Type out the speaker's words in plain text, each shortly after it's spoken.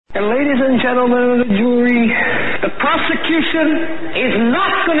And ladies and gentlemen of the jury, the prosecution is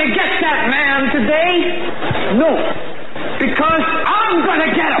not going to get that man today. No, because I'm going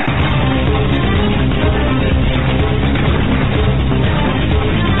to get him.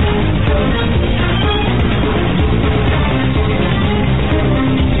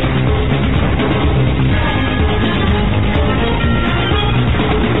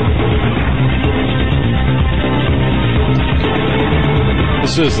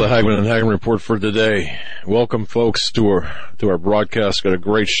 This is the Hagmann and Haggin Report for today. Welcome, folks, to our broadcast. Got a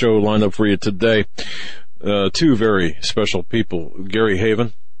great show lined up for you today. Two very special people, Gary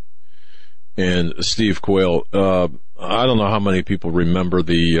Heavin and Steve Quayle. I don't know how many people remember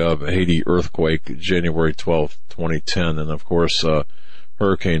the Haiti earthquake, January 12th, 2010, and of course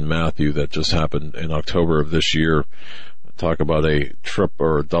Hurricane Matthew that just happened in October of this year. Talk about a trip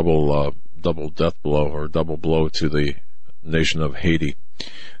or a double death blow or double blow to the nation of Haiti,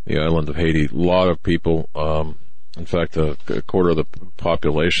 the island of Haiti. A lot of people, in fact, a quarter of the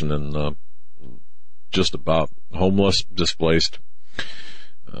population, and just about homeless, displaced.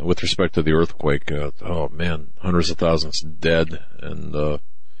 With respect to the earthquake, oh man, hundreds of thousands dead, and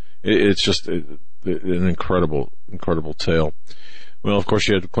it's just an incredible tale. Well, of course,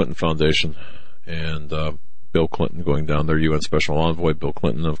 you had the Clinton Foundation and Bill Clinton going down there, UN Special Envoy Bill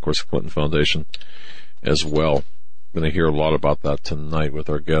Clinton, and of course, the Clinton Foundation as well. Going to hear a lot about that tonight with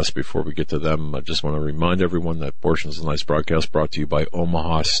our guests. Before we get to them, I just want to remind everyone that portions of tonight's broadcast brought to you by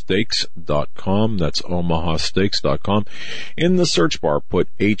omahasteaks.com. That's omahasteaks.com. In the search bar, put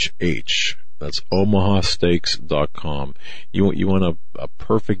HH. That's omahasteaks.com. You want a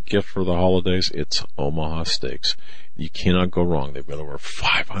perfect gift for the holidays? It's Omaha Steaks. You cannot go wrong. They've got over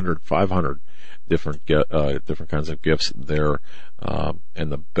 500 different kinds of gifts there,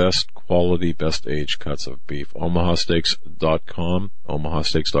 and the best quality, best age cuts of beef. omahasteaks.com,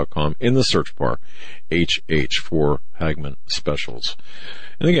 omahasteaks.com. In the search bar, HH for Hagmann Specials.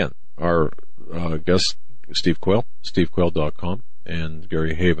 And again, our guest, Steve Quayle, stevequayle.com, and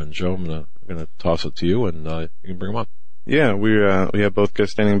Gary Heavin. Joe, I'm gonna toss it to you, and you can bring them up. Yeah, we have both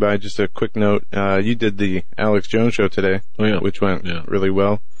guests standing by. Just a quick note, you did the Alex Jones show today, which went really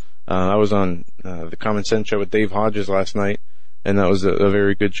well. I was on the Common Sense show with Dave Hodges last night, and that was a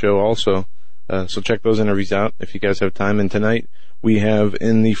very good show also. So check those interviews out if you guys have time. And tonight we have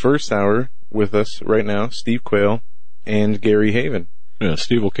in the first hour with us right now Steve Quayle and Gary Heavin. Yeah,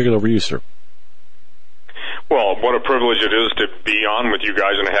 Steve, we'll kick it over to you, sir. Well, what a privilege it is to be on with you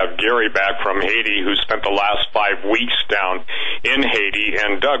guys and have Gary back from Haiti, who spent the last 5 weeks down in Haiti.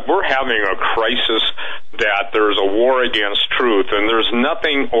 And Doug, we're having a crisis that there's a war against truth, and there's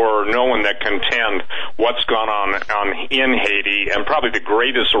nothing or no one that can contend what's gone on in Haiti, and probably the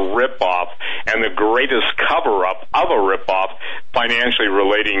greatest ripoff and the greatest cover-up of a ripoff financially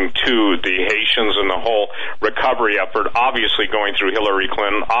relating to the Haitians and the whole recovery effort, obviously going through Hillary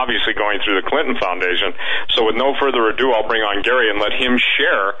Clinton, obviously going through the Clinton Foundation. So with no further ado, I'll bring on Gary and let him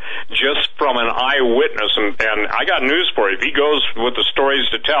share just from an eyewitness. And I got news for you. If he goes with the stories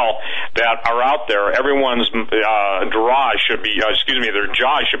to tell that are out there, everyone's their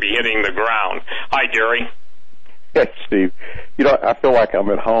jaw should be hitting the ground. Hi, Gary. Hey, Steve. You know, I feel like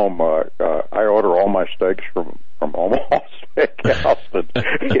I'm at home. I order all my steaks from Omaha Steakhouse, and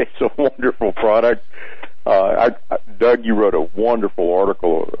it's a wonderful product. Doug, you wrote a wonderful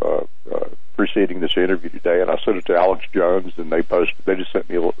article preceding this interview today, and I sent it to Alex Jones, and they just sent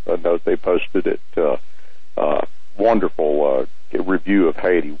me a note. They posted it. Wonderful review of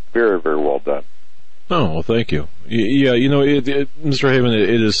Haiti. Very, very well done. Oh, well, thank you. Yeah, you know, Mr. Heavin,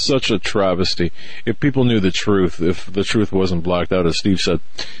 it is such a travesty. If people knew the truth, if the truth wasn't blacked out, as Steve said,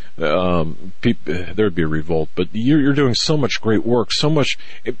 there'd be a revolt. But you're doing so much great work, so much.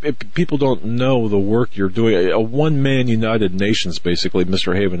 If people don't know the work you're doing, a one-man United Nations, basically,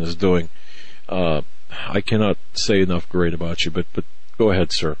 Mr. Heavin is doing. I cannot say enough great about you, but go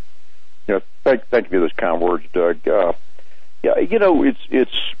ahead, sir. Yeah, thank you for those kind words, Doug. Yeah, you know, it's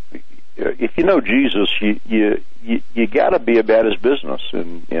if you know Jesus, you got to be about his business,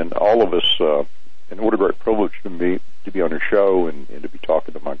 and all of us. And what a great privilege to be on your show and to be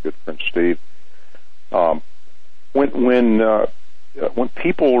talking to my good friend Steve. When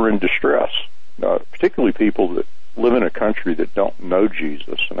people are in distress, particularly people that live in a country that don't know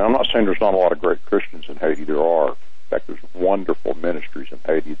Jesus, and I'm not saying there's not a lot of great Christians in Haiti. There are. In fact, there's wonderful ministries in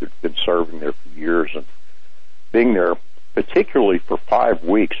Haiti that have been serving there for years, and being there, particularly for 5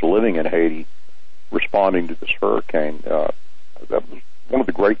 weeks, living in Haiti, responding to this hurricane. That was one of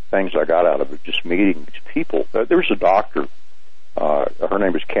the great things I got out of it, just meeting these people. There was a doctor, her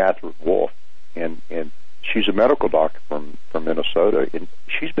name is Catherine Wolf, and she's a medical doctor from Minnesota, and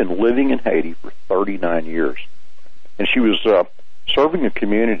she's been living in Haiti for 39 years. And she was serving a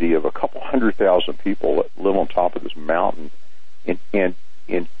community of a couple 100,000 people that live on top of this mountain, and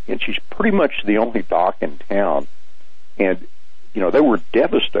she's pretty much the only doc in town. And they were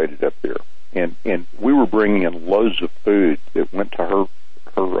devastated up there, and we were bringing in loads of food that went to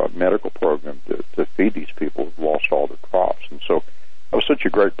her medical program to feed these people who've lost all their crops. And so that was such a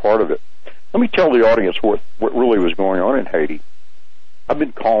great part of it. Let me tell the audience what really was going on in Haiti. I've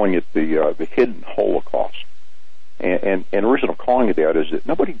been calling it the hidden Holocaust. And the reason I'm calling it that is that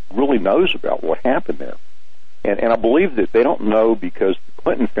nobody really knows about what happened there. And I believe that they don't know because the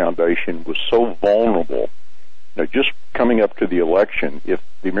Clinton Foundation was so vulnerable. Just coming up to the election, if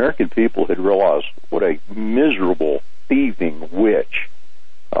the American people had realized what a miserable, thieving witch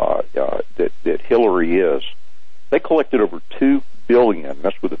that Hillary is, they collected over $2 billion,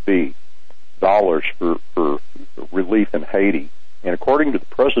 that's with a B, dollars for relief in Haiti. And according to the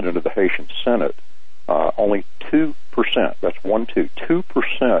president of the Haitian Senate, only 2%, that's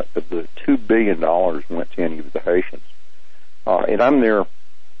 2% of the $2 billion went to any of the Haitians. And I'm there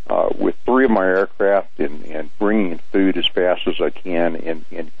with 3 of my aircraft and bringing in food as fast as I can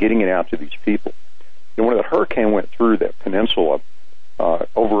and getting it out to these people. And when the hurricane went through that peninsula,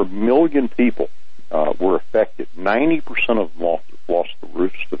 over 1 million people were affected. 90% of them lost the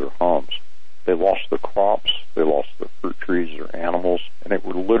roofs to their homes. They lost the crops, they lost the fruit trees, their animals, and they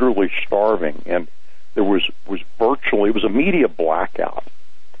were literally starving. And there was virtually, it was a media blackout.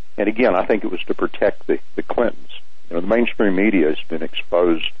 And again, I think it was to protect the Clintons. The mainstream media has been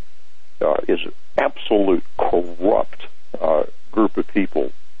exposed as an absolute corrupt group of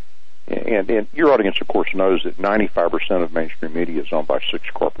people. And your audience, of course, knows that 95% of mainstream media is owned by 6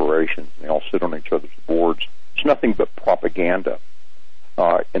 corporations. They all sit on each other's boards. It's nothing but propaganda.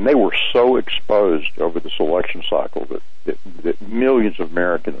 And they were so exposed over this election cycle that millions of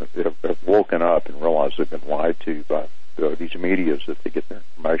Americans have woken up and realized they've been lied to by these medias that they get their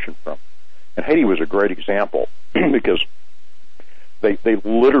information from. And Haiti was a great example because they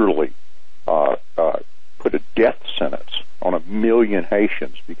literally put a death sentence on 1 million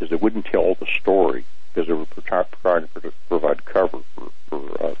Haitians because they wouldn't tell the story because they were trying to provide cover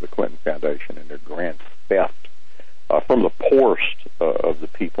for the Clinton Foundation and their grand theft from the poorest of the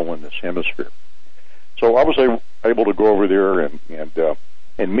people in this hemisphere. So I was able to go over there and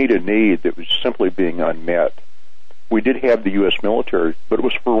meet a need that was simply being unmet. We did have the U.S. military, but it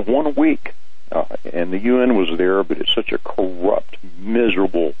was for 1 week. And the UN was there, but it's such a corrupt,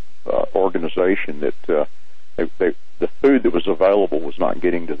 miserable organization that the food that was available was not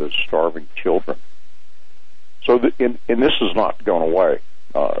getting to those starving children. So, and this is not going away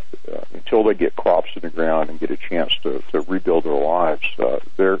until they get crops in the ground and get a chance to rebuild their lives.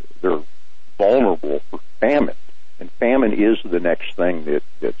 They're vulnerable for famine, and famine is the next thing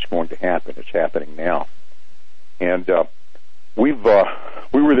that's going to happen. It's happening now, and we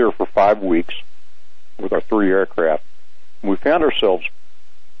were there for 5 weeks with our 3 aircraft, and we found ourselves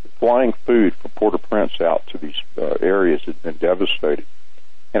flying food from Port-au-Prince out to these areas that had been devastated.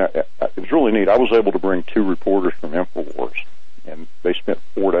 And it was really neat. I was able to bring 2 reporters from InfoWars, and they spent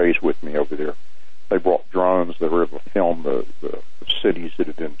 4 days with me over there. They brought drones. They were able to film the cities that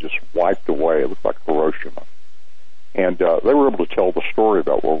had been just wiped away. It looked like Hiroshima. And they were able to tell the story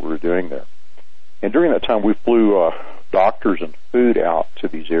about what we were doing there. And during that time, we flew doctors and food out to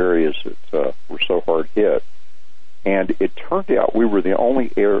these areas that were so hard hit. And it turned out we were the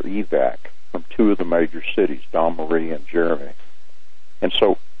only air evac from 2 of the major cities, Don Marie and Jeremy. And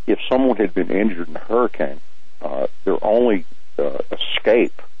so if someone had been injured in a hurricane, their only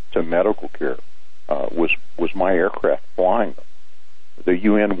escape to medical care was my aircraft flying them. The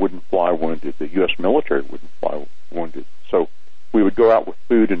UN wouldn't fly wounded. The U.S. military wouldn't fly wounded. So we would go out with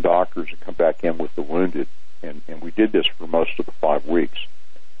food and doctors and come back in with the wounded. And we did this for most of the 5 weeks.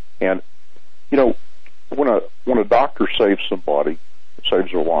 And, when a doctor saves somebody,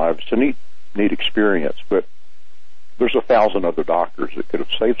 saves their lives, it's a neat experience, but there's 1,000 other doctors that could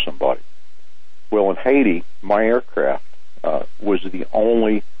have saved somebody. Well, in Haiti, my aircraft was the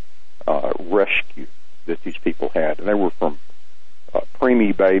only rescue that these people had, and they were from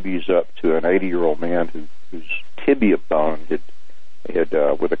preemie babies up to an 80-year-old man whose tibia bone had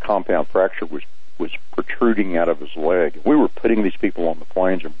with a compound fracture was protruding out of his leg. We were putting these people on the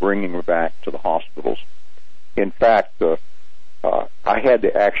planes and bringing them back to the hospitals. In fact, I had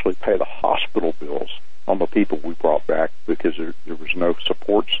to actually pay the hospital bills on the people we brought back because there was no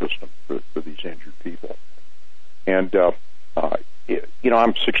support system for these injured people. And,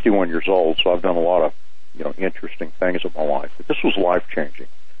 I'm 61 years old, so I've done a lot of, interesting things in my life. But this was life-changing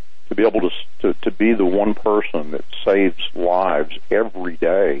to be able to be the one person that saves lives every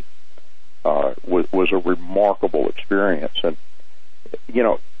day was a remarkable experience. And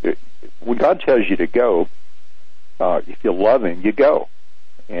when God tells you to go, if you love Him, you go,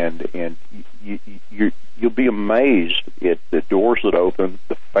 and you'll be amazed at the doors that open,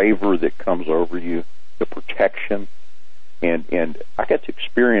 the favor that comes over you, the protection, and I got to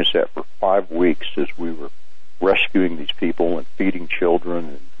experience that for 5 weeks as we were rescuing these people and feeding children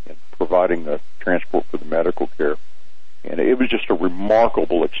and providing the transport for the medical care. And it was just a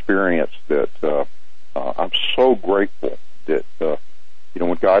remarkable experience that I'm so grateful that,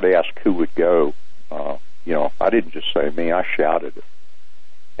 when God asked who would go, I didn't just say me, I shouted it.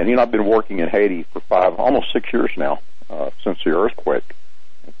 And, I've been working in Haiti for almost 6 years now, since the earthquake.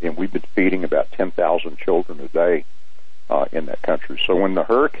 And we've been feeding about 10,000 children a day in that country. So when the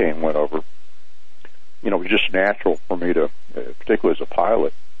hurricane went over, it was just natural for me to, particularly as a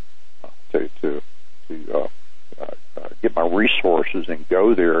pilot, to get my resources and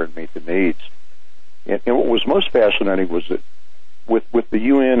go there and meet the needs. And what was most fascinating was that with the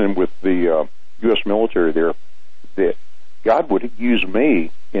UN and with the U.S. military there, that God would use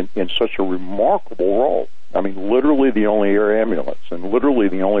me in such a remarkable role. I mean, literally the only air ambulance and literally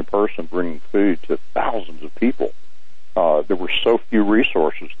the only person bringing food to thousands of people. There were so few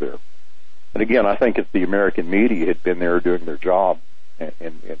resources there. And again, I think if the American media had been there doing their job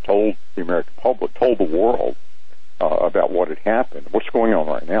and told the American public, told the world about what had happened, what's going on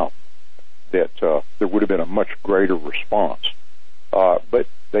right now, that there would have been a much greater response. But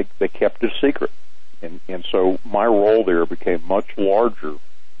they kept it a secret. And so my role there became much larger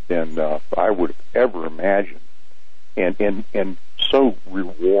than I would have ever imagined. And so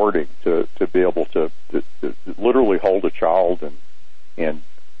rewarding to be able to literally hold a child and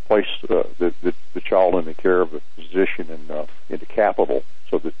place the child in the care of a physician in the capital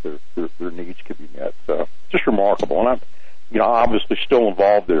so that their needs can be met. Just remarkable. And I'm obviously still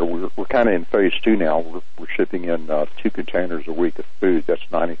involved there. We're kind of in phase 2 now. We're shipping in 2 containers a week of food. That's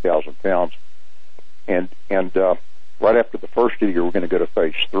 90,000 pounds. And right after the first of the year, we're going to go to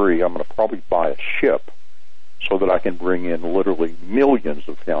phase 3. I'm going to probably buy a ship so that I can bring in literally millions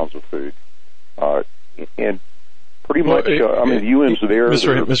of pounds of food. And pretty much, the UN's there.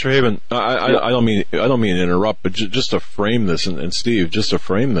 Mr. Heavin, I don't mean to interrupt, but just to frame this, and Steve, just to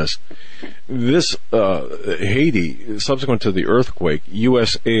frame this, Haiti, subsequent to the earthquake,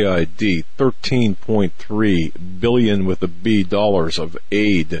 USAID, $13.3 billion with a B dollars of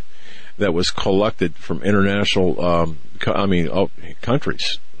aid that was collected from international,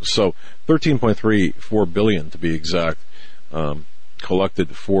 countries. So $13.34 billion to be exact,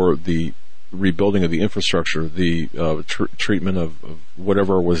 collected for the rebuilding of the infrastructure, the treatment of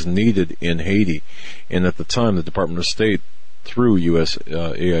whatever was needed in Haiti. And at the time, the Department of State, through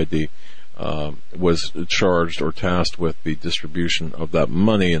USAID, was charged or tasked with the distribution of that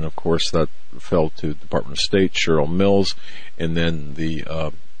money. And of course, that fell to the Department of State, Cheryl Mills, and then the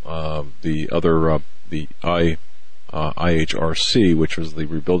IHRC, which was the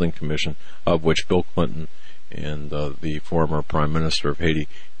rebuilding commission, of which Bill Clinton and the former Prime Minister of Haiti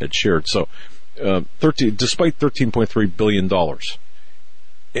had shared. So, despite $13.3 billion,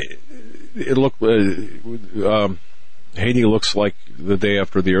 it looked Haiti looks like the day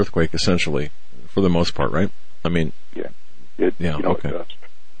after the earthquake, essentially, for the most part, right? I mean, okay. It does.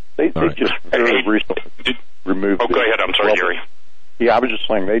 They just very recently removed. Oh, go ahead. I'm sorry, Gary. Yeah, I was just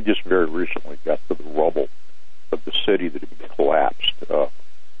saying they just very recently got to the rubble of the city that had collapsed.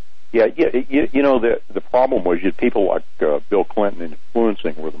 The problem was you had people like Bill Clinton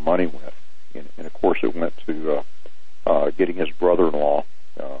influencing where the money went, and of course it went to getting his brother-in-law,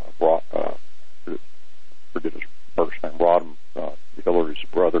 forget his first name, Rodham, Hillary's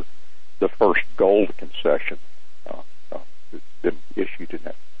brother, the first gold concession that's been issued in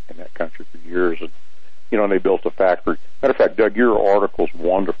that country for years, and they built a factory. Matter of fact, Doug, your article's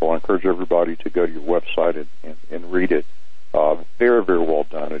wonderful. I encourage everybody to go to your website and read it. Very, very well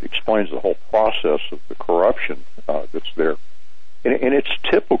done. It explains the whole process of the corruption that's there. And it's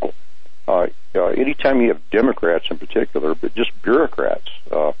typical. Anytime you have Democrats in particular, but just bureaucrats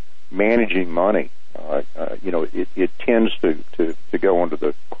managing money, it tends to go into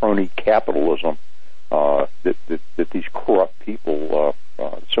the crony capitalism that these corrupt people,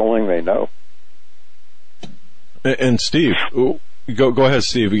 it's the only thing they know. And Steve, go ahead,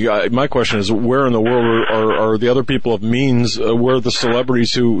 Steve. My question is, where in the world are the other people of means? Where are the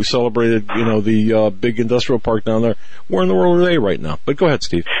celebrities who celebrated, the big industrial park down there? Where in the world are they right now? But go ahead,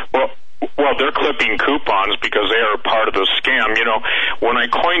 Steve. Well, they're clipping coupons because they are part of the scam. You know, when I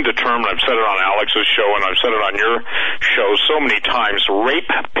coined the term, and I've said it on Alex's show and I've said it on your show so many times,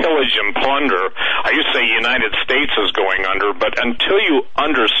 rape, pillage, and plunder, I used to say United States is going under, but until you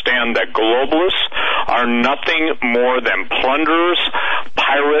understand that globalists are nothing more than plunderers,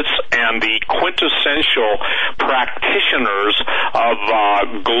 pirates, and the quintessential practitioners of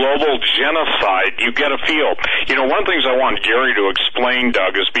global genocide, you get a feel. You know, one of the things I want Gary to explain,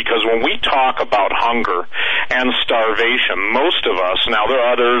 Doug, is because when we talk about hunger and starvation, most of us, now there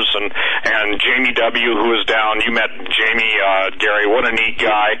are others, and Jamie W., who is down, you met Jamie, Gary, what a neat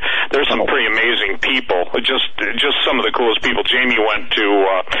guy. There's some pretty amazing people, just some of the coolest people. Jamie went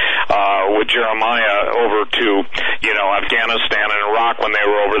to, with Jeremiah over to, you know, Afghanistan and Iraq when they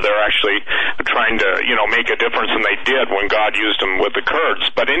were over there actually trying to, you know, make a difference, and they did when God used them with the Kurds.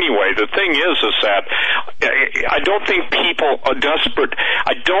 But anyway, the thing is that I don't think people are desperate.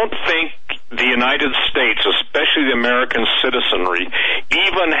 I don't think the United States, especially the American citizenry,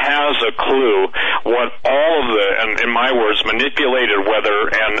 even has a clue what all of the, and in my words, manipulated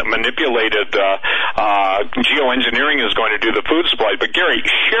weather and manipulated geoengineering is going to do the food supply. But Gary,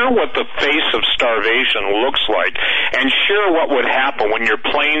 share what the face of starvation looks like, and share what would happen when your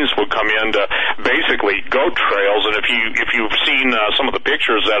planes would come in to basically goat trails. And if you've seen some of the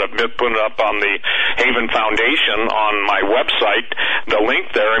pictures that have been put up on the Heavin Foundation on my website, the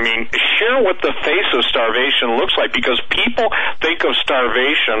link there, I mean, share what the face of starvation looks like, because people think of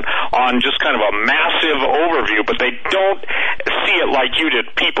starvation on just kind of a massive overview, but they don't see it like you did,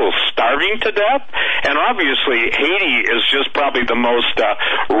 people starving to death. And obviously Haiti is just probably the most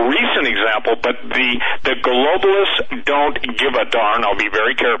recent example, but the globalists don't give a darn, I'll be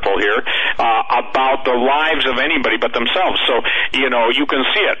very careful here, about the lives of anybody but themselves. So, you know, you can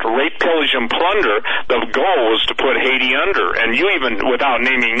see it, rape, pillage, and plunder. The goal was to put Haiti under, and you even, without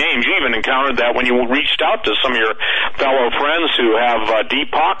naming names, you even encountered that when you reached out to some of your fellow friends who have deep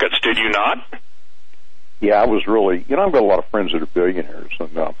pockets, did you not? Yeah, I was really, you know, I've got a lot of friends that are billionaires,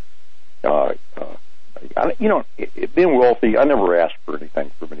 and you know, being wealthy, I never asked for anything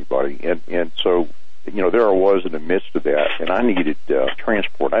from anybody, and so, you know, there I was in the midst of that, and I needed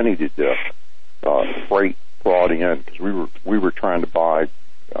transport. I needed freight brought in, because we were trying to buy you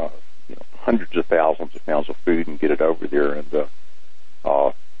know, hundreds of thousands of pounds of food and get it over there, and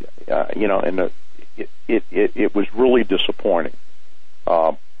you know, and it was really disappointing,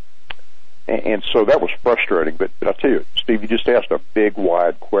 and so that was frustrating. But I tell you, Steve, you just asked a big,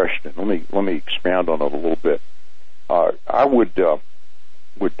 wide question. Let me expound on it a little bit. I would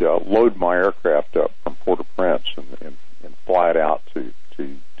load my aircraft up from Port-au-Prince and fly it out to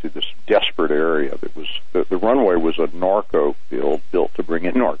this desperate area that was the runway was a narco field built to bring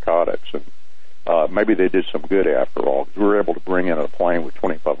in narcotics, and maybe they did some good after all, because we were able to bring in a plane with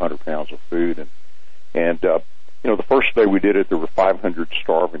 2,500 pounds of food, and you know, the first day we did it, there were 500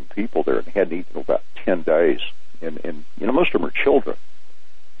 starving people there, and they hadn't eaten in about 10 days, and you know, most of them are children,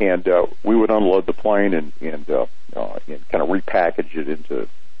 and we would unload the plane and kind of repackage it into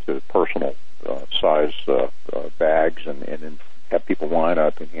personal size bags, and then have people line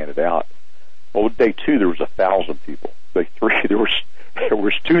up and hand it out. Well, day 2 there was 1,000 people. Day 3 there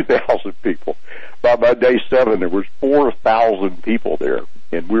was 2,000 people. By day 7 there was 4,000 people there,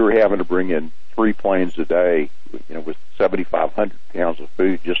 and we were having to bring in 3 planes a day, you know, with 7,500 pounds of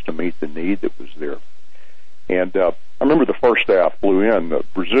food just to meet the need that was there. And I remember the first day I flew in, the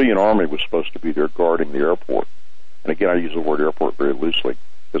Brazilian Army was supposed to be there guarding the airport. And again, I use the word airport very loosely,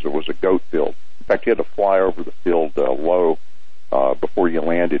 because it was a goat field. In fact, you had to fly over the field low before you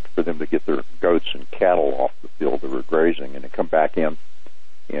landed for them to get their goats and cattle off the field that were grazing, and then come back in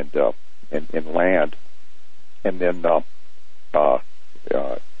and land. And then the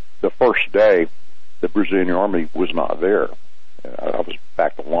first day, the Brazilian Army was not there. I was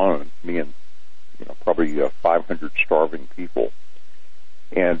back alone, me and, you know, probably 500 starving people.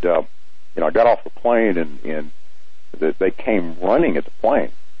 And you know, I got off the plane, and they came running at the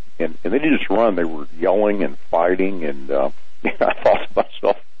plane, and they didn't just run; they were yelling and fighting, and I thought to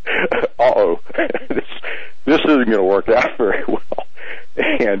myself, "Uh-oh, this isn't going to work out very well."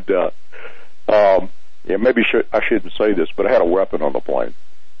 And yeah, maybe I shouldn't say this, but I had a weapon on the plane,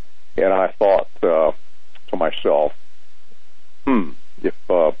 and I thought to myself,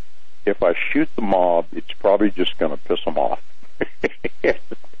 if I shoot the mob, it's probably just going to piss them off.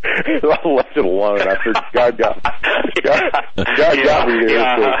 So I left it alone. I figured God got me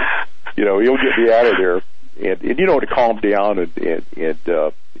there, so, you know, he'll get me out of there. And you know, to calm down, and kind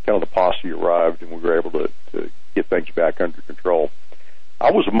of the posse arrived, and we were able to get things back under control.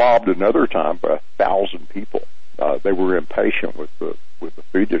 I was mobbed another time by 1,000 people. They were impatient with the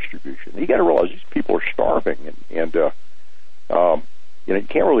food distribution. You got to realize these people are starving, and you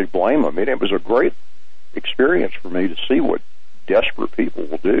can't really blame them. It was a great experience for me to see what desperate people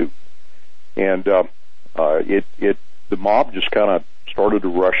will do, and the mob just kind of started to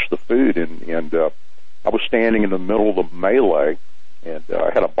rush the food, and I was standing in the middle of the melee, and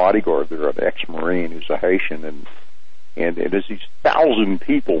I had a bodyguard there, an ex-Marine who's a Haitian, and as these 1,000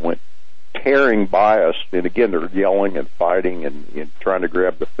 people went tearing by us, and again they're yelling and fighting and trying to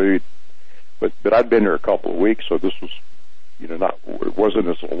grab the food, but I'd been there a couple of weeks, so this was, it wasn't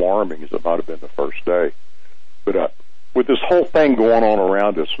as alarming as it might have been the first day. But with this whole thing going on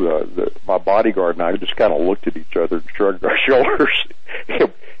around us, my bodyguard and I just kind of looked at each other and shrugged our shoulders.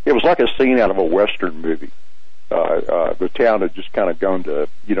 It was like a scene out of a Western movie. The town had just kind of gone to,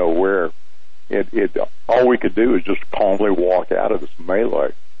 where all we could do is just calmly walk out of this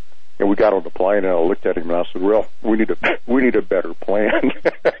melee. And we got on the plane, and I looked at him and I said, "Well, we need a better plan."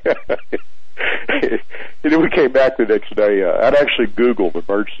 And then we came back the next day. I'd actually Googled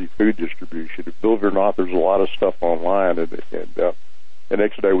emergency food distribution. And believe it or not, there's a lot of stuff online. And the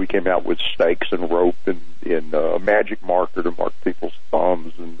next day we came out with stakes and rope and a magic marker to mark people's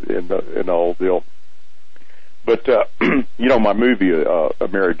thumbs and the whole deal. But my movie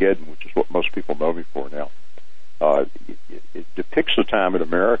AmeriGeddon, which is what most people know me for now, it depicts the time in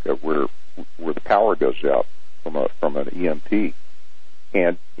America where the power goes out from an EMP.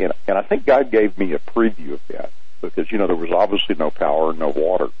 And I think God gave me a preview of that, because there was obviously no power, no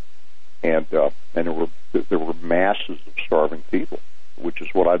water, and there were masses of starving people, which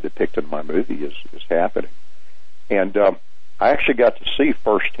is what I depict in my movie is happening. And I actually got to see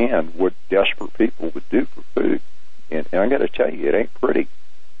firsthand what desperate people would do for food, and I got to tell you, it ain't pretty.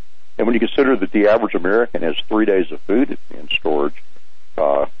 And when you consider that the average American has 3 days of food in storage,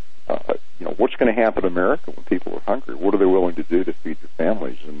 what's going to happen in America when people are hungry? What are they willing to do to feed their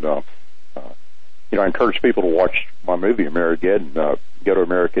families? And I encourage people to watch my movie AmeriGeddon. Go to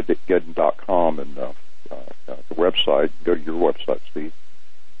AmeriGeddon.com and the website. Go to your website, Steve,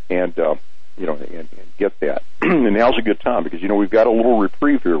 and get that. And now's a good time, because we've got a little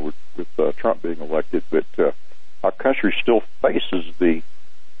reprieve here with Trump being elected, but our country still faces the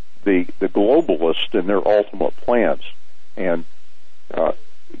globalists and their ultimate plans. And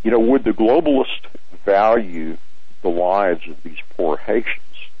would the globalists value the lives of these poor Haitians,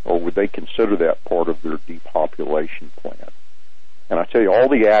 or would they consider that part of their depopulation plan? And I tell you, all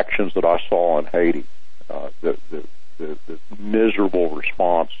the actions that I saw in Haiti, the miserable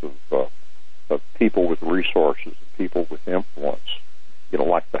response of people with resources, people with influence,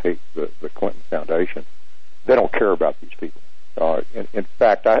 like the Clinton Foundation, they don't care about these people. In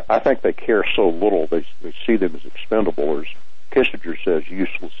fact, I think they care so little, they see them as expendable, or as Kissinger says,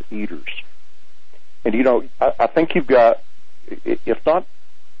 useless eaters. And I think you've got, if you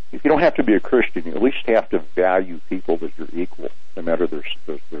don't have to be a Christian, you at least have to value people as your equal, no matter the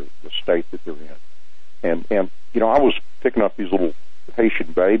state that they're in. And I was picking up these little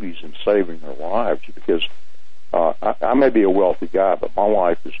Haitian babies and saving their lives, because I may be a wealthy guy, but my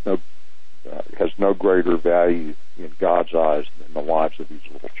life has no greater value in God's eyes than the lives of these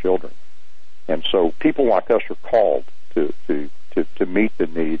little children. And so people like us are called to meet the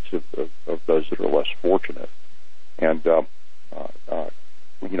needs of those that are less fortunate. And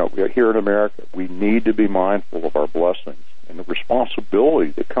here in America, we need to be mindful of our blessings and the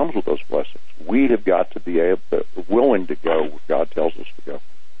responsibility that comes with those blessings. We have got to be willing to go where God tells us to go.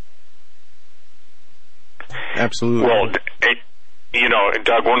 Absolutely. Well,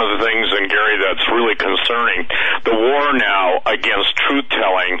 Doug, one of the things, and Gary, that's really concerning, the war now against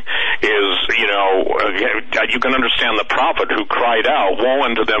truth-telling is, you can understand the prophet who cried out, "Woe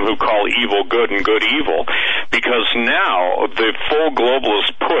unto them who call evil good and good evil," because now the full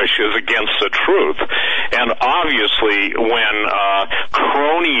globalist push is against the truth. And obviously when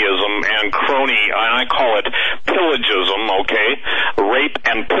cronyism and I call it pillagism, rape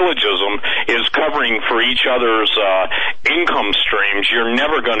and pillagism is covering for each other's income streams, you're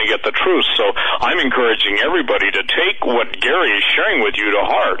never going to get the truth. So I'm encouraging everybody to take what Gary is sharing with you to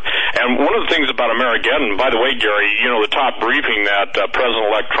heart. And one of the things about AmeriGeddon, by the way, Gary, the top briefing that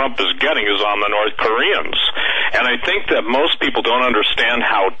President-elect Trump is getting is on the North Koreans. And I think that most people don't understand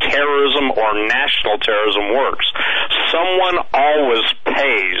how terrorism or national terrorism works. Someone always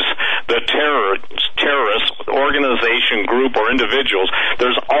pays the terrorist organization, group, or individuals.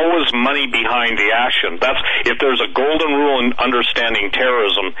 There's always money behind the action. If there's a golden rule in understanding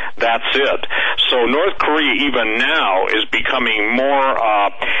terrorism, that's it. So North Korea even now is becoming more,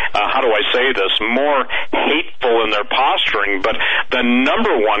 more hateful in their posturing. But the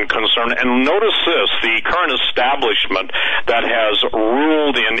number one concern, and notice this, the current establishment that has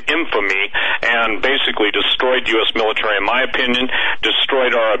ruled in infamy and basically destroyed U.S. military, in my opinion,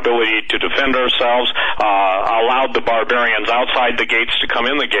 destroyed our ability to defend ourselves, allowed the barbarians outside the gates to come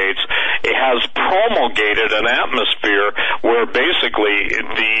in the gates. It has promulgated an atmosphere where basically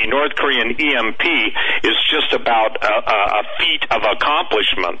the North Korean EMP is just about a feat of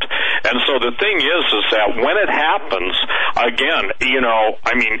accomplishment. And so the thing is that when it happens, again,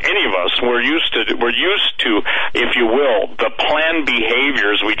 any of us, we're used to, if you will, the planned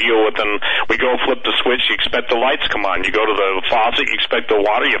behaviors we deal with, and we go flip the switch, you expect the lights come on. You go to the faucet, you expect the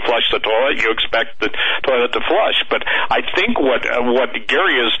water, you flush the toilet, you expect the toilet to flush. But I think what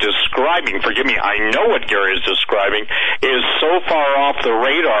Gary is describing, forgive me, I know what Gary is describing, is so far off the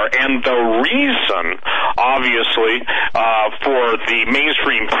radar, and the reason, obviously, for the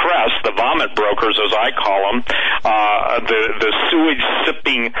mainstream press, the vomit brokers, as I call them, the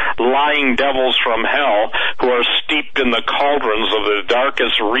sewage-sipping, lying devils from hell who are steeped in the cauldrons of the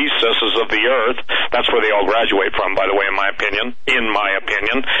darkest recesses of the earth. That's where they all graduate from, by the way, in my opinion.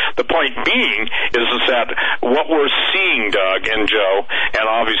 The point being is that what we're seeing, Doug and Joe, and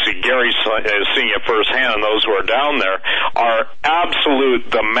obviously Gary is seeing it firsthand, and those who are down there, are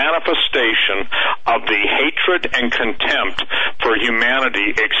the manifestation of the hatred and contempt for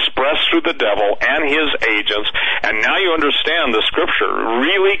humanity expressed through the devil and his agents. And now you understand the scripture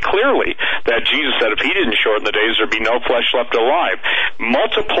really clearly that Jesus said if he didn't shorten the days, there'd be no flesh left alive.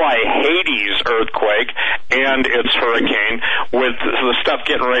 Multiply Haiti's earthquake and its hurricane with the stuff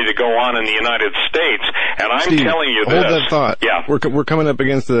getting ready to go on in the United States. And I'm Steve, telling you this. Hold that thought. Yeah. We're coming up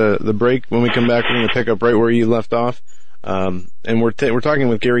against the break. When we come back, we're going to pick up right where you left off. And we're talking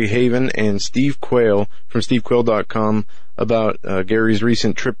with Gary Heavin and Steve Quayle from stevequayle.com about Gary's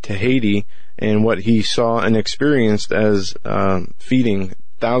recent trip to Haiti and what he saw and experienced as feeding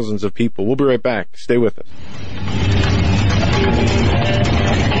thousands of people. We'll be right back. Stay with us.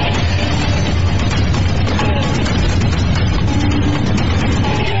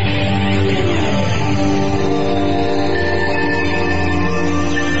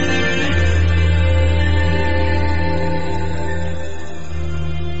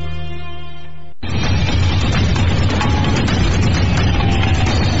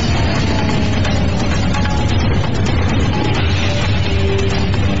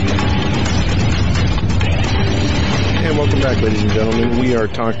 Ladies and gentlemen, we are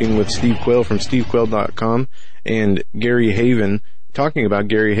talking with Steve Quayle from stevequayle.com and Gary Heavin, talking about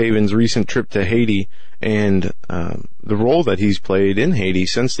Gary Heavin's recent trip to Haiti and the role that he's played in Haiti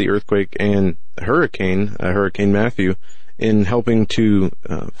since the earthquake and Hurricane Matthew, in helping to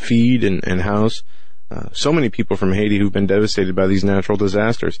feed and house so many people from Haiti who've been devastated by these natural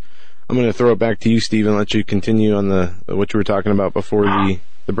disasters. I'm going to throw it back to you, Steve, and let you continue on what you were talking about before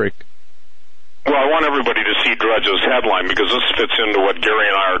the break. Well, I want everybody to see Drudge's headline, because this fits into what Gary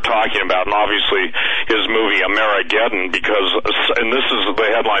and I are talking about, and obviously his movie AmeriGeddon, and this is the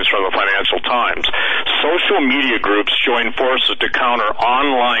headlines from the Financial Times. Social media groups join forces to counter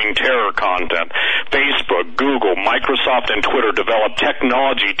online terror content. Facebook, Google, Microsoft, and Twitter develop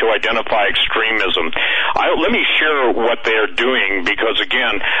technology to identify extremism. Let me share what they're doing, because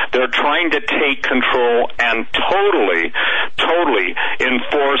again, they're trying to take control and totally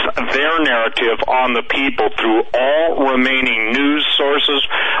enforce their narrative on the people through all remaining news sources,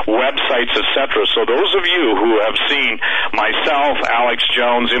 websites, etc. So those of you who have seen myself, Alex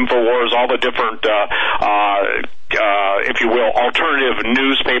Jones, InfoWars, all the different if you will, alternative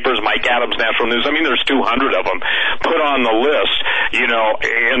newspapers, Mike Adams National News, I mean, there's 200 of them, put on the list,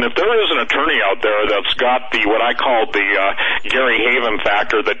 and if there is an attorney out there that's got what I call the Gary Heavin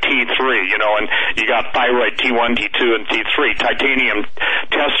factor, the T3, and you got thyroid T1, T2, and T3, titanium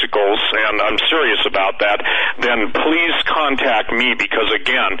testicles, and I'm serious about that, then please contact me, because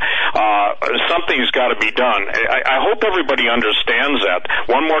again, something's got to be done. I hope everybody understands that.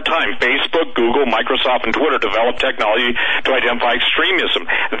 One more time, Facebook, Google, Microsoft, and Twitter developed technology to identify extremism.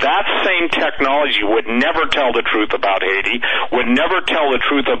 That same technology would never tell the truth about Haiti, would never tell the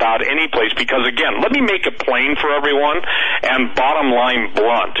truth about any place, because again, let me make it plain for everyone and bottom line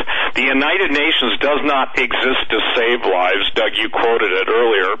blunt. The United Nations does not exist to save lives. Doug, you quoted it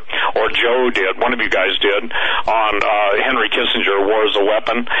earlier, or Joe did, one of you guys did, on Henry Kissinger, War is a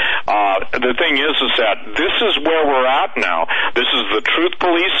Weapon. The thing is that this is where we're at now. This is the Truth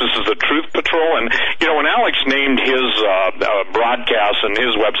Police, this is the Truth Patrol, and when Alex named his broadcast and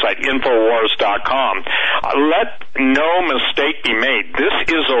his website Infowars.com, let no mistake be made. This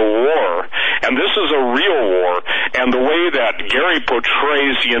is a war, and this is a real war, and the way that Gary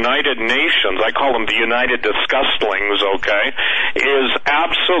portrays the United Nations, I call them the United Disgustlings, okay, is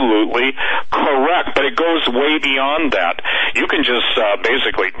absolutely correct, but it goes way beyond that. You can just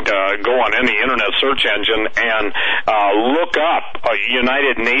basically exactly. Go on any internet search engine and look up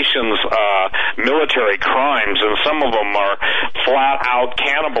United Nations military crimes, and some of them are flat-out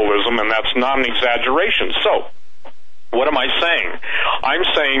cannibalism, and that's not an exaggeration. So, what am I saying? I'm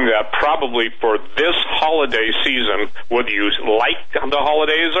saying that probably for this holiday season, whether you like the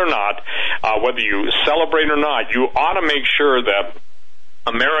holidays or not, whether you celebrate or not, you ought to make sure that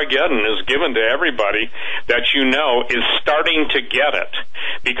AmeriGeddon is given to everybody that you know is starting to get it.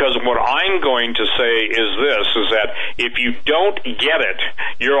 Because what I'm going to say is this, is that if you don't get it,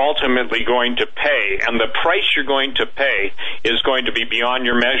 you're ultimately going to pay, and the price you're going to pay is going to be beyond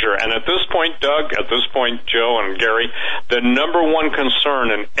your measure. And at this point, Doug, at this point, Joe and Gary, the number one concern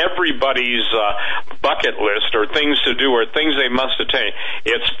in everybody's bucket list or things to do or things they must attain,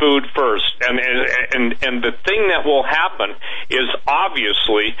 it's food first. And the thing that will happen is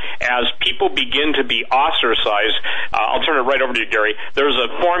obviously as people begin to be ostracized, I'll turn it right over to you, Gary. There's a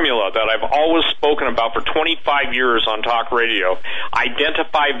formula that I've always spoken about for 25 years on talk radio.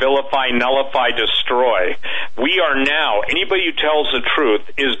 Identify, vilify, nullify, destroy. We are now, anybody who tells the truth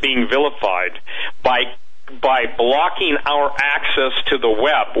is being vilified. By blocking our access to the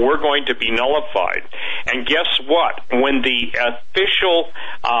web, we're going to be nullified. And guess what? When the official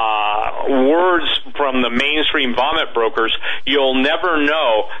words from the mainstream vomit brokers, you'll never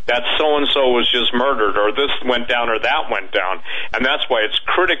know that so-and-so was just murdered, or this went down, or that went down. And that's why it's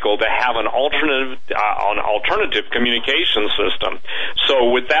critical to have an alternative communication system.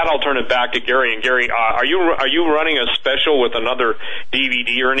 So with that, I'll turn it back to Gary. And Gary, are you running a special with another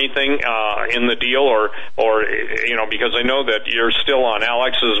DVD or anything in the deal, or because I know that you're still on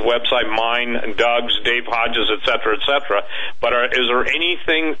Alex's website, mine, Doug's, Dave Hodges, et cetera, but is there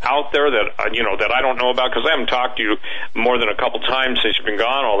anything out there that, that I don't know about? Because I haven't talked to you more than a couple times since you've been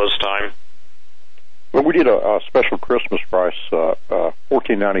gone all this time. Well, we did a special Christmas price,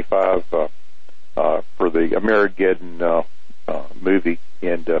 $14.95 for the AmeriGeddon movie,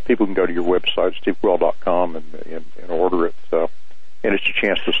 and people can go to your website, stevequayle.com, and order it, and it's a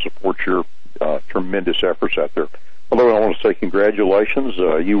chance to support your tremendous efforts out there. Although I want to say congratulations.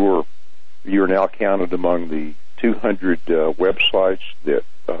 You are now counted among the 200 websites that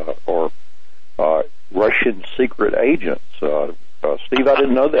are Russian secret agents. Steve, I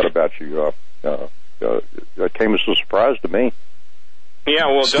didn't know that about you. That came as a surprise to me. Yeah,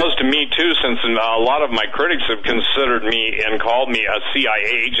 well, it does to me, too, since a lot of my critics have considered me and called me a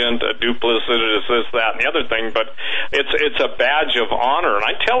CIA agent, a duplicitous, this, that, and the other thing, but it's a badge of honor. And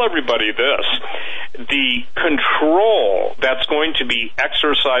I tell everybody this, the control that's going to be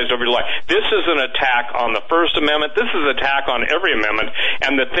exercised over your life, this is an attack on the First Amendment, this is an attack on every amendment,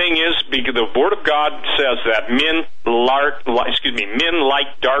 and the thing is, because the Word of God says that men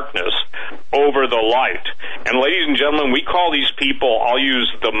like darkness over the light. And ladies and gentlemen, we call these people, I'll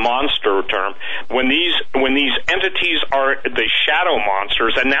use the monster term, when these entities are the shadow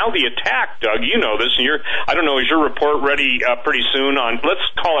monsters, and now the attack, Doug, you know this, and I don't know, is your report ready pretty soon on, let's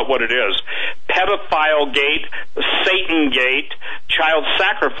call it what it is, pedophile gate, Satan gate, child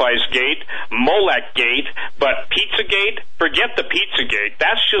sacrifice gate, Molech gate, but Pizzagate, forget the Pizzagate.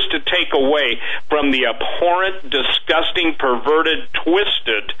 That's just to take away from the abhorrent, disgusting, perverted,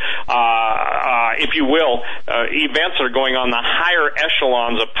 twisted, if you will, events that are going on the higher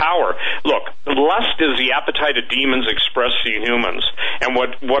echelons of power. Look, lust is the appetite of demons expressed to humans. And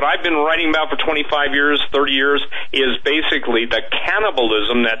what I've been writing about for 25 years, 30 years, is basically the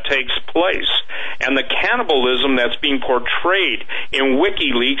cannibalism that takes place. And the cannibalism that's being portrayed in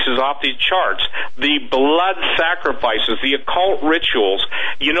WikiLeaks is off the charts. The blood sacrifices, the occult rituals.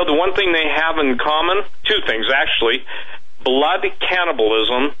 You know, the one thing they have in common, two things actually, blood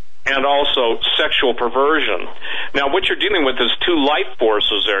cannibalism and also sexual perversion. Now, what you're dealing with is two life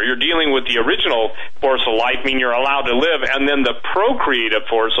forces there. You're dealing with the original force of life, meaning you're allowed to live, and then the procreative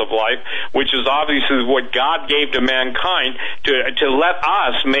force of life, which is obviously what God gave to mankind to let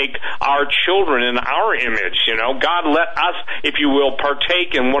us make our children in our image. You know, God let us, if you will,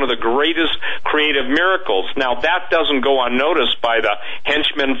 partake in one of the greatest creative miracles. Now, that doesn't go unnoticed by the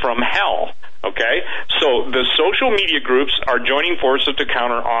henchmen from hell. Okay? So the social media groups are joining forces to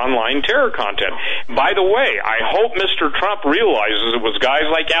counter online terror content. By the way, I hope Mr. Trump realizes it was guys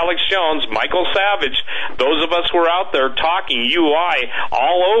like Alex Jones, Michael Savage, those of us who are out there talking UI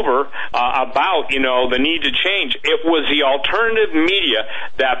all over about, the need to change. It was the alternative media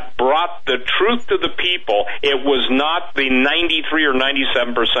that brought the truth to the people. It was not the 93 or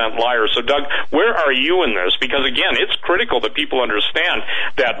 97% liars. So, Doug, where are you in this? Because, again, it's critical that people understand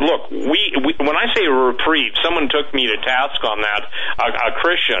that, look, we when I say a reprieve, someone took me to task on that, a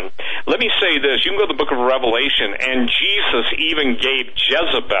Christian. Let me say this. You can go to the book of Revelation, and Jesus even gave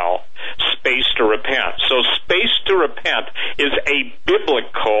Jezebel space to repent. So space to repent is a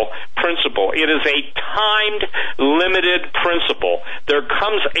biblical principle. It is a timed, limited principle. There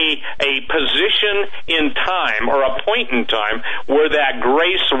comes a position in time, or a point in time, where that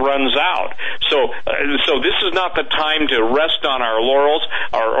grace runs out. So this is not the time to rest on our laurels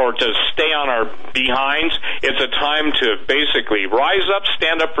or to stay on our behinds. It's a time to basically rise up,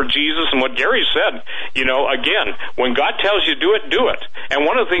 stand up for Jesus, and what Gary said, again, when God tells you do it, do it. And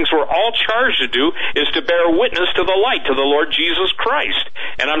one of the things we're all charged to do is to bear witness to the light, to the Lord Jesus Christ.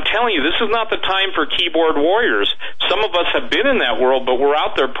 And I'm telling you, this is not the time for keyboard warriors. Some of us have been in that world, but we're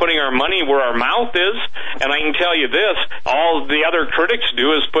out there putting our money where our mouth is. And I can tell you this, all the other critics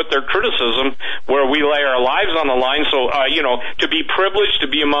do is put their criticism where we lay our lives on the line. So, to be privileged to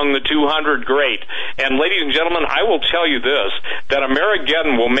be among the 200, great. And ladies and gentlemen, I will tell you this, that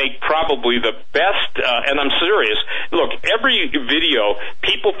AmeriGeddon will make probably the best, and I'm serious. Look, every video,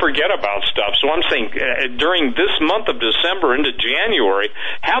 people forget about stuff. So I'm saying during this month of December into January,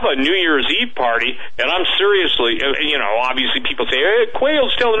 have a New Year's Eve party, and I'm seriously, obviously people say, hey,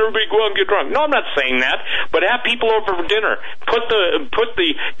 Quayle's telling everybody go out and get drunk. No, I'm not saying that, but have people over for dinner. Put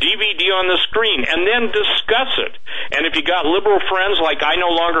the DVD on the screen, and then discuss it. And if you got liberal friends like I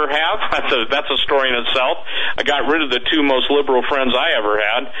no longer have, that's a story in itself. I got rid of the two most liberal friends I ever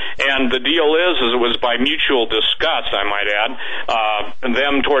had, and the deal is it was by mutual disgust, I might add,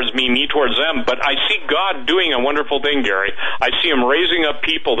 them towards me towards them. But I see God doing a wonderful thing, Gary. I see Him raising up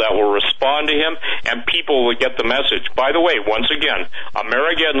people that will respond to Him, and people will get the message. By the way, once again,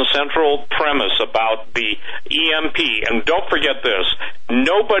 AmeriGeddon's central premise about the EMP, and don't forget this,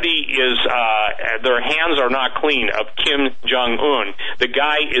 nobody is, their hands are not clean of Kim Jong-un. The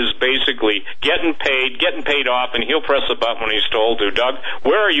guy is basically getting paid off, and he'll press the button when he's told to. Doug,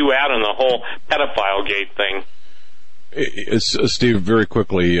 where are you at on the whole pedophile gate thing? Steve, very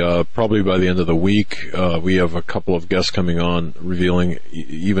quickly, probably by the end of the week, we have a couple of guests coming on revealing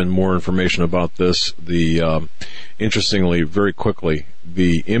even more information about this. Interestingly, very quickly,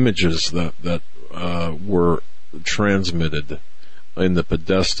 the images that were transmitted in the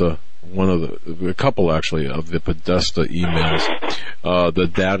Podesta, a couple actually of the Podesta emails, the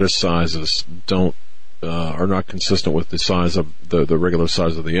data sizes are not consistent with the size of the regular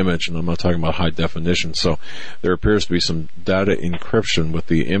size of the image, and I'm not talking about high definition. So there appears to be some data encryption with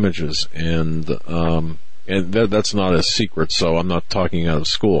the images, and that's not a secret. So I'm not talking out of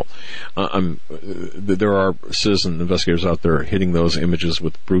school. There are citizen investigators out there hitting those images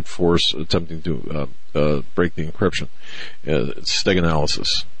with brute force, attempting to break the encryption. Stig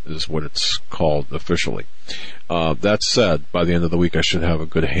analysis is what it's called officially. That said, by the end of the week, I should have a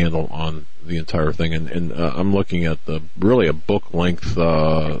good handle on the entire thing, and I'm looking at really a book-length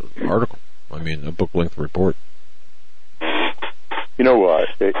article. I mean, a book-length report.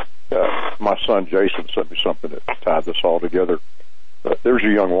 My son Jason sent me something that tied this all together. There's a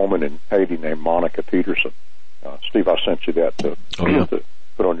young woman in Haiti named Monica Peterson. Steve, I sent you that to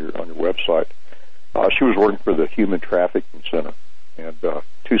put on your website. She was working for the Human Trafficking Center, and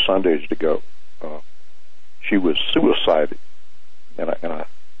 2 Sundays ago, she was suicided. And I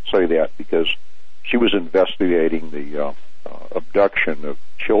say that because she was investigating the abduction of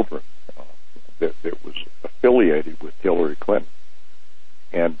children that was affiliated with Hillary Clinton.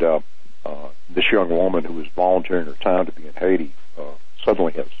 And this young woman who was volunteering her time to be in Haiti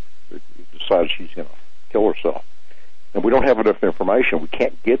suddenly has decided she's going to kill herself. And we don't have enough information. We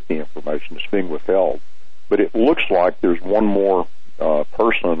can't get the information. It's being withheld. But it looks like there's one more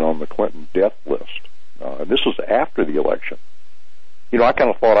person on the Clinton death list. And this was after the election. I kind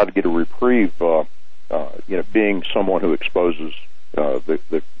of thought I'd get a reprieve, being someone who exposes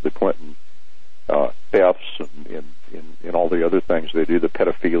the Clinton thefts and all the other things they do, the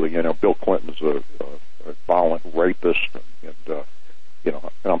pedophilia. Bill Clinton's a violent rapist, and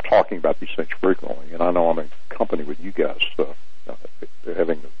I'm talking about these things frequently. And I know I'm in company with you guys,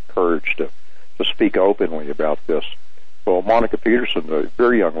 having the courage to speak openly about this. Well, Monica Peterson, a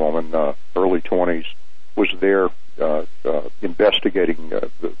very young woman, early 20s, was there investigating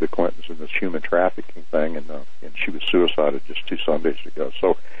the Clintons in this human trafficking thing, and she was suicided just 2 Sundays ago.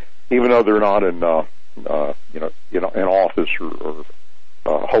 So even though they're not in in office or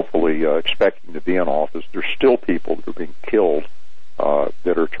hopefully expecting to be in office, there's still people that are being killed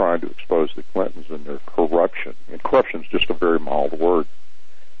that are trying to expose the Clintons and their corruption. And corruption is just a very mild word.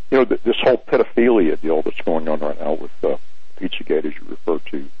 This whole pedophilia deal that's going on right now with Pizzagate, as you referred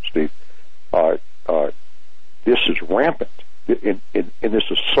to, Steve, this is rampant. And and this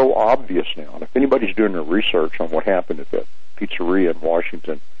is so obvious now. And if anybody's doing their research on what happened at that pizzeria in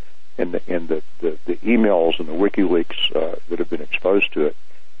Washington, and the emails and the WikiLeaks that have been exposed to it,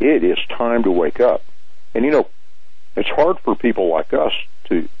 it is time to wake up. And it's hard for people like us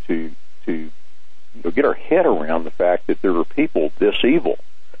to get our head around the fact that there are people this evil.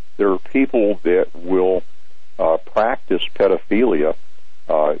 There are people that will practice pedophilia,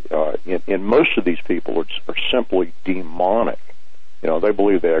 and most of these people are simply demonic. They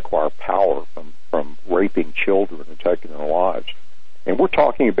believe they acquire power from raping children and taking their lives. And we're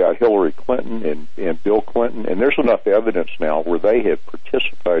talking about Hillary Clinton and Bill Clinton, and there's enough evidence now where they have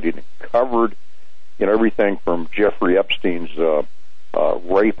participated and covered everything from Jeffrey Epstein's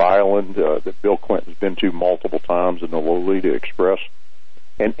rape island that Bill Clinton's been to multiple times in the Lolita Express.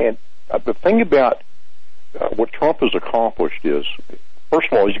 And the thing about what Trump has accomplished is,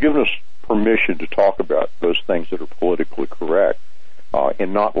 first of all, he's given us permission to talk about those things that are politically correct,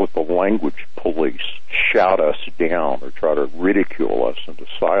 and not let the language police shout us down or try to ridicule us into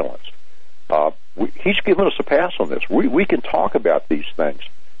silence. He's given us a pass on this. We can talk about these things.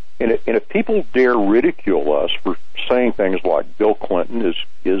 And if people dare ridicule us for saying things like Bill Clinton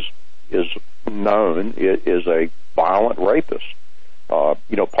is known as a violent rapist,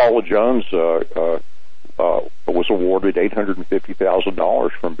 Paula Jones was awarded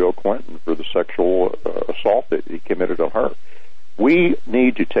 $850,000 from Bill Clinton for the sexual assault that he committed on her. We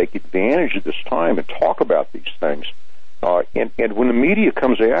need to take advantage of this time and talk about these things. And when the media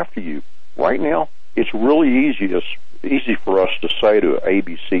comes after you, right now, it's really easy for us to say to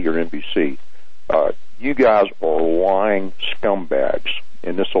ABC or NBC, you guys are lying scumbags,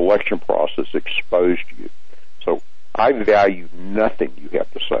 and this election process exposed you. So I value nothing you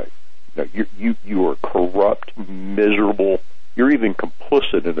have to say. You are corrupt, miserable. You're even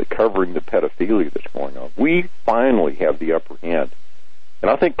complicit in covering the pedophilia that's going on. We finally have the upper hand.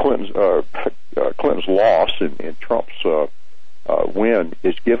 And I think Clinton's loss and Trump's win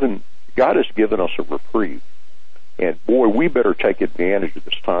is God has given us a reprieve. And boy, we better take advantage of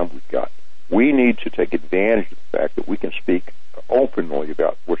this time we've got. We need to take advantage of the fact that we can speak openly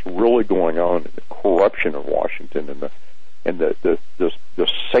about what's really going on in the corruption of Washington and the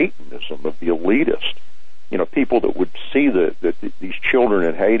Satanism of the elitist. People that would see that these children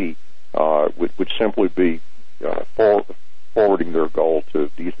in Haiti would simply be forwarding their goal to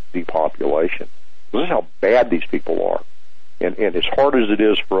depopulation. This is how bad these people are. And as hard as it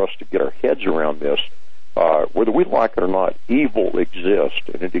is for us to get our heads around this, whether we like it or not, evil exists,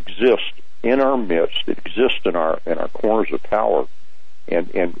 and it exists in our midst. It exists in our corners of power,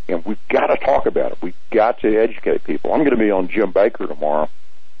 and we've got to talk about it. We've got to educate people. I'm going to be on Jim Baker tomorrow,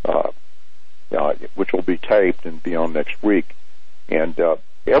 which will be taped and be on next week. And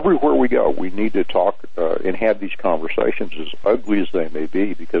everywhere we go, we need to talk and have these conversations, as ugly as they may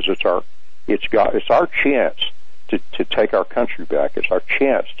be, because it's our chance to take our country back. It's our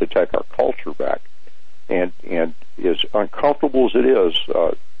chance to take our culture back. And as uncomfortable as it is,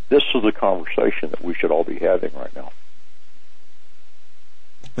 this is the conversation that we should all be having right now.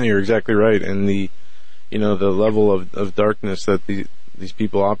 You're exactly right. And the level of darkness that these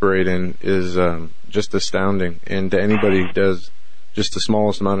people operate in is just astounding. And to anybody who does just the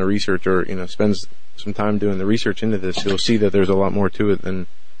smallest amount of research or spends some time doing the research into this, you'll see that there's a lot more to it than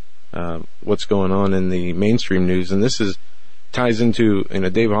what's going on in the mainstream news. And this ties into,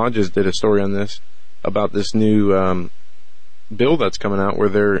 Dave Hodges did a story on this about this new bill that's coming out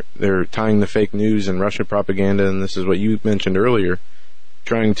where they're tying the fake news and Russian propaganda, and this is what you mentioned earlier,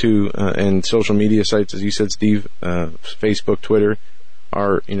 trying to and social media sites, as you said, Steve, Facebook, Twitter,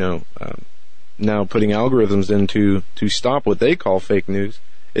 are now putting algorithms in to stop what they call fake news.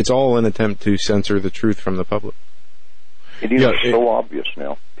 It's all an attempt to censor the truth from the public. It is so obvious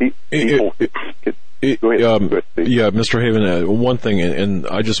now. People. Go ahead. Mr. Heavin, one thing, and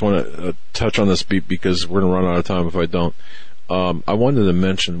I just want to touch on this because we're going to run out of time if I don't. I wanted to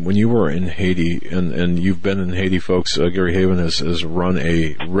mention, when you were in Haiti, and you've been in Haiti, folks, Gary Heavin has run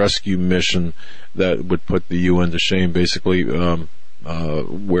a rescue mission that would put the UN to shame, basically, where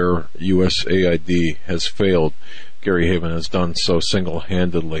USAID has failed. Gary Heavin has done so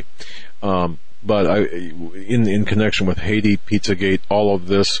single-handedly. But in connection with Haiti, Pizzagate, all of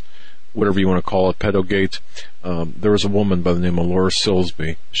this, whatever you want to call it, Pedogate, there was a woman by the name of Laura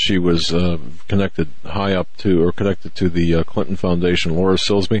Silsby. She was connected to the Clinton Foundation. Laura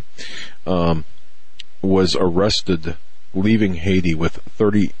Silsby was arrested leaving Haiti with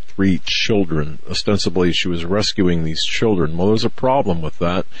 33 children. Ostensibly, she was rescuing these children. Well, there's a problem with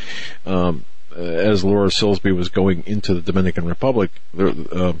that. As Laura Silsby was going into the Dominican Republic,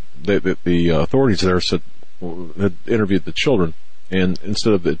 the authorities there had interviewed the children, And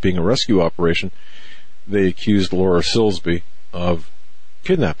instead of it being a rescue operation, they accused Laura Silsby of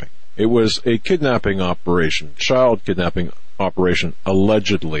kidnapping. It was a kidnapping operation, child kidnapping operation,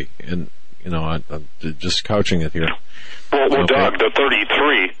 allegedly. And, I'm just couching it here. Well, Doug, the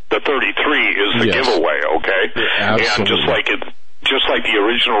 33 is the giveaway, okay? Absolutely. And just like the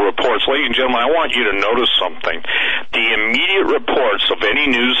original reports, ladies and gentlemen, I want you to notice something. The immediate reports of any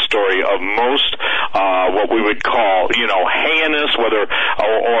news story of most, what we would call, heinous,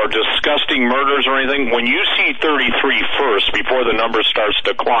 or disgusting murders or anything, when you see 33 first before the number starts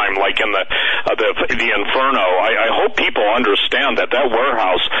to climb, like in the Inferno, I hope people understand that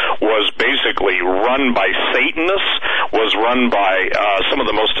warehouse was basically run by Satanists, was run by some of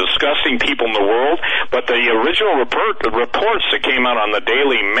the most disgusting people in the world, but the original reports that came out on the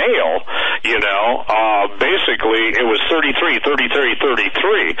Daily Mail, basically it was 33.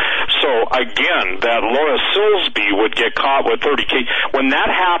 So again, that Laura Silsby would get caught with 30 cases. When that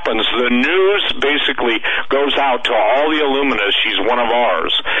happens, the news basically goes out to all the Illuminists. She's one of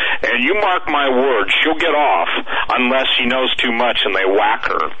ours. And you mark my words, she'll get off unless she knows too much and they whack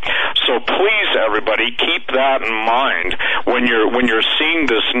her. So please, everybody, keep that in mind when you're seeing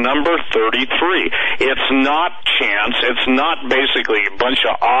this number 33. It's not chance. It's not basically a bunch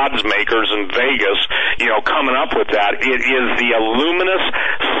of odds makers in Vegas, coming up with that. It is the Illuminous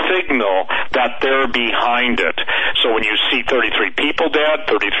signal that they're behind it. So when you see 33 people dead,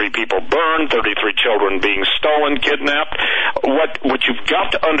 33 people burned, 33 children being stolen, kidnapped, what you've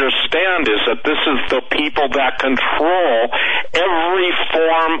got to understand is that this is the people that control every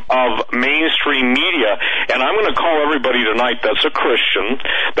form of mainstream media. And I'm going to call everybody tonight that's a Christian,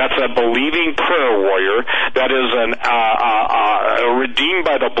 that's a believing prayer warrior, that is redeemed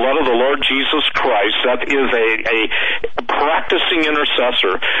by the blood of the Lord Jesus Christ, that is a practicing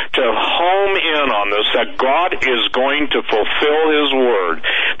intercessor, to home in on this, that God is going to fulfill His word,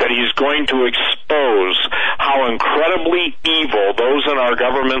 that He's going to expose how incredibly evil those in our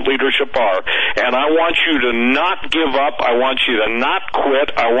government leadership are. And I want you to not give up. I want you to not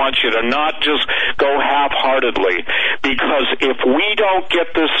quit. I want you to not just go half-heartedly. Because if we don't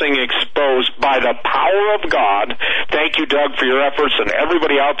get this thing exposed by the power of God, thank you, Doug, for your efforts, and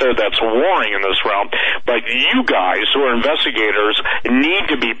everybody out there that's warring in this realm, but you guys who are investigators need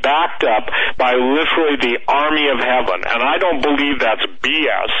to be backed up by literally the army of heaven. And I don't believe that's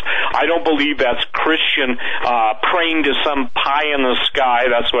BS. I don't believe that's Christian praying to some pie in the sky.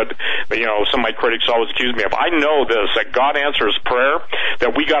 That's what, some of my critics always accuse me of. I know this, that God answers prayer,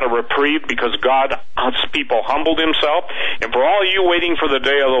 that we got a reprieve because God's people humbled Himself. And for all you waiting for the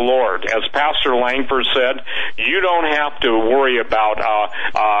day of the Lord, as Pastor Langford said, you don't have to worry about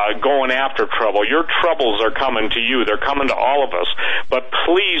going after trouble. Your troubles are coming to you. They're coming to all of us. But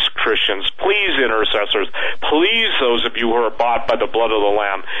please, Christians, please, intercessors, please, those of you who are bought by the blood of the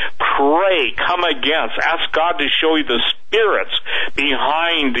Lamb, pray, come against, ask God to show you the spirits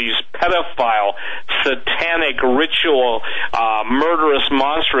behind these pedophile, satanic, ritual, murderous,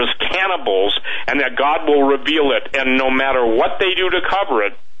 monstrous cannibals, and that God will reveal it. And no matter what they do to cover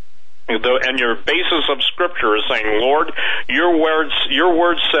it, and your basis of Scripture is saying, Lord, your word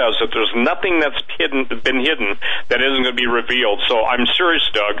says that there's nothing that's been hidden that isn't going to be revealed. So I'm serious,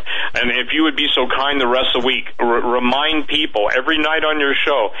 Doug, and if you would be so kind the rest of the week, remind people every night on your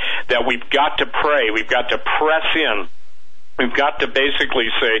show that we've got to pray, we've got to press in. We've got to basically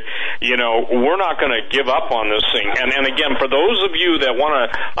say, we're not going to give up on this thing. And again, for those of you that want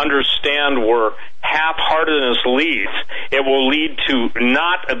to understand where half-heartedness leads, it will lead to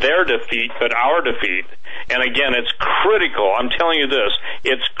not their defeat, but our defeat. And again, it's critical. I'm telling you this.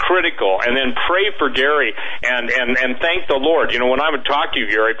 It's critical. And then pray for Gary and thank the Lord. When I would talk to you,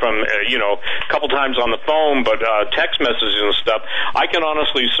 Gary, from, a couple times on the phone, but text messages and stuff, I can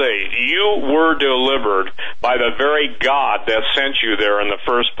honestly say you were delivered by the very God that sent you there in the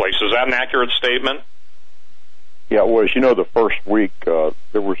first place. Is that an accurate statement? Yeah, it was. The first week,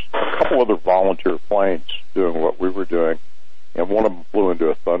 there was a couple other volunteer planes doing what we were doing, and one of them flew into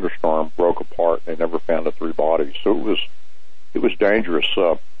a thunderstorm, broke apart, and they never found the three bodies. So it was dangerous.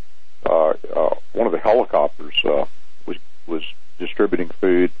 One of the helicopters was distributing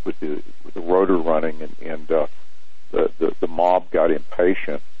food with the rotor running, and the mob got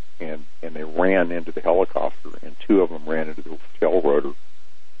impatient, and they ran into the helicopter, and two of them ran into the tail rotor,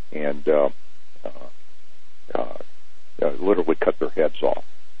 and literally cut their heads off.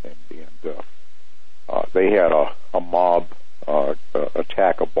 And they had a mob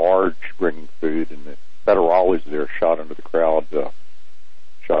attack a barge bringing food, and the federales there shot into the crowd,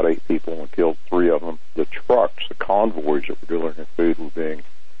 shot 8 people and killed 3 of them. The trucks, the convoys that were delivering food were being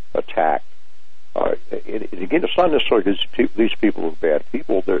attacked. It again, it's not necessarily these people are bad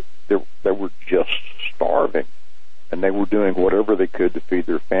people. They were just starving, and they were doing whatever they could to feed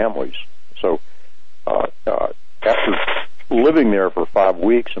their families. So after living there for 5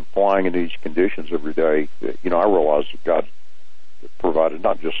 weeks and flying in these conditions every day, I realized that God provided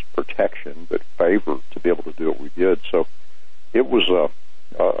not just protection but favor to be able to do what we did. So it was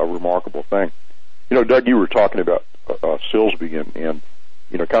a remarkable thing. Doug, you were talking about Silsby, and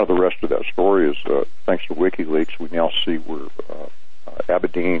kind of the rest of that story is thanks to WikiLeaks, we now see where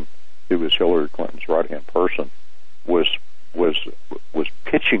Abedin, who was Hillary Clinton's right-hand person, was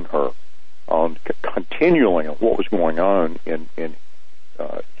pitching her on continuing on what was going on, and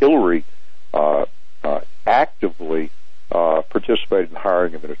Hillary actively participated in the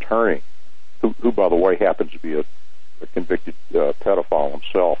hiring of an attorney, who by the way happens to be a convicted pedophile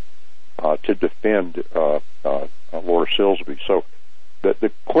himself, to defend Laura Silsby. So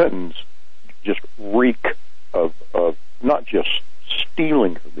the Clintons just reek of not just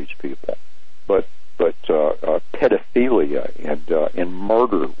stealing from these people, but pedophilia and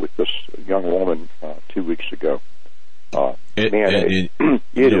murder with this young woman 2 weeks ago. It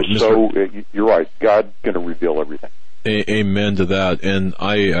is so. You're right. God's going to reveal everything. Amen to that. And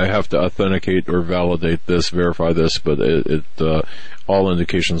I have to authenticate or validate this, verify this, but all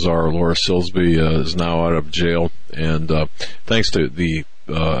indications are Laura Silsby is now out of jail, and thanks to the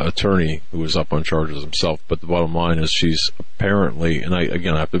attorney who was up on charges himself. But the bottom line is she's apparently, and I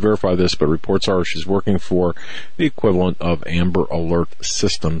have to verify this, but reports are she's working for the equivalent of Amber Alert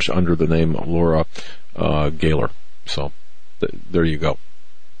Systems under the name Laura Gaylor. So there you go.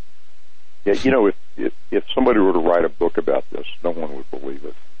 Yeah, if somebody were to write a book about this, no one would believe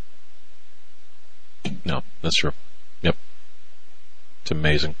it. No, that's true. Yep. It's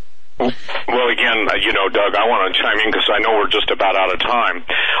amazing. Well, again, Doug, I want to chime in because I know we're just about out of time.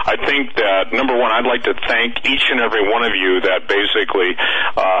 I think that, number one, I'd like to thank each and every one of you that basically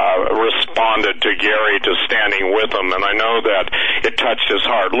responded to Gary, to standing with him, and I know that it touched his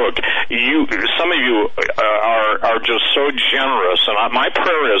heart. Look, some of you are just so generous, and my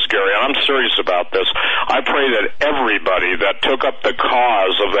prayer is, Gary, and I'm serious about this, I pray that everybody that took up the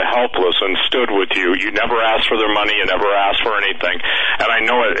cause of the helpless and stood with you, you never asked for their money, you never asked for anything, and I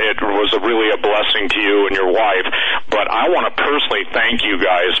know it was really a blessing to you and your wife, but I want to personally thank you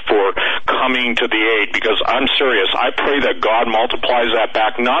guys for coming to the aid, because I'm serious. I pray that God multiplies that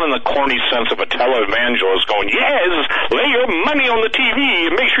back, not in the corny sense of a televangelist going, yes, lay your money on the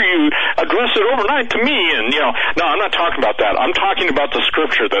TV and make sure you address it overnight to me, and no, I'm not talking about that. I'm talking about the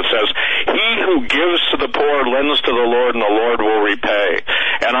scripture that says, he who gives to the poor lends to the Lord, and the Lord will repay.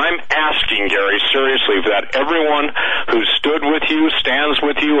 And I'm asking, Gary, seriously, that everyone who stood with you, stands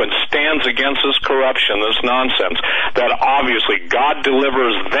with you, and stands against this corruption, this nonsense, that obviously God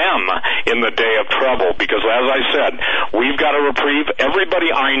delivers them in the day of trouble. Because as I said, we've got a reprieve.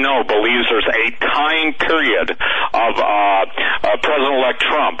 Everybody I know believes there's a time period of President-elect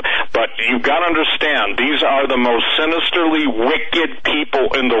Trump. But you've got to understand, these are the most sinisterly wicked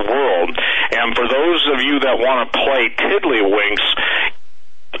people in the world. And for those of you that want to play tiddlywinks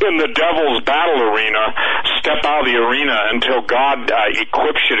in the devil's battle arena, step out of the arena until God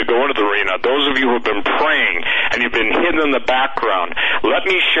equips you to go into the arena. Those of you who have been praying and you've been hidden in the background, let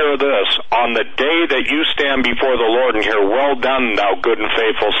me share this. On the day that you stand before the Lord and hear, well done, thou good and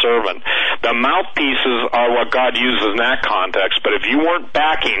faithful servant, the mouthpieces are what God uses in that context. But if you weren't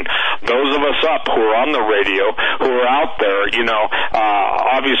backing those of us up who are on the radio, who are out there,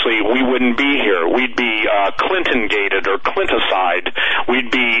 obviously we wouldn't be here. We'd be Clinton-gated or Clinticide. We'd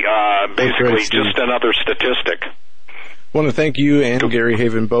be basically just another statistic. I want to thank you and Gary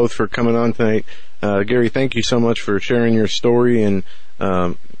Heavin both for coming on tonight. Gary, thank you so much for sharing your story, and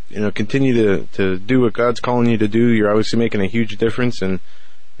continue to do what God's calling you to do. You're obviously making a huge difference, and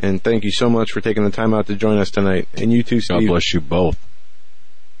thank you so much for taking the time out to join us tonight. And you too, Steve. God bless you both.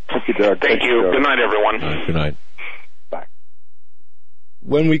 Thank you, Doug. Thank you. Good night, everyone. Good night. Bye.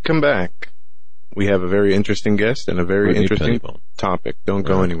 When we come back, we have a very interesting guest and a very Brittany interesting Pettibone. topic. Don't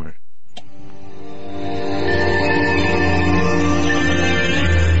go anywhere.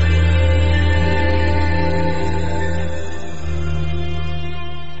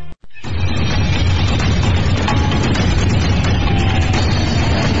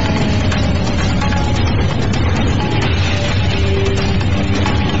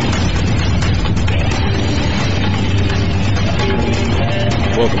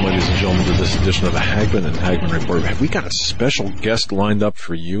 Welcome, ladies and gentlemen, to this edition of the Hagmann and Hagmann Report. Have we got a special guest lined up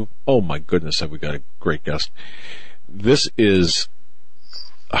for you? Oh my goodness, have we got a great guest. This is,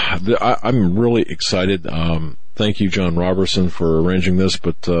 I'm really excited. Thank you, John Robertson, for arranging this,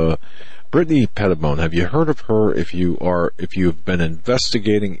 but Brittany Pettibone, have you heard of her? If you've been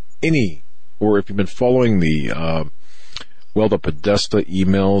investigating any, or if you've been following the Podesta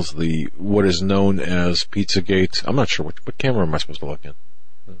emails, what is known as Pizzagate. I'm not sure what camera am I supposed to look in.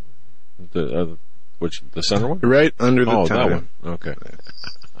 The center one? Right under the time. That one. Okay.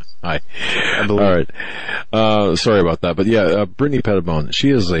 Hi. All right. Sorry about that. But yeah, Brittany Pettibone, she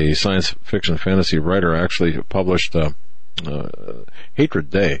is a science fiction fantasy writer, actually published Hatred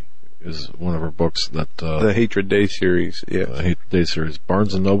Day is one of her books that the Hatred Day series, Hatred Day series,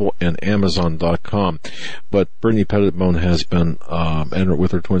 Barnes & Noble and Amazon.com. But Brittany Pettibone has been, and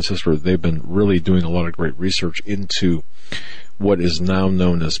with her twin sister, they've been really doing a lot of great research into what is now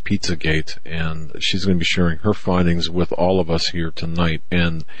known as Pizzagate, and she's going to be sharing her findings with all of us here tonight.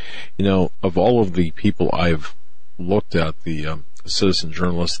 And, of all of the people I've looked at, the citizen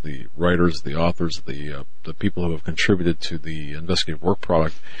journalists, the writers, the authors, the people who have contributed to the investigative work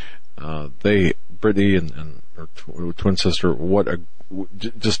product, Brittany and her twin sister,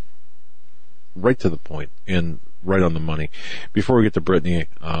 just right to the point and right on the money. Before we get to Brittany,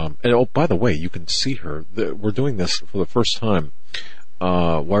 and by the way, you can see her. We're doing this for the first time,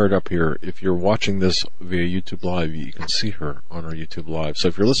 wired up here. If you're watching this via YouTube Live, you can see her on our YouTube Live. So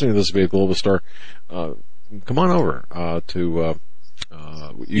if you're listening to this via Global Star, come on over to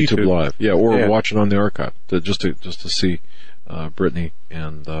YouTube Live, or watch it on the archive just to see Brittany.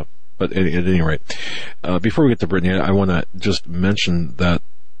 And but at any rate, before we get to Brittany, I want to just mention that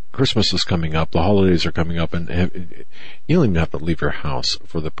Christmas is coming up, the holidays are coming up, and you don't even have to leave your house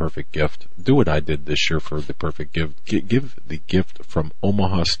for the perfect gift. Do what I did this year for the perfect gift. Give the gift from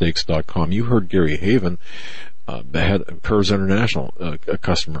omahasteaks.com. You heard Gary Heavin, the head of Curves International, a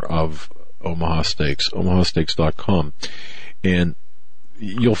customer of Omaha Steaks, omahasteaks.com. And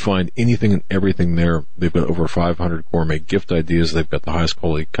you'll find anything and everything there. They've got over 500 gourmet gift ideas. They've got the highest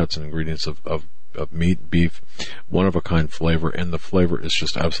quality cuts and ingredients of meat, beef, one-of-a-kind flavor, and the flavor is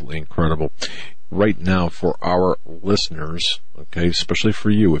just absolutely incredible. Right now, for our listeners, okay, especially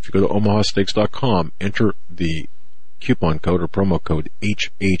for you, if you go to omahasteaks.com, enter the coupon code or promo code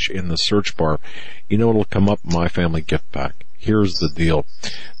HH in the search bar, it'll come up, My Family Gift Pack. Here's the deal.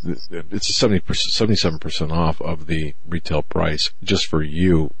 It's 77% off of the retail price just for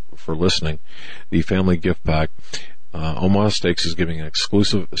you, for listening. The family gift pack, Omaha Steaks is giving an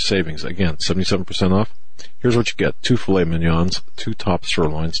exclusive savings. Again, 77% off. Here's what you get. 2 filet mignons, 2 top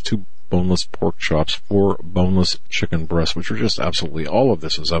sirloins, 2 boneless pork chops, 4 boneless chicken breasts, which are just absolutely, all of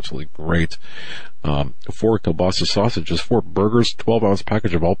this is absolutely great. 4 kielbasa sausages, 4 burgers, 12-ounce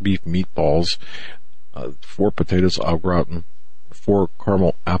package of all beef meatballs, 4 potatoes au gratin, 4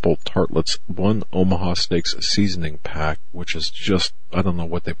 caramel apple tartlets, 1 Omaha Steaks seasoning pack, which is just, I don't know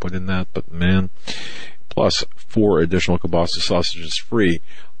what they put in that, but man, plus 4 additional kielbasa sausages free,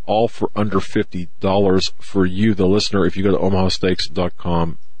 all for under $50 for you, the listener, if you go to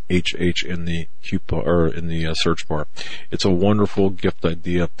omahasteaks.com, HH in the coupon, or in the search bar. It's a wonderful gift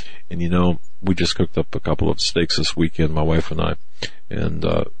idea, and we just cooked up a couple of steaks this weekend, my wife and I, and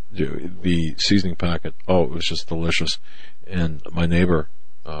the seasoning packet, it was just delicious. And my neighbor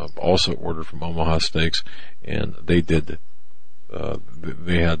also ordered from Omaha Steaks, and they did.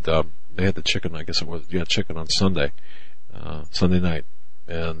 They had the chicken. I guess it was chicken on Sunday night,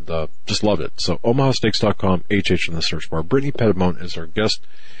 and just loved it. So omahasteaks.com, HH in the search bar. Brittany Pettibone is our guest.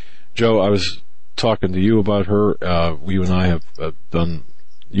 Joe, I was talking to you about her. You and I have done.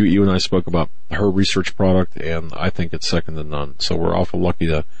 You and I spoke about her research product, and I think it's second to none. So we're awful lucky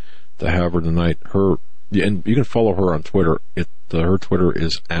to have her tonight. And you can follow her on Twitter. Her Twitter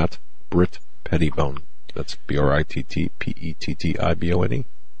is at Britt Pettibone. That's BrittPettibone.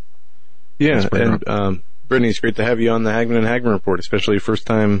 Yeah, and Brittany, it's great to have you on the Hagmann and Hagmann Report, especially first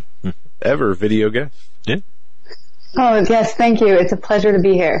time ever video guest. Yeah. Oh, yes, thank you. It's a pleasure to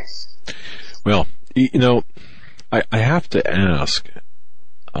be here. Well, I have to ask.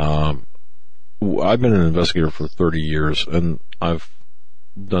 I've been an investigator for 30 years, and I've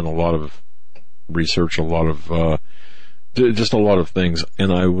done a lot of research, a lot of things,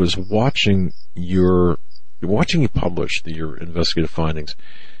 and I was watching you publish your investigative findings.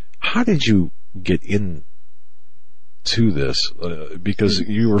 How did you get into this? Because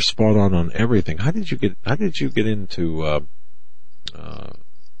you were spot on everything. How did you get into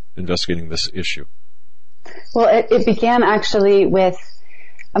investigating this issue? Well, it began actually with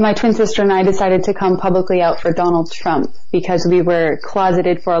my twin sister and I decided to come publicly out for Donald Trump because we were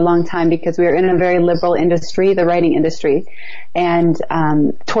closeted for a long time because we were in a very liberal industry, the writing industry. And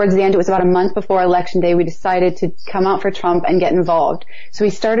towards the end, it was about a month before Election Day, we decided to come out for Trump and get involved. So we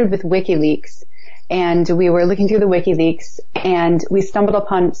started with WikiLeaks. and we were looking through the WikiLeaks, and we stumbled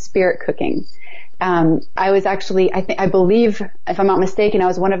upon spirit cooking. I was actually, I believe, if I'm not mistaken, I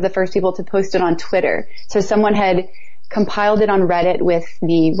was one of the first people to post it on Twitter. So someone had compiled it on Reddit with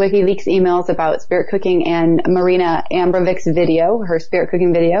the WikiLeaks emails about spirit cooking and Marina Ambrovic's video, her spirit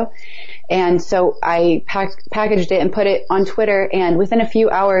cooking video. And so I packaged it and put it on Twitter, and within a few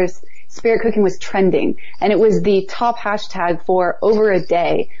hours, spirit cooking was trending. And it was the top hashtag for over a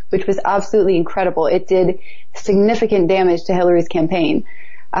day, which was absolutely incredible. It did significant damage to Hillary's campaign.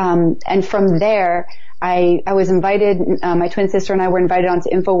 And from there, I was invited, my twin sister and I were invited onto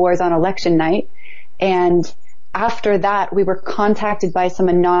InfoWars on election night. And after that, we were contacted by some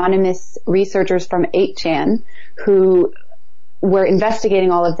anonymous researchers from 8chan who were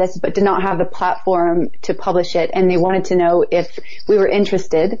investigating all of this, but did not have the platform to publish it. And they wanted to know if we were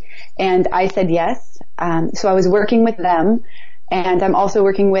interested. And I said yes. So I was working with them. And I'm also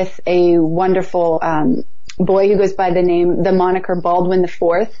working with a wonderful, boy who goes by the moniker Baldwin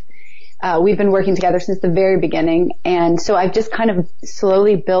IV. We've been working together since the very beginning. And so I've just kind of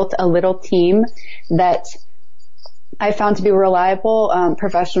slowly built a little team that I found to be reliable,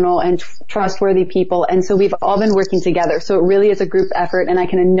 professional, and trustworthy people. And so we've all been working together. So it really is a group effort, and I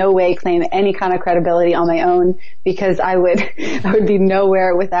can in no way claim any kind of credibility on my own, because I would be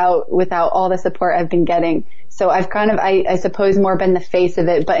nowhere without all the support I've been getting. So I've kind of, I suppose, more been the face of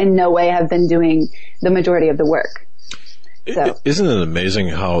it, but in no way have been doing the majority of the work. So. Isn't it amazing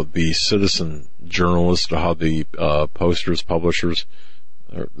how the citizen journalists, how the posters, publishers,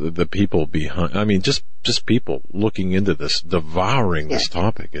 the people behind, I mean, just people looking into this, devouring this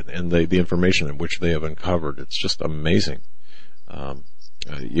topic and the information in which they have uncovered. It's just amazing.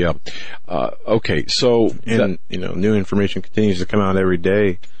 Okay. So, and new information continues to come out every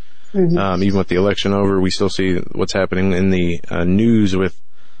day. Mm-hmm. Even with the election over, we still see what's happening in the news with,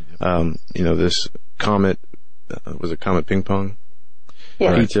 this Comet, was it Comet Ping Pong?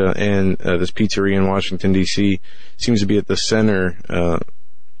 Yeah. Pizza, and this pizzeria in Washington, D.C. seems to be at the center,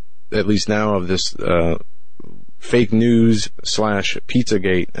 at least now, of this fake news /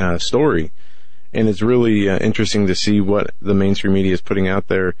 Pizzagate story. And it's really interesting to see what the mainstream media is putting out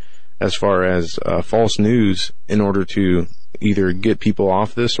there as far as false news in order to either get people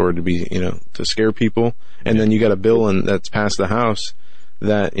off this or to be, to scare people. And then you got a bill that's passed the House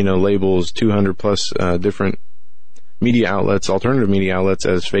that, labels 200 plus different media outlets, alternative media outlets,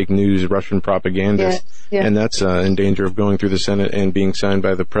 as fake news, Russian propaganda. Yes, yeah. And that's in danger of going through the Senate and being signed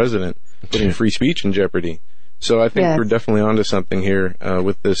by the president, putting free speech in jeopardy. So I think we're definitely onto something here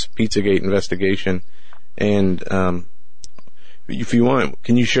with this Pizzagate investigation. And if you want,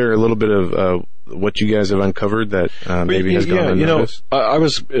 can you share a little bit of what you guys have uncovered that maybe has gone unnoticed? I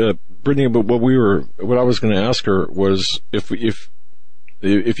was Brittany, but what I was going to ask her was if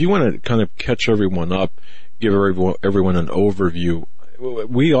you want to kind of catch everyone up, give everyone an overview.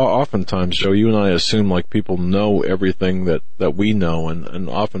 We oftentimes, Joe, you and I assume like people know everything that we know, and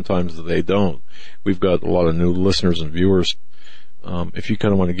oftentimes they don't. We've got a lot of new listeners and viewers. If you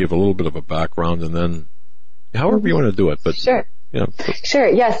kind of want to give a little bit of a background, and then however you want to do it, but sure. Sure,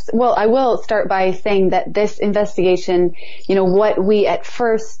 yes. Well, I will start by saying that this investigation, what we at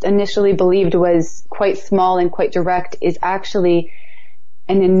first initially believed was quite small and quite direct is actually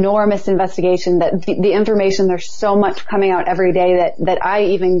an enormous investigation. That the information, there's so much coming out every day that I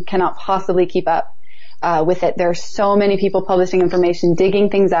even cannot possibly keep up with it. There are so many people publishing information, digging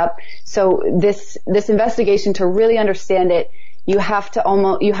things up. So this investigation, to really understand it, you have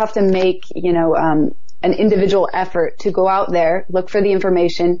to make, an individual effort to go out there, look for the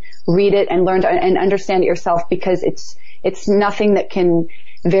information, read it, and learn and understand it yourself, because it's nothing that can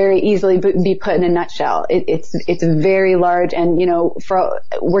very easily be put in a nutshell. It's very large, and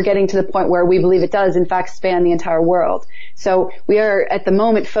we're getting to the point where we believe it does in fact span the entire world. So we are at the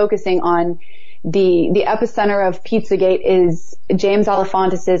moment focusing on the epicenter of Pizzagate is James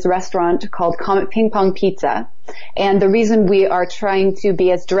Alefantis' restaurant called Comet Ping Pong Pizza. And the reason we are trying to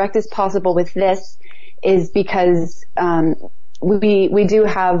be as direct as possible with this is because we do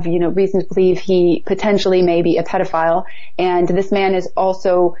have, reason to believe he potentially may be a pedophile. And this man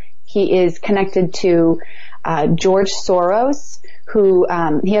he is connected to George Soros, who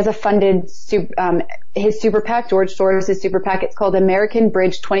he has a funded his super PAC, George Soros' super PAC. It's called American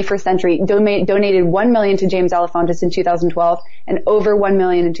Bridge 21st Century. Donated $1 million to James Alefantis in 2012 and over $1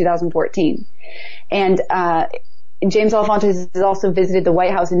 million in 2014. And James Alefantis has also visited the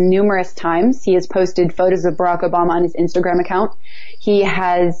White House numerous times. He has posted photos of Barack Obama on his Instagram account. He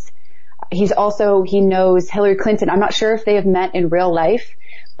knows Hillary Clinton. I'm not sure if they have met in real life,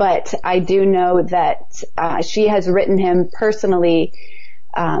 but I do know that she has written him personally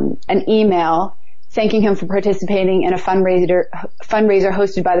an email thanking him for participating in a fundraiser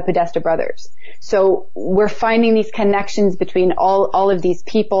hosted by the Podesta brothers. So we're finding these connections between all of these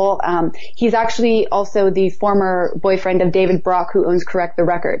people. He's actually also the former boyfriend of David Brock, who owns Correct the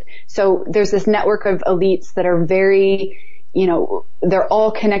Record. So there's this network of elites that are very, they're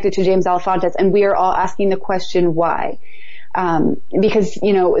all connected to James Alefantis, and we are all asking the question why. Because,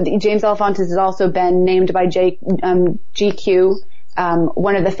 James Alefantis has also been named by GQ,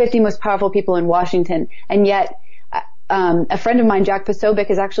 one of the 50 most powerful people in Washington, and yet a friend of mine, Jack Posobiec,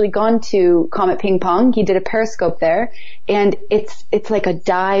 has actually gone to Comet Ping Pong. He did a Periscope there, and it's like a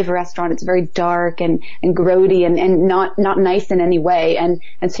dive restaurant. It's very dark and grody and not nice in any way. And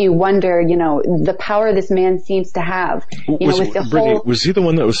so you wonder, the power this man seems to have. Brittany, was he the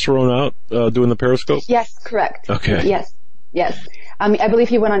one that was thrown out doing the Periscope? Yes, correct. Okay. Yes. I believe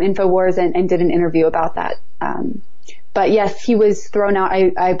he went on InfoWars and did an interview about that. But yes, he was thrown out,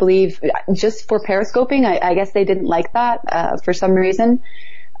 I believe, just for periscoping. I guess they didn't like that, for some reason.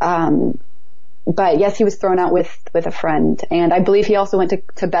 But yes, he was thrown out with a friend. And I believe he also went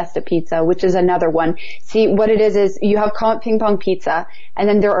to Besta Pizza, which is another one. See, what it is you have Comet Ping Pong Pizza, and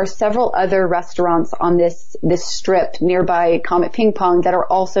then there are several other restaurants on this strip nearby Comet Ping Pong that are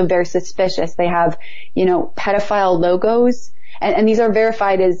also very suspicious. They have, pedophile logos. And these are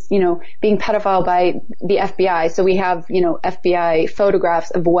verified as, being pedophile by the FBI. So we have, FBI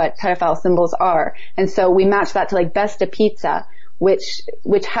photographs of what pedophile symbols are. And so we match that to like Besta Pizza, which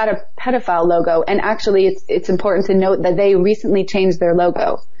had a pedophile logo. And actually it's important to note that they recently changed their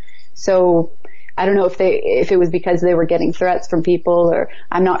logo. So I don't know if it was because they were getting threats from people, or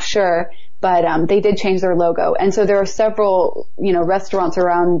I'm not sure, but, they did change their logo. And so there are several, restaurants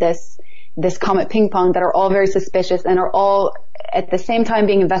around this Comet Ping Pong that are all very suspicious and are all at the same time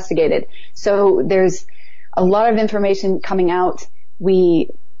being investigated. So there's a lot of information coming out. It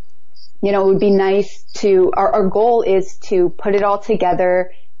would be nice our goal is to put it all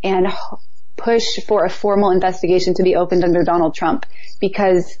together and push for a formal investigation to be opened under Donald Trump,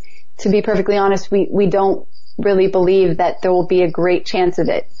 because to be perfectly honest, we don't really believe that there will be a great chance of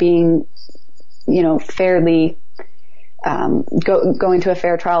it being, fairly going to a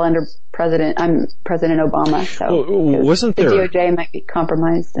fair trial under President Obama. So wasn't there the DOJ might be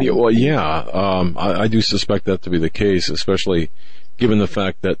compromised? I do suspect that to be the case, especially given the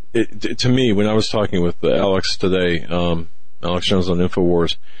fact that to me, when I was talking with Alex today, Alex Jones on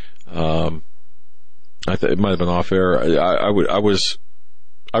InfoWars, it might have been off air.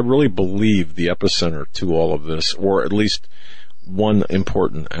 I really believe the epicenter to all of this, or at least one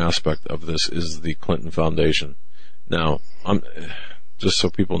important aspect of this, is the Clinton Foundation. Now, just so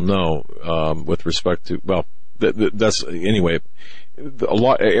people know, with respect to, that's anyway.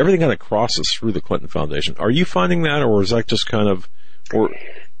 Everything kind of crosses through the Clinton Foundation. Are you finding that, or is that just kind of, or?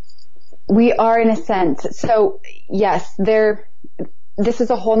 We are, in a sense. So yes, this is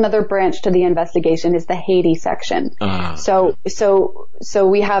a whole nother branch to the investigation, is the Haiti section. So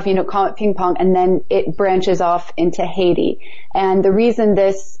we have, Comet Ping Pong, and then it branches off into Haiti. And the reason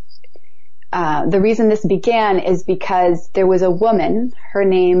this began is because there was a woman, her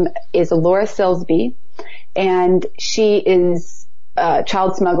name is Laura Silsby, and she is a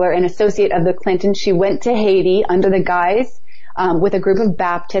child smuggler, an associate of the Clintons. She went to Haiti under the guise, with a group of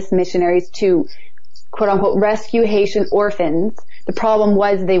Baptist missionaries to, quote unquote, rescue Haitian orphans. The problem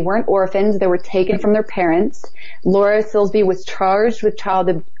was they weren't orphans. They were taken from their parents. Laura Silsby was charged with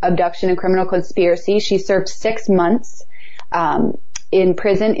child abduction and criminal conspiracy. She served 6 months, in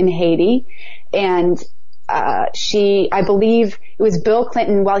prison in Haiti, and I believe it was Bill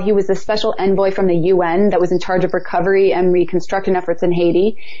Clinton, while he was a special envoy from the UN that was in charge of recovery and reconstruction efforts in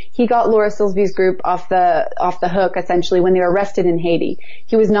Haiti, he got Laura Silsby's group off the hook, essentially, when they were arrested in Haiti.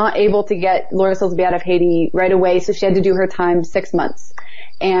 He was not able to get Laura Silsby out of Haiti right away, so she had to do her time 6 months.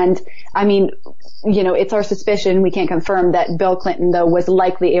 And, it's our suspicion, we can't confirm, that Bill Clinton, though, was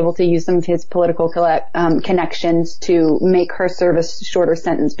likely able to use some of his political connections to make her serve a shorter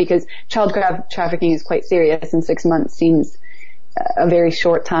sentence, because child trafficking is quite serious, and 6 months seems a very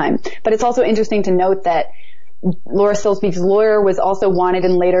short time. But it's also interesting to note that Laura Silsby's lawyer was also wanted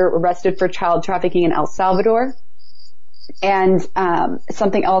and later arrested for child trafficking in El Salvador. And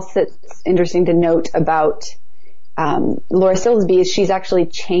something else that's interesting to note about Laura Silsby is she's actually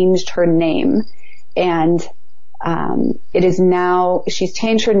changed her name, and it is now, she's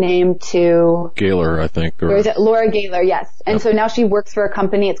changed her name to Gaylor, I think. Or is it Laura Gaylor? Yes. And Yep. So now she works for a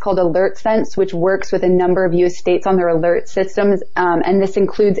company, it's called AlertSense, which works with a number of U.S. states on their alert systems, and this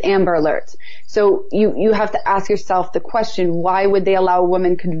includes Amber Alerts. So you have to ask yourself the question, why would they allow a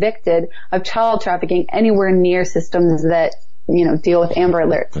woman convicted of child trafficking anywhere near systems that deal with Amber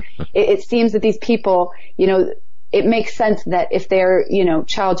Alerts. It seems that these people, it makes sense that if they're,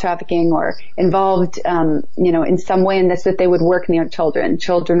 child trafficking or involved, in some way in this, that they would work near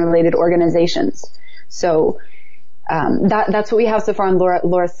children-related organizations. So, that's what we have so far on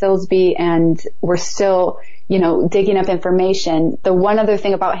Laura Silsby, and we're still, digging up information. The one other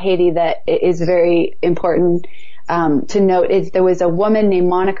thing about Haiti that is very important, to note is there was a woman named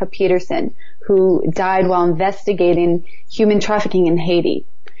Monica Peterson who died while investigating human trafficking in Haiti.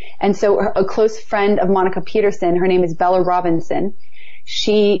 And so a close friend of Monica Peterson, her name is Bella Robinson,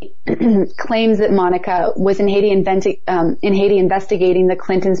 she claims that Monica was in Haiti investigating the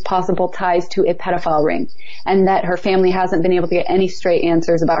Clintons' possible ties to a pedophile ring, and that her family hasn't been able to get any straight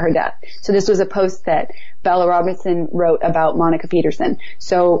answers about her death. So this was a post that Bella Robinson wrote about Monica Peterson.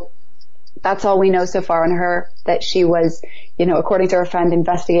 So that's all we know so far on her, that she was, according to her friend,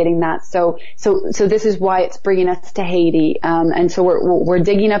 investigating that. So this is why it's bringing us to Haiti. And so we're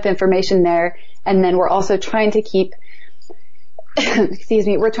digging up information there. And then we're also trying to keep,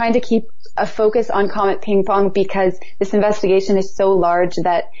 we're trying to keep a focus on Comet Ping Pong, because this investigation is so large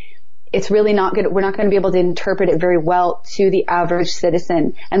that it's really not good. We're not going to be able to interpret it very well to the average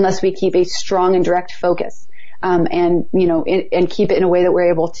citizen unless we keep a strong and direct focus. And keep it in a way that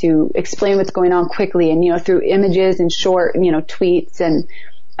we're able to explain what's going on quickly, and, through images and short, tweets and,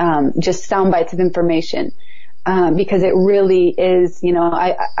 just sound bites of information. Because it really is,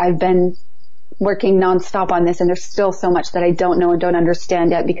 I've been working nonstop on this, and there's still so much that I don't know and don't understand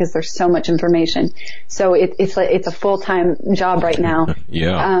yet, because there's so much information. So it's a full-time job right now.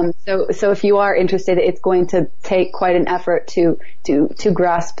 Yeah. So if you are interested, it's going to take quite an effort to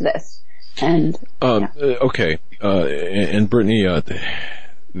grasp this. And okay, and Brittany,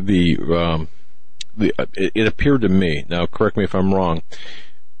 it appeared to me, now correct me if I'm wrong,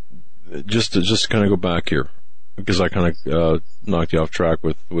 just to kind of go back here, because I kind of knocked you off track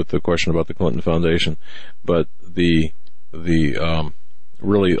with the question about the Clinton Foundation, but the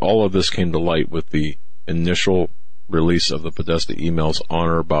really all of this came to light with the initial release of the Podesta emails on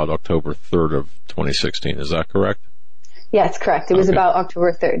or about October 3rd of 2016. Is that correct? Yes, correct. It was about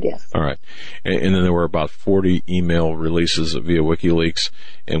October 3rd, yes. All right. And then there were about 40 email releases via WikiLeaks,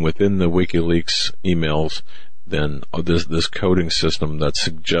 and within the WikiLeaks emails, then this coding system that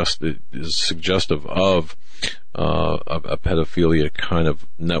is suggestive of a pedophilia kind of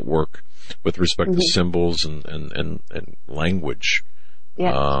network with respect to symbols and language.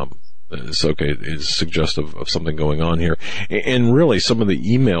 Yeah. Is suggestive of something going on here. And really, some of the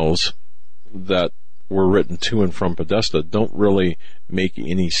emails that were written to and from Podesta don't really make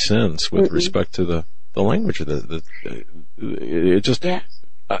any sense with respect to the language of it just, I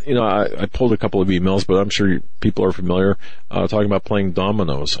pulled a couple of emails, but I'm sure people are familiar, talking about playing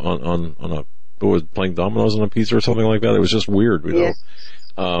dominoes playing dominoes on a pizza or something like that. It was just weird, Yes.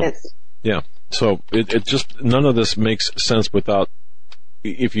 Yeah. So it just, none of this makes sense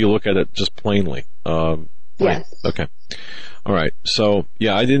if you look at it just plainly. Yes. Okay. All right. So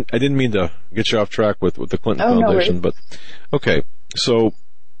yeah, I didn't mean to get you off track with the Clinton Foundation, but okay. So,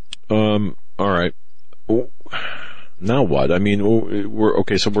 all right. Now what? I mean, we're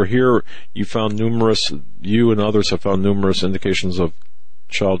here. You and others have found numerous indications of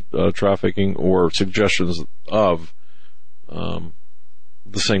child trafficking or suggestions of the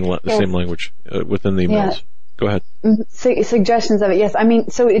same language within the emails. Yeah. Go ahead. Suggestions of it, yes. I mean,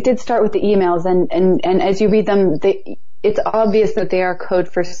 so it did start with the emails, and as you read them, it's obvious that they are code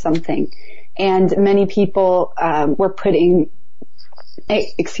for something. And many people were putting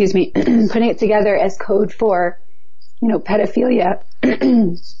it together as code for, pedophilia,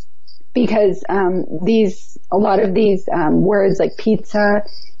 because a lot of these words like pizza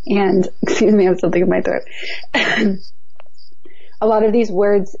and, I have something in my throat. A lot of these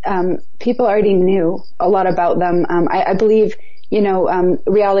words, people already knew a lot about them. I believe,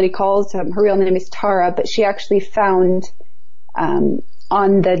 Reality Calls, her real name is Tara, but she actually found on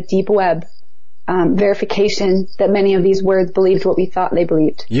the deep web verification that many of these words believed what we thought they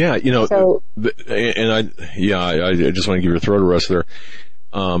believed. Yeah, I just want to give your throat a rest there.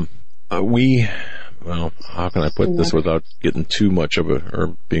 How can I put this without getting too much of it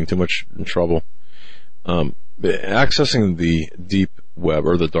or being too much in trouble? Accessing the deep web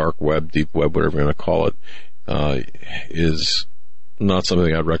or the dark web, deep web, whatever you're going to call it, is not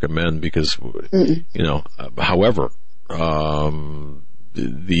something I'd recommend because, however,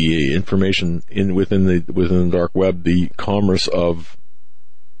 the information within the dark web, the commerce of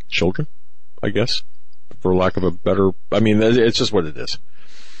children, I guess, for lack of a better, it's just what it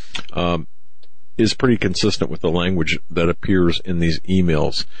is pretty consistent with the language that appears in these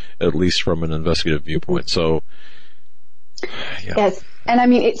emails, at least from an investigative viewpoint. So Yeah. Yes. And I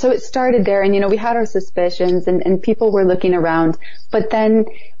mean, so it started there, and, we had our suspicions, and people were looking around, but then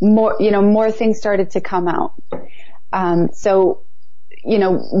more things started to come out. So,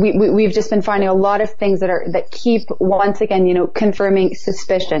 we've just been finding a lot of things that keep, once again, confirming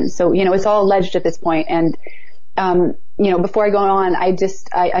suspicion. So, it's all alleged at this point. And, before I go on,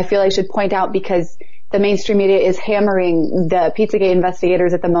 I feel I should point out, because the mainstream media is hammering the Pizzagate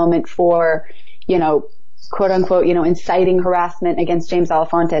investigators at the moment for, quote unquote, inciting harassment against James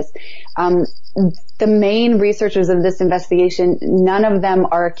Alefantis. The main researchers of this investigation, none of them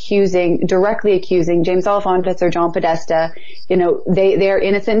are directly accusing James Alefantis or John Podesta. They are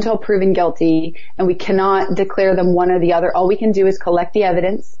innocent until proven guilty, and we cannot declare them one or the other. All we can do is collect the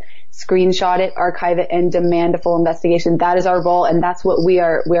evidence, screenshot it, archive it, and demand a full investigation. That is our role, and that's what we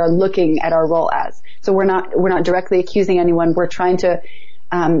are looking at our role as. So we're not directly accusing anyone. We're trying to,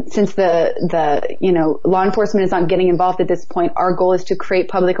 since the law enforcement is not getting involved at this point, our goal is to create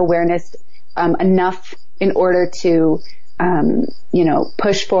public awareness, enough in order to,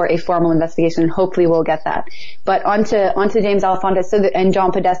 push for a formal investigation, and hopefully we'll get that. But onto James Alefantis and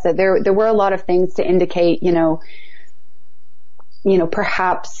John Podesta, there were a lot of things to indicate,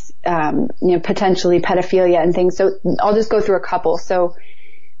 perhaps, potentially pedophilia and things. So I'll just go through a couple. So,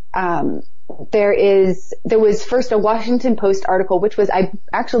 there was first a Washington Post article, which I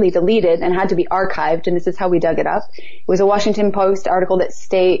actually deleted and had to be archived, and this is how we dug it up. It was a Washington Post article that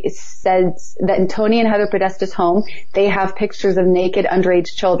says that in Tony and Heather Podesta's home, they have pictures of naked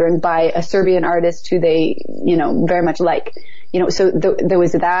underage children by a Serbian artist who they, very much like. So there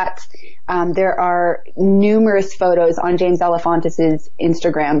was that. There are numerous photos on James Alefantis'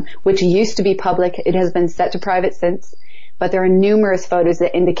 Instagram, which used to be public. It has been set to private since. But there are numerous photos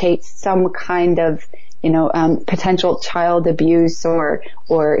that indicate some kind of, potential child abuse or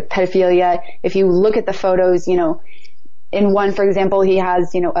pedophilia. If you look at the photos, in one, for example, he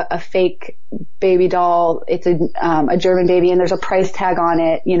has, a fake baby doll. It's a German baby, and there's a price tag on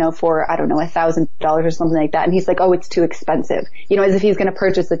it, for, I don't know, $1,000 or something like that. And he's like, oh, it's too expensive, as if he's going to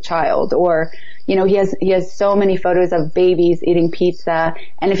purchase a child. Or, he has so many photos of babies eating pizza.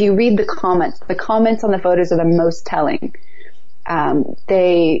 And if you read the comments on the photos are the most telling.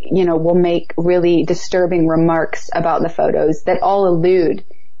 They, will make really disturbing remarks about the photos that all allude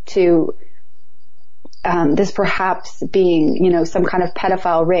to, this perhaps being, some kind of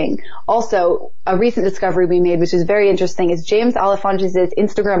pedophile ring. Also, a recent discovery we made, which is very interesting, is James Alefantis'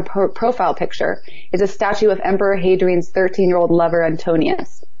 Instagram profile picture is a statue of Emperor Hadrian's 13-year-old lover,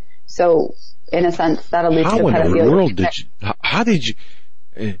 Antonius. So, in a sense, that alludes to pedophilia. How in the world how did you...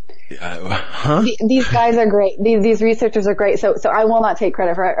 These guys are great. These researchers are great. So I will not take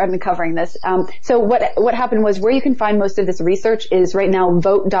credit for uncovering this. So what happened was, where you can find most of this research is right now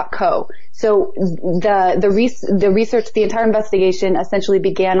vote.co. So the research, the entire investigation essentially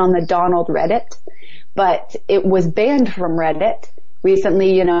began on the Donald Reddit, but it was banned from Reddit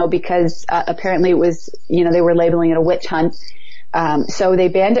recently, because apparently it was, they were labeling it a witch hunt. So they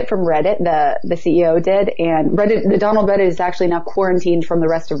banned it from Reddit, the CEO did, and the Donald Reddit is actually now quarantined from the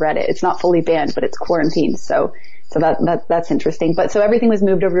rest of Reddit. It's not fully banned, but it's quarantined. So that's interesting. But so everything was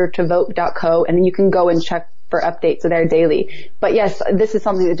moved over to vote.co, and then you can go and check for updates there daily. But yes, this is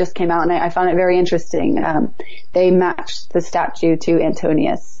something that just came out, and I found it very interesting. They matched the statue to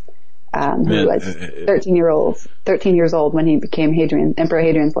Antonius, who was 13 years old when he became Emperor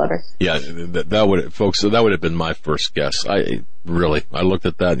Hadrian's lover. Yeah, that would have been my first guess. I looked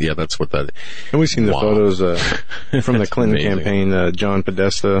at that. Yeah, that's what that is. And we've seen the photos from the Clinton campaign, John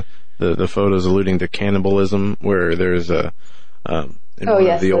Podesta, the photos alluding to cannibalism, where there's in one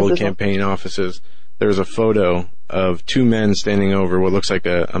of the old campaign offices, there's a photo of two men standing over what looks like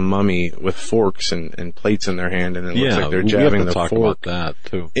a mummy with forks and plates in their hand, and it looks like they're jabbing the fork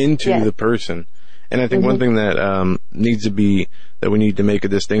into the person. And I think one thing that we need to make a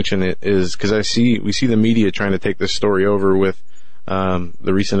distinction is, because we see the media trying to take this story over with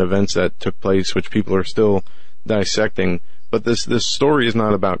the recent events that took place, which people are still dissecting. But this story is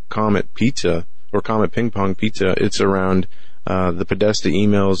not about Comet Pizza or Comet Ping Pong Pizza. It's around the Podesta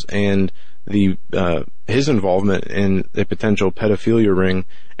emails and his involvement in a potential pedophilia ring.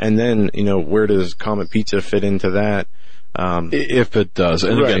 And then, where does Comet Pizza fit into that? If it does.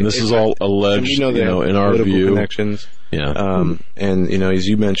 And again, this is all alleged, in our view. Connections. Yeah. And, as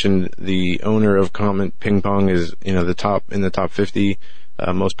you mentioned, the owner of Comet Ping Pong is, in the top 50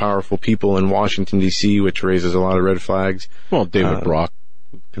 most powerful people in Washington, D.C., which raises a lot of red flags. Well, David Brock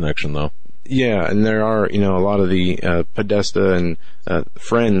connection, though. Yeah, and there are, a lot of the Podesta and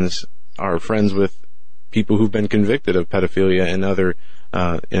friends are friends with people who've been convicted of pedophilia and other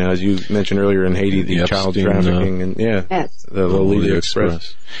as you mentioned earlier in Haiti, the child trafficking and the Lolita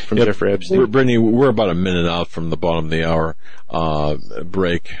Express from Jeffrey Epstein. Brittany, we're about a minute out from the bottom of the hour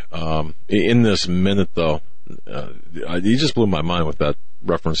break. In this minute, though, you just blew my mind with that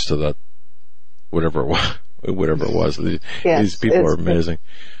reference to that whatever it was. These people are amazing.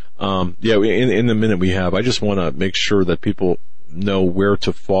 In the minute we have, I just want to make sure that people know where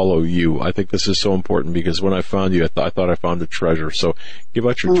to follow you. I think this is so important because when I found you, I thought I found a treasure. So give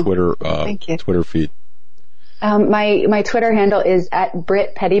out your Twitter feed. My Twitter handle is at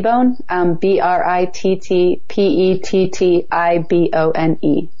Britt Pettibone, BrittPettibone.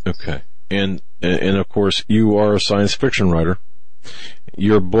 Okay. And of course, you are a science fiction writer.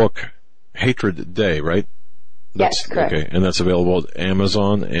 Your book, Hatred Day, right? Yes, correct. Okay. And that's available at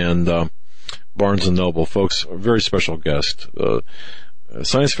Amazon and Barnes & Noble. Folks, a very special guest, a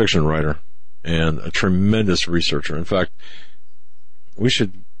science fiction writer and a tremendous researcher. In fact, we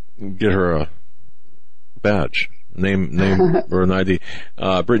should get her a badge, name or an ID.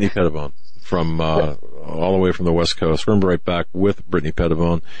 Brittany Pettibone from all the way from the West Coast. We're going to be right back with Brittany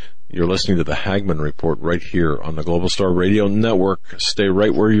Pettibone. You're listening to the Hagmann Report right here on the Global Star Radio Network. Stay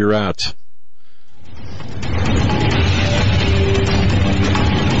right where you're at.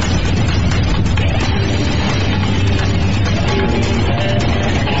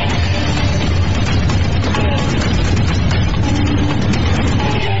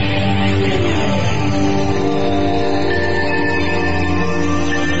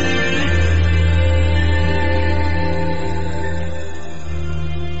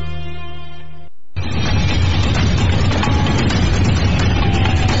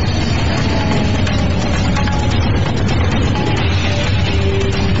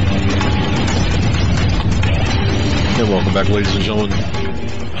 Back, ladies and gentlemen,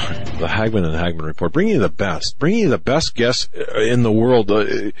 the Hagmann and Hagmann Report, bringing you the best guests in the world.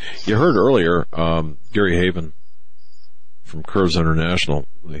 You heard earlier, Gary Heavin from Curves International,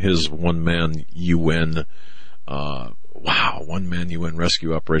 his one-man UN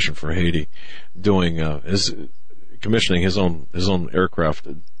rescue operation for Haiti, doing commissioning his own aircraft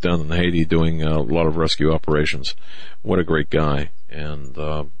down in Haiti, doing a lot of rescue operations. What a great guy! And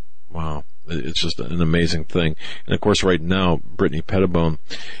wow. It's just an amazing thing. And of course, right now, Brittany Pettibone,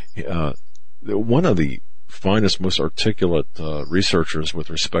 one of the finest, most articulate researchers with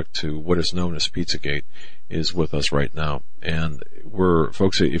respect to what is known as Pizzagate, is with us right now. And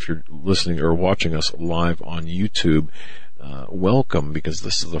folks, if you're listening or watching us live on YouTube, welcome, because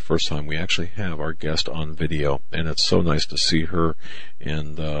this is the first time we actually have our guest on video, and it's so nice to see her.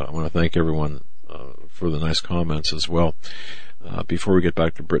 And I want to thank everyone for the nice comments as well. Before we get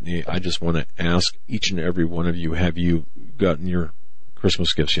back to Brittany, I just want to ask each and every one of you, have you gotten your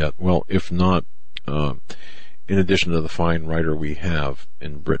Christmas gifts yet? Well, if not, in addition to the fine writer we have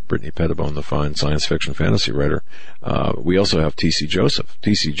in Brittany Pettibone, the fine science fiction fantasy writer, we also have T.C. Joseph.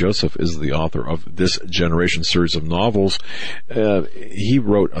 T.C. Joseph is the author of This Generation series of novels. He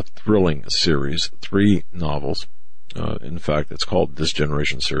wrote a thrilling series, 3 novels. In fact, it's called This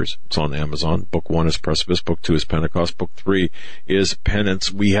Generation series. It's on Amazon. Book 1 is Precipice. Book 2 is Pentecost. Book 3 is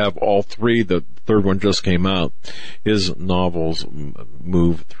Penance. We have all 3. The third one just came out. His novels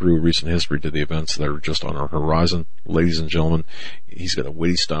move through recent history to the events that are just on our horizon. Ladies and gentlemen, he's got a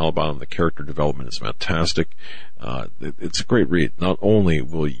witty style about him. The character development is fantastic. It's a great read. Not only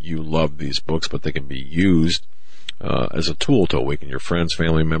will you love these books, but they can be used as a tool to awaken your friends,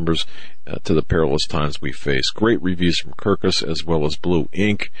 family members to the perilous times we face. Great reviews from Kirkus as well as Blue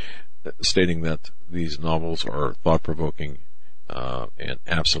Ink, stating that these novels are thought-provoking and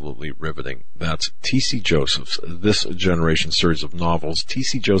absolutely riveting. That's T.C. Joseph's This Generation series of novels.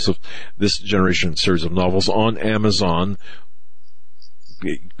 T.C. Joseph, This Generation series of novels on Amazon.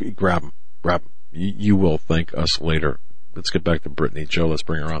 Grab them. You will thank us later. Let's get back to Brittany. Joe, let's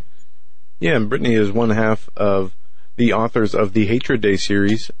bring her on. Yeah, and Brittany is one half of the authors of the Hatred Day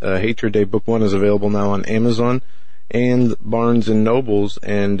series. Hatred Day Book 1 is available now on Amazon and Barnes & Nobles,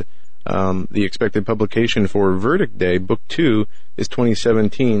 and the expected publication for Verdict Day, Book 2, is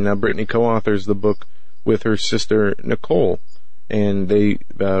 2017. Now, Brittany co-authors the book with her sister Nicole, and they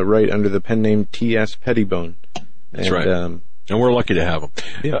write under the pen name T.S. Pettibone. That's right. And we're lucky to have them.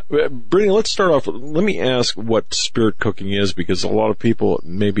 Yeah. Brittany, let's start off. Let me ask what spirit cooking is, because a lot of people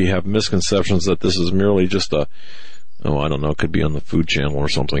maybe have misconceptions that this is merely just I don't know, it could be on the Food Channel or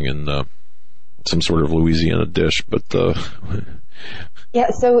something in some sort of Louisiana dish, but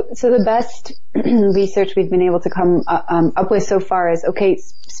yeah, so the best research we've been able to come up with so far is, okay,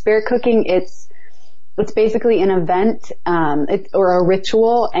 spirit cooking, it's it's basically an event, or a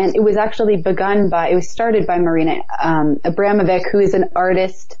ritual, and it was actually started by Marina Abramovic, who is an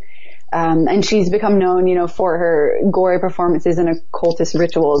artist, and she's become known, for her gory performances and occultist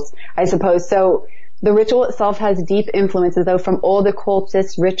rituals, I suppose. So the ritual itself has deep influences, though, from old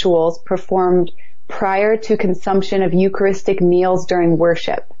occultist rituals performed prior to consumption of Eucharistic meals during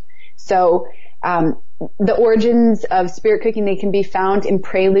worship. So, the origins of spirit cooking, they can be found in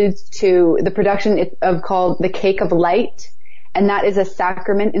preludes to the production called the Cake of Light, and that is a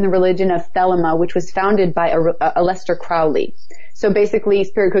sacrament in the religion of Thelema, which was founded by Aleister Crowley. So basically,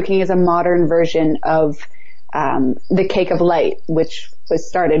 spirit cooking is a modern version of the Cake of Light, which was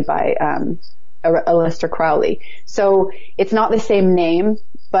started by Aleister Crowley. So it's not the same name,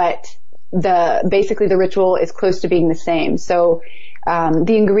 but basically the ritual is close to being the same. So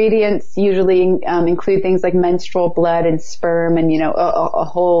the ingredients usually include things like menstrual blood and sperm, and a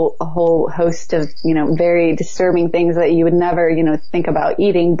whole host of very disturbing things that you would never think about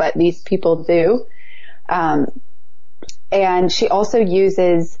eating, but these people do. And she also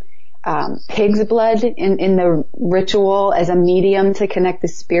uses pig's blood in the ritual as a medium to connect the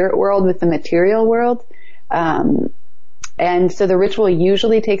spirit world with the material world. And so the ritual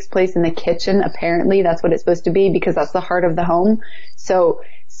usually takes place in the kitchen. Apparently, that's what it's supposed to be, because that's the heart of the home. So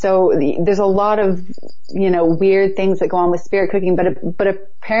there's a lot of, weird things that go on with spirit cooking, but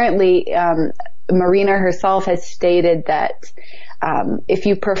apparently, Marina herself has stated that, if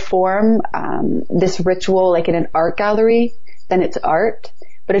you perform, this ritual like in an art gallery, then it's art.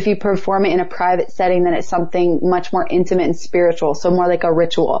 But if you perform it in a private setting, then it's something much more intimate and spiritual, so more like a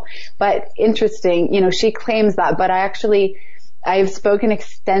ritual. But interesting, she claims that, but I've spoken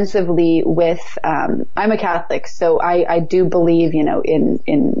extensively with, I'm a Catholic, so I do believe,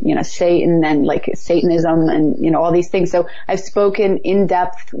 in Satan and like Satanism and, all these things. So I've spoken in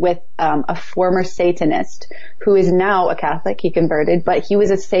depth with, a former Satanist who is now a Catholic. He converted, but he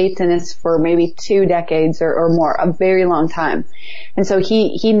was a Satanist for maybe 2 decades or more, a very long time. And so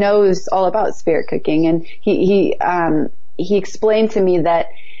he knows all about spirit cooking, and he explained to me that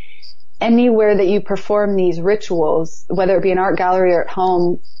anywhere that you perform these rituals, whether it be an art gallery or at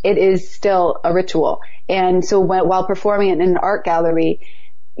home, it is still a ritual. And so while performing it in an art gallery,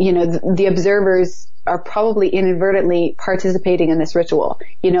 the observers are probably inadvertently participating in this ritual.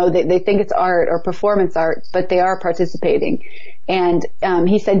 They think it's art or performance art, but they are participating. And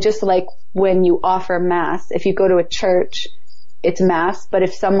he said, just like when you offer mass, if you go to a church, it's mass, but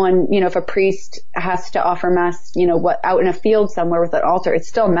if someone, if a priest has to offer mass, out in a field somewhere with an altar, it's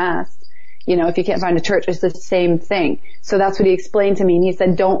still mass. If you can't find a church, it's the same thing. So that's what he explained to me. And he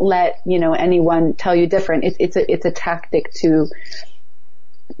said, don't let, anyone tell you different. It's a tactic to,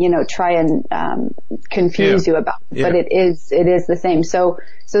 try and, confuse you about, but it is the same. So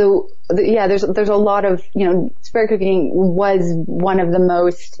yeah, there's a lot of, spirit cooking was one of the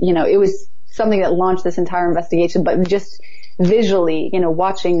most, it was something that launched this entire investigation, but just visually,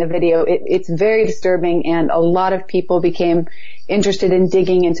 watching the video, it's very disturbing, and a lot of people became interested in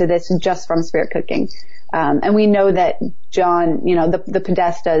digging into this just from spirit cooking. And we know that John, the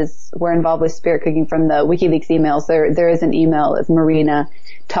Podestas were involved with spirit cooking from the WikiLeaks emails. There is an email of Marina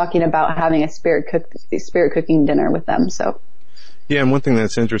talking about having a spirit cooking dinner with them. So. Yeah, and one thing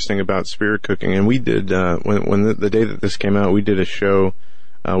that's interesting about spirit cooking, and we did, when the day that this came out, we did a show.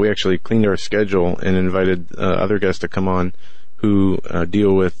 We actually cleaned our schedule and invited other guests to come on who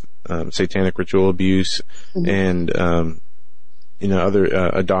deal with satanic ritual abuse, and a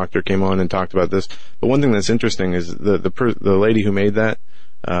doctor came on and talked about this. But one thing that's interesting is the lady who made that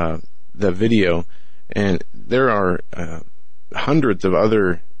video, and there are hundreds of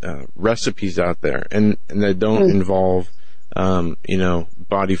other recipes out there, and that don't involve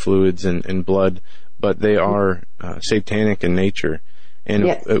body fluids and blood, but they are satanic in nature. And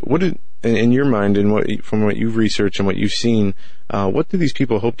yes. In your mind, and from what you've researched and what you've seen, what do these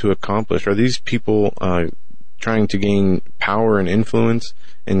people hope to accomplish? Are these people trying to gain power and influence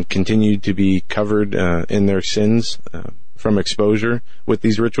and continue to be covered in their sins from exposure with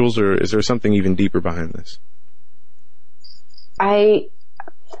these rituals, or is there something even deeper behind this?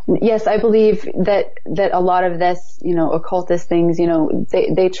 Yes, I believe that a lot of this, occultist things,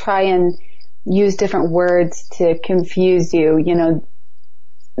 they try and use different words to confuse you.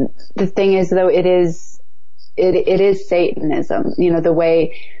 The thing is, though, it is Satanism, the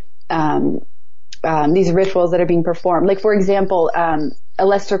way, these rituals that are being performed. Like, for example,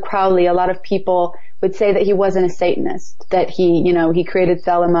 Aleister Crowley, a lot of people would say that he wasn't a Satanist, that he created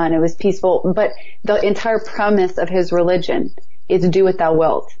Thelema and it was peaceful, but the entire premise of his religion is do what thou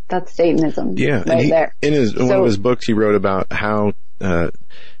wilt. That's Satanism. Yeah. Right there. In one of his books, he wrote about how,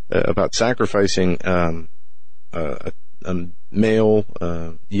 about sacrificing a male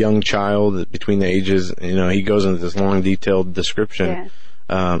young child between the ages. He goes into this long, detailed description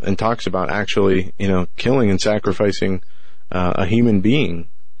and talks about actually, killing and sacrificing a human being.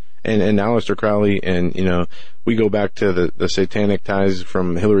 And Aleister Crowley, and we go back to the satanic ties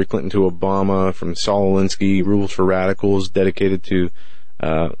from Hillary Clinton to Obama, from Saul Alinsky, Rules for Radicals, dedicated to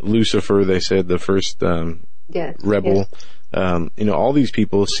Lucifer, they said, the first rebel. Yes. All these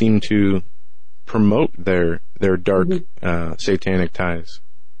people seem to promote their dark satanic ties,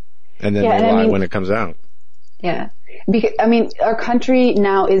 and then they lie when it comes out. Yeah. Because, our country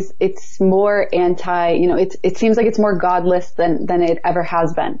now it's more anti, it seems like it's more godless than it ever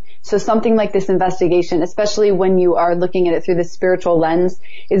has been. So something like this investigation, especially when you are looking at it through the spiritual lens,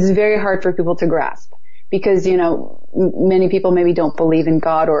 is very hard for people to grasp. Because, many people maybe don't believe in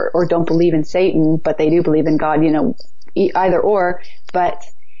God or don't believe in Satan, but they do believe in God, either or. But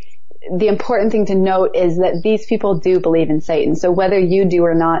the important thing to note is that these people do believe in Satan. So whether you do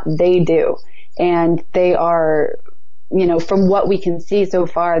or not, they do. And they are, from what we can see so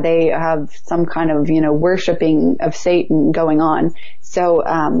far, they have some kind of, worshiping of Satan going on. So,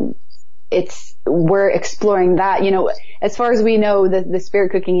 we're exploring that, as far as we know, the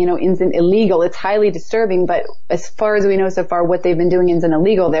spirit cooking, isn't illegal. It's highly disturbing, but as far as we know so far, what they've been doing isn't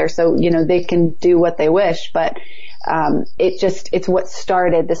illegal there. So, they can do what they wish, but, it's what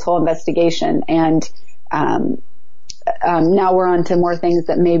started this whole investigation. And, now we're on to more things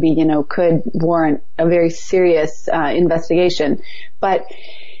that maybe, could warrant a very serious, investigation. But,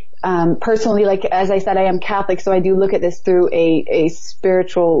 personally, like, as I said, I am Catholic, so I do look at this through a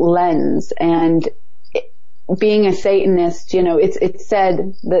spiritual lens. And being a Satanist, it's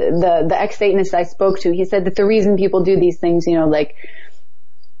said, the ex-Satanist I spoke to, he said that the reason people do these things, if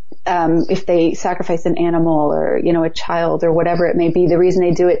they sacrifice an animal or, a child or whatever it may be, the reason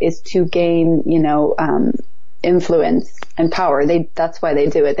they do it is to gain, influence and power. That's why they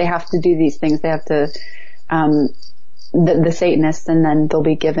do it. They have to do these things. They have to, the Satanists, and then they'll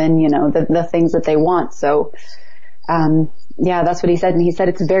be given, the things that they want. So, that's what he said. And he said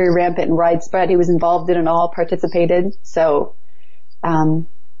it's very rampant and widespread. He was involved in it all, participated. So, it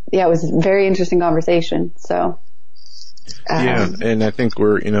was a very interesting conversation. So, and I think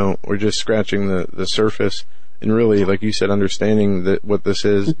we're just scratching the surface, and really, like you said, understanding that what this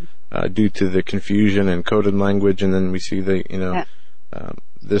is, due to the confusion and coded language. And then we see this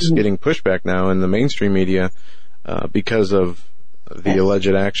getting pushback now in the mainstream media, because of the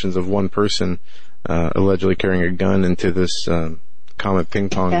alleged actions of one person, allegedly carrying a gun into this, Comet Ping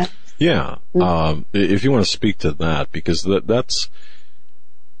Pong. Yeah. If you want to speak to that, because that's,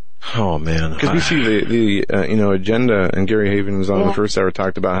 oh man. Because we see the agenda, and Gary Heavin was on the first hour,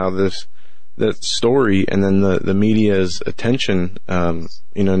 talked about how that story, and then the media's attention,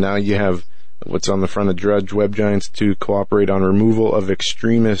 now you have what's on the front of Drudge Web Giants to cooperate on removal of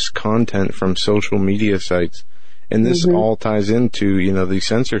extremist content from social media sites. And this all ties into, the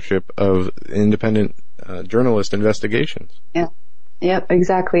censorship of independent journalist investigations. Yeah. Yep,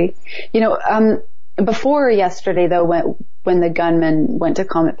 exactly. Before yesterday, though, when the gunman went to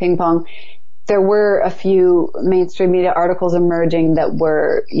Comet Ping Pong, there were a few mainstream media articles emerging that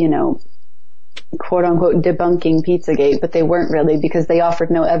were, quote unquote debunking Pizzagate, but they weren't really, because they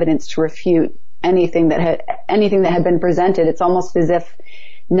offered no evidence to refute anything that had been presented. It's almost as if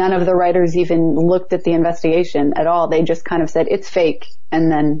none of the writers even looked at the investigation at all. They just kind of said it's fake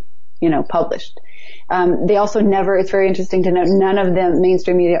and then, published. They also it's very interesting to note, none of the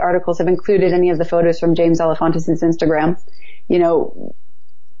mainstream media articles have included any of the photos from James Alefontis' Instagram,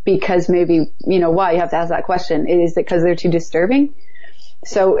 because maybe, why? You have to ask that question. Is it because they're too disturbing?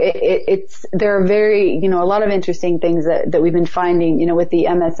 So there are very, a lot of interesting things that we've been finding, with the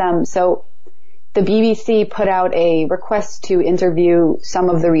MSM. So the BBC put out a request to interview some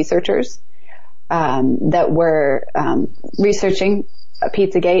of the researchers, that were, researching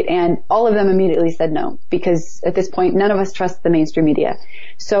Pizzagate, and all of them immediately said no, because at this point, none of us trust the mainstream media.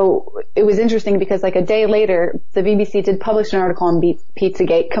 So it was interesting because like a day later, the BBC did publish an article on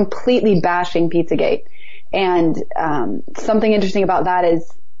Pizzagate, completely bashing Pizzagate. And something interesting about that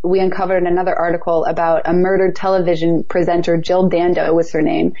is we uncovered another article about a murdered television presenter, Jill Dando was her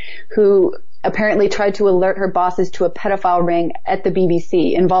name, who apparently tried to alert her bosses to a pedophile ring at the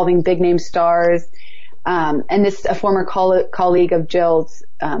BBC involving big name stars. And a former colleague of Jill's,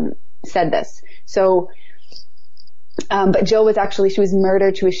 said this. So But Jill she was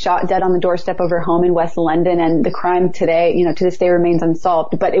murdered. She was shot dead on the doorstep of her home in West London, and the crime today, to this day remains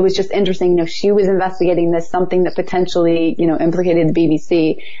unsolved. But it was just interesting, she was investigating this, something that potentially, implicated the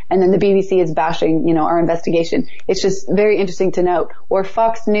BBC, and then the BBC is bashing, our investigation. It's just very interesting to note. Or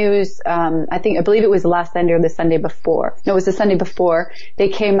Fox News, I believe it was last Sunday or the Sunday before. No, it was the Sunday before. They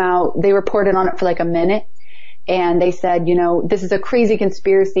came out, they reported on it for like a minute. And they said, this is a crazy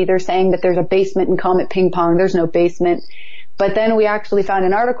conspiracy. They're saying that there's a basement in Comet Ping Pong. There's no basement. But then we actually found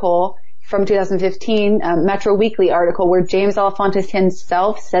an article from 2015, a Metro Weekly article, where James Alefantis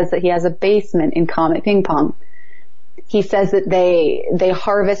himself says that he has a basement in Comet Ping Pong. He says that they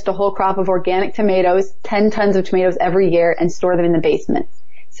harvest a whole crop of organic tomatoes, 10 tons of tomatoes every year, and store them in the basement.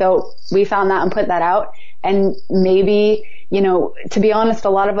 So we found that and put that out. And maybe, to be honest,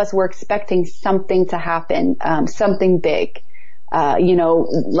 a lot of us were expecting something to happen, something big,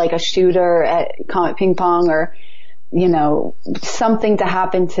 like a shooter at Comet Ping Pong, or, something to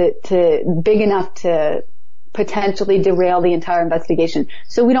happen to big enough to potentially derail the entire investigation.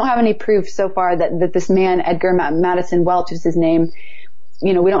 So we don't have any proof so far that this man, Edgar Madison Welch is his name,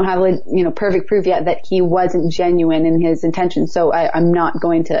 we don't have, perfect proof yet that he wasn't genuine in his intentions. So I'm not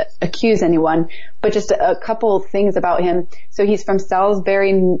going to accuse anyone, but just a couple things about him. So he's from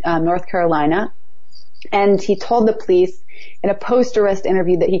Salisbury, North Carolina, and he told the police in a post-arrest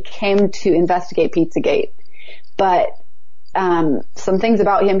interview that he came to investigate Pizzagate. But, some things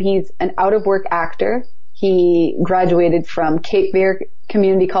about him: he's an out-of-work actor. He graduated from Cape Fear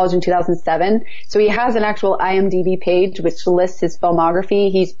Community College in 2007. So he has an actual IMDb page which lists his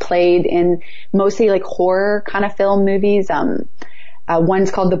filmography. He's played in mostly like horror kind of film movies.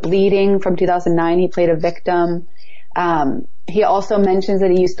 One's called The Bleeding from 2009. He played a victim. He also mentions that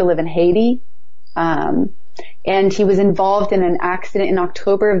he used to live in Haiti. And he was involved in an accident in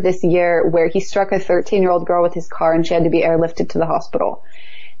October of this year where he struck a 13-year-old girl with his car and she had to be airlifted to the hospital.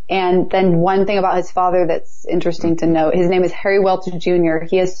 And then one thing about his father that's interesting to note, his name is Harry Welch Jr.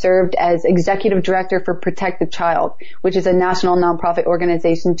 He has served as executive director for Protect the Child, which is a national nonprofit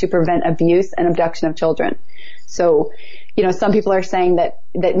organization to prevent abuse and abduction of children. So, some people are saying that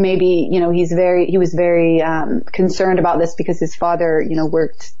maybe, he was very concerned about this because his father,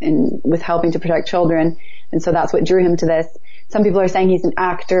 worked with helping to protect children. And so that's what drew him to this. Some people are saying he's an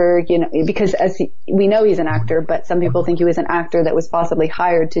actor, because we know he's an actor, but some people think he was an actor that was possibly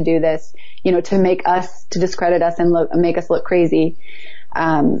hired to do this, to discredit us and make us look crazy.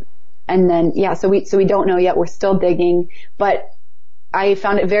 And then, so we don't know yet. We're still digging, but I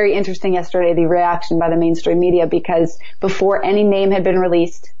found it very interesting yesterday, the reaction by the mainstream media, because before any name had been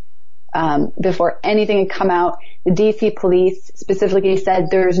released, before anything had come out, the DC police specifically said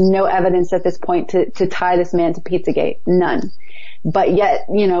there's no evidence at this point to tie this man to Pizzagate. None. But yet,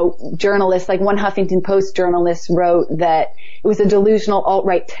 journalists, like one Huffington Post journalist wrote that it was a delusional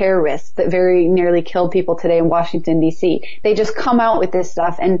alt-right terrorist that very nearly killed people today in Washington, D.C. They just come out with this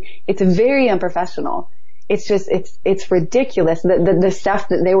stuff, and it's very unprofessional. It's just, it's ridiculous. The stuff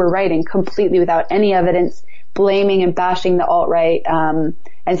that they were writing completely without any evidence, blaming and bashing the alt-right,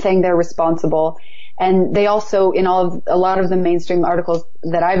 and saying they're responsible. And they also, in a lot of the mainstream articles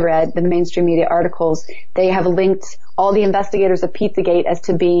that I've read, the mainstream media articles, they have linked all the investigators of Pizzagate as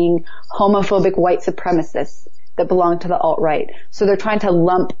to being homophobic white supremacists that belong to the alt-right. So they're trying to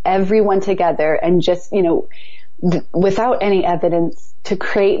lump everyone together and just, without any evidence, to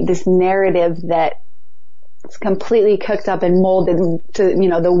create this narrative that it's completely cooked up and molded to,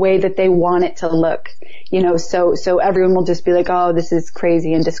 the way that they want it to look, so everyone will just be like, oh, this is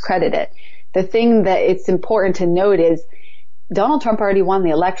crazy, and discredit it. The thing that it's important to note is Donald Trump already won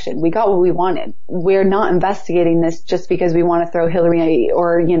the election. We got what we wanted. We're not investigating this just because we want to throw Hillary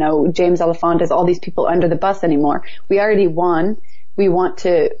or, James Alefantis, all these people under the bus anymore. We already won. We want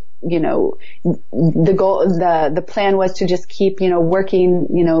to, the goal, the plan was to just keep,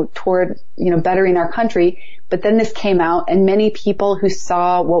 working, toward, bettering our country. But then this came out, and many people who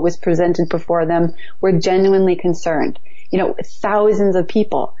saw what was presented before them were genuinely concerned. Thousands of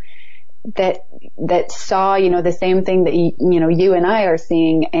people that saw, the same thing that, you and I are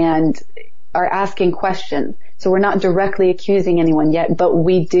seeing and are asking questions. So we're not directly accusing anyone yet, but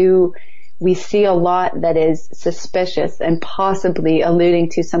we see a lot that is suspicious and possibly alluding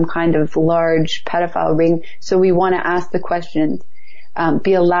to some kind of large pedophile ring. So we want to ask the questions,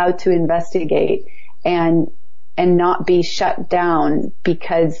 be allowed to investigate and not be shut down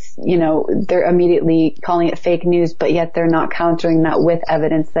because, they're immediately calling it fake news, but yet they're not countering that with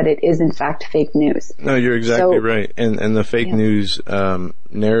evidence that it is in fact fake news. No, you're exactly right. And the fake news,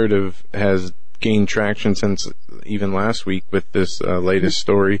 narrative has gained traction since even last week with this, latest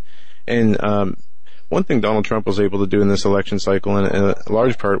story. And, one thing Donald Trump was able to do in this election cycle, and a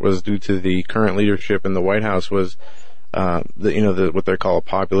large part was due to the current leadership in the White House, was what they call a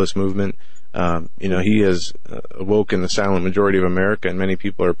populist movement. He has awoken the silent majority of America, and many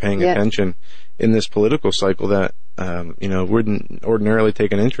people are paying attention in this political cycle that wouldn't ordinarily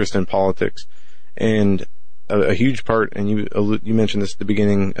take an interest in politics. And a huge part, and you mentioned this at the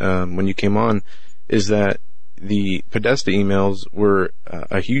beginning when you came on, is that the Podesta emails were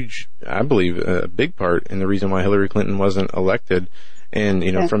a big part in the reason why Hillary Clinton wasn't elected. And,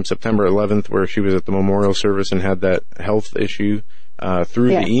 from September 11th, where she was at the memorial service and had that health issue, through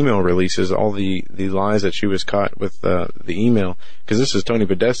the email releases, all the lies that she was caught with, the email, because this is Tony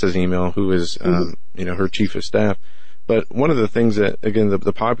Podesta's email, who is, her chief of staff. But one of the things that, again,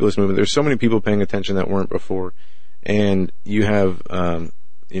 the populist movement, there's so many people paying attention that weren't before. And you have,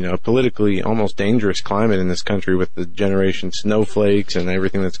 a politically almost dangerous climate in this country with the Generation Snowflakes and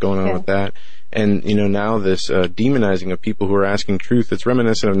everything that's going on with that. And, now this demonizing of people who are asking truth, it's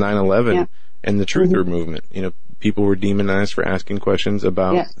reminiscent of 9/11 and the truther movement. People were demonized for asking questions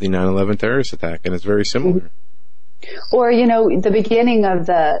about the 9/11 terrorist attack, and it's very similar. Or, the beginning of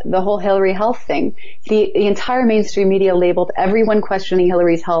the whole Hillary health thing, the entire mainstream media labeled everyone questioning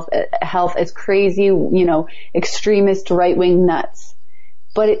Hillary's health as crazy, extremist right-wing nuts.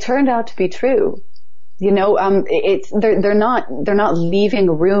 But it turned out to be true. They're not leaving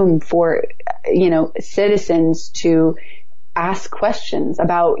room for, citizens to ask questions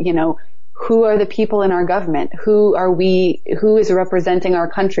about, who are the people in our government? Who is representing our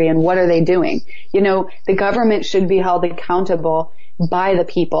country, and what are they doing? The government should be held accountable by the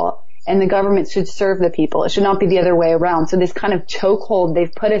people, and the government should serve the people. It should not be the other way around. So this kind of chokehold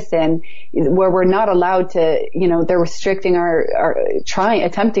they've put us in, where we're not allowed to, they're restricting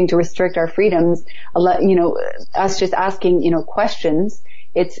attempting to restrict our freedoms, us just asking, questions.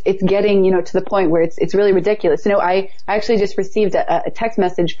 It's getting, to the point where it's really ridiculous. I actually just received a text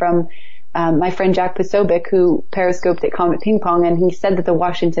message from my friend Jack Posobiec, who periscoped at Comet Ping Pong, and he said that the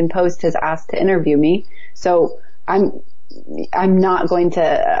Washington Post has asked to interview me. So I'm not going to,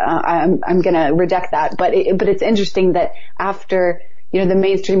 I'm going to reject that. But it's interesting that after, the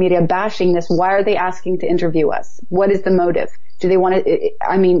mainstream media bashing this, why are they asking to interview us? What is the motive? Do they want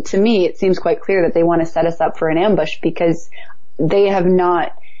to, to me, it seems quite clear that they want to set us up for an ambush, because they have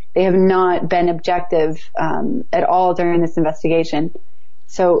not been objective, at all during this investigation.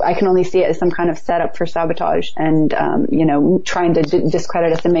 So I can only see it as some kind of setup for sabotage and, trying to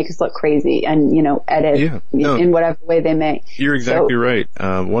discredit us and make us look crazy and, edit in whatever way they may. You're exactly right.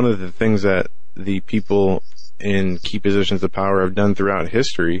 One of the things that the people in key positions of power have done throughout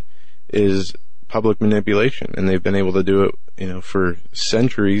history is public manipulation. And they've been able to do it, for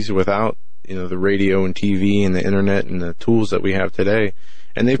centuries without, the radio and TV and the internet and the tools that we have today.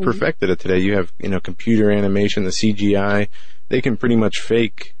 And they've perfected it today. You have, computer animation, the CGI. They can pretty much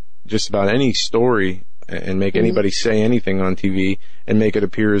fake just about any story and make anybody say anything on TV and make it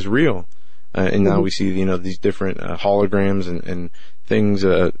appear as real. And now we see, these different holograms and things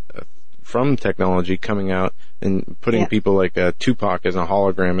from technology coming out and putting people like Tupac as a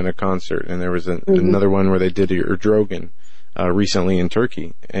hologram in a concert. And there was another one where they did Erdogan recently in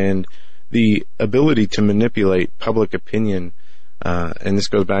Turkey. And the ability to manipulate public opinion, and this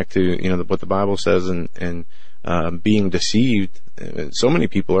goes back to what the Bible says and being deceived. So many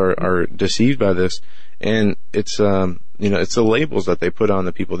people are deceived by this, and it's it's the labels that they put on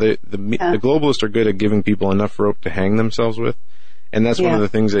the people. The globalists are good at giving people enough rope to hang themselves with, and that's one of the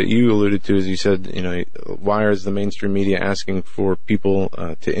things that you alluded to. As you said, why is the mainstream media asking for people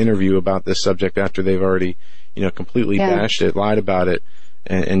to interview about this subject after they've already completely bashed it, lied about it,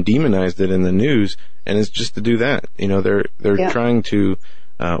 and demonized it in the news? And it's just to do that. They're trying to.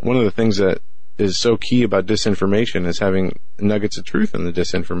 One of the things that is so key about disinformation is having nuggets of truth in the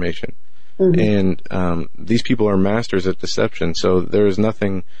disinformation. And these people are masters at deception, so there is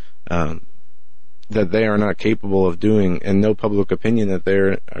nothing that they are not capable of doing, and no public opinion that they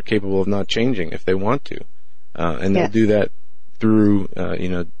are capable of not changing if they want to. And they'll do that through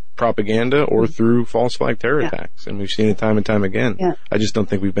propaganda or through false flag terror attacks, and we've seen it time and time again. I just don't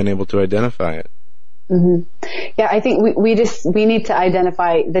think we've been able to identify it. Yeah, I think we need to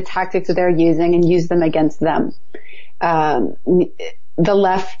identify the tactics that they're using and use them against them. The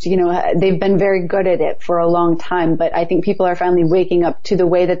left, they've been very good at it for a long time, but I think people are finally waking up to the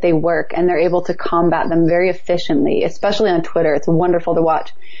way that they work, and they're able to combat them very efficiently, especially on Twitter. It's wonderful to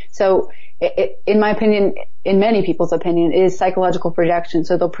watch. So in my opinion, in many people's opinion, it is psychological projection.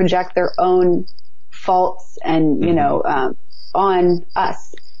 So they'll project their own faults and, on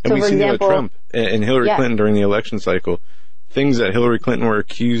us. And so we for see example, Trump and Hillary Clinton during the election cycle. things that Hillary Clinton were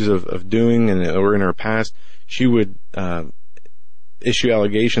accused of doing and were in her past, she would issue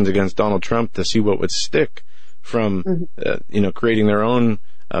allegations against Donald Trump to see what would stick from, creating their own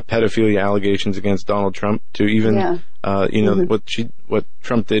pedophilia allegations against Donald Trump to even, what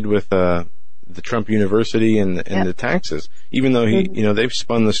Trump did with the Trump University and the taxes. Even though they've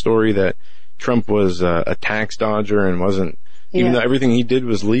spun the story that Trump was a tax dodger and wasn't, even though everything he did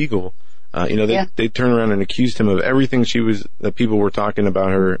was legal. They turned around and accused him of everything that people were talking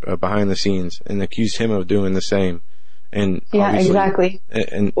about her behind the scenes, and accused him of doing the same. And exactly.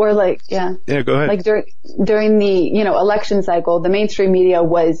 Or go ahead. Like during the, election cycle, the mainstream media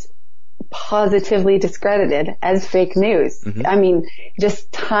was positively discredited as fake news. Mm-hmm. I mean,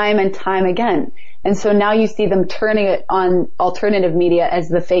 just time and time again. And so now you see them turning it on alternative media as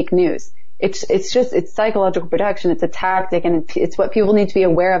the fake news. It's psychological protection. It's a tactic, and it's what people need to be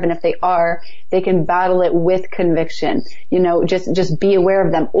aware of. And if they are, they can battle it with conviction. Just be aware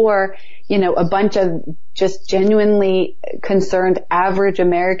of them. Or, a bunch of just genuinely concerned average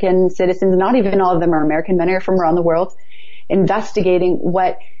American citizens, not even all of them are American, many are from around the world, investigating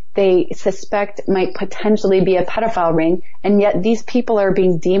what they suspect might potentially be a pedophile ring. And yet these people are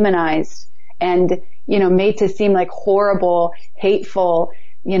being demonized and, made to seem like horrible, hateful,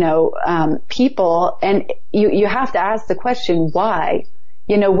 people. And you have to ask the question, why?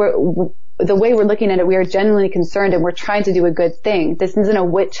 The way we're looking at it, we are genuinely concerned and we're trying to do a good thing. This isn't a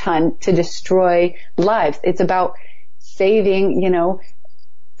witch hunt to destroy lives. It's about saving,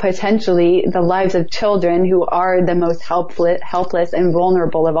 potentially the lives of children who are the most helpless and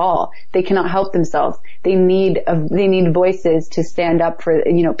vulnerable of all. They cannot help themselves. They need voices to stand up for,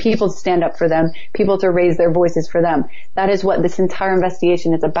 people to stand up for them, people to raise their voices for them. That is what this entire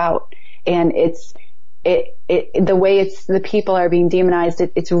investigation is about. And the way the people are being demonized,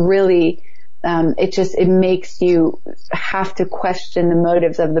 it's really, it makes you have to question the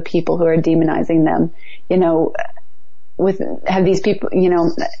motives of the people who are demonizing them. Have these people,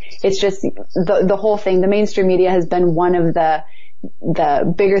 it's just the whole thing. The mainstream media has been one of the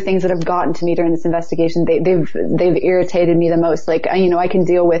bigger things that have gotten to me during this investigation. They've irritated me the most. Like, I can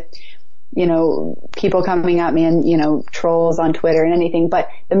deal with, people coming at me and, trolls on Twitter and anything, but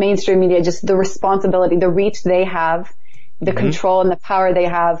the mainstream media, just the responsibility, the reach they have, the control and the power they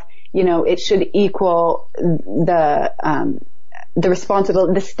have, it should equal the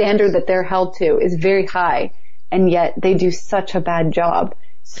responsibility, the standard that they're held to is very high. And yet they do such a bad job.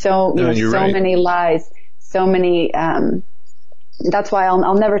 So many lies, so many, that's why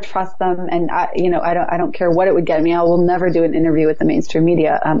I'll never trust them. And I don't care what it would get me. I will never do an interview with the mainstream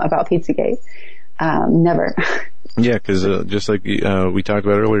media, about Pizzagate. Never. Yeah. Cause, just like, we talked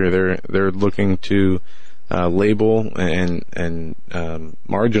about earlier, they're looking to, label and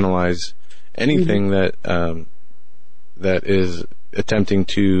marginalize anything that is attempting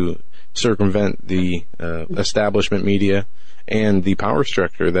to circumvent the establishment media and the power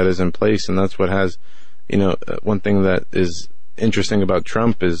structure that is in place. And that's what has, one thing that is interesting about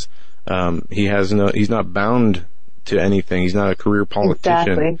Trump is he's not bound to anything. He's not a career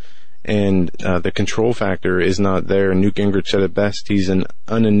politician. Exactly. And the control factor is not there. Newt Gingrich said it best. He's an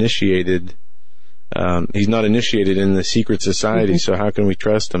uninitiated. He's not initiated in the secret society. So how can we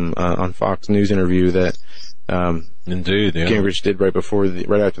trust him on Fox News interview that Indeed, yeah. Gingrich did right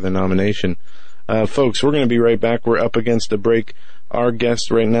after the nomination. Folks, we're going to be right back. We're up against a break. Our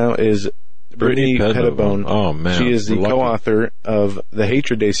guest right now is Brittany Pettibone. Oh, man. She is the co-author of the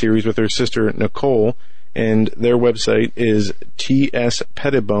Hatred Day series with her sister Nicole, and their website is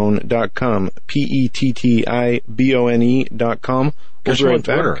tspettibone.com, PETTIBONE.com. Get her on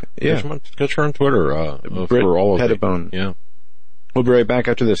Twitter. Yeah. Get her on Twitter for all of Pettibone. It. Yeah. We'll be right back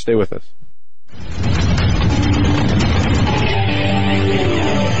after this. Stay with us.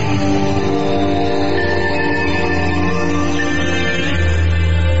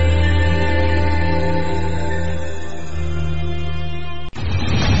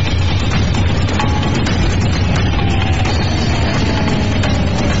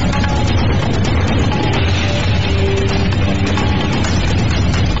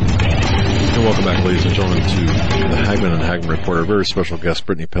 Welcome back, ladies and gentlemen, to the Hagmann and Hagmann Report. Our very special guest,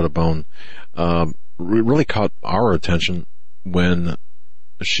 Brittany Pettibone, really caught our attention when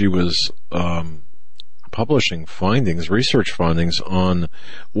she was publishing research findings on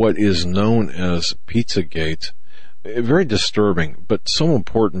what is known as Pizzagate. Very disturbing, but so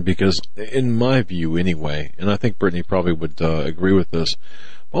important because, in my view anyway, and I think Brittany probably would agree with this,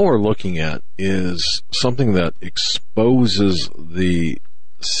 what we're looking at is something that exposes the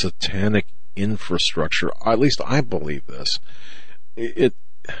satanic infrastructure. At least I believe this.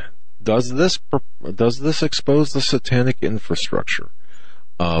 does this expose the satanic infrastructure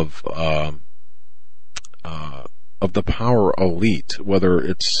of the power elite, whether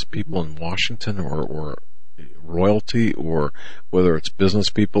it's people in Washington or royalty, or whether it's business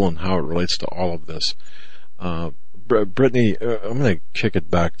people, and how it relates to all of this? Brittany, I'm going to kick it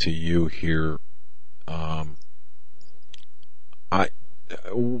back to you here.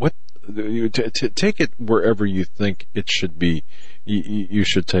 Take it wherever you think it should be. You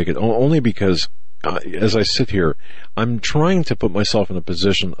should take it, only because as I sit here, I'm trying to put myself in a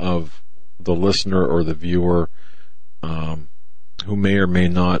position of the listener or the viewer who may or may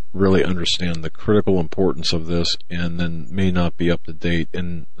not really understand the critical importance of this, and then may not be up to date,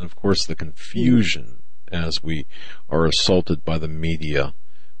 and of course the confusion as we are assaulted by the media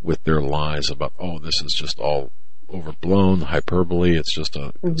with their lies about, oh, this is just all overblown, hyperbole, it's just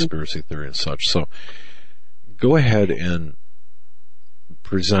a conspiracy theory and such. So go ahead and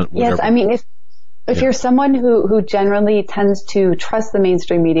present whatever. Yes, I mean, if you're someone who generally tends to trust the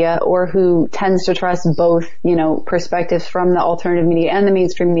mainstream media, or who tends to trust both, perspectives from the alternative media and the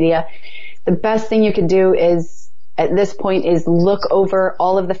mainstream media, the best thing you can do is, at this point, is look over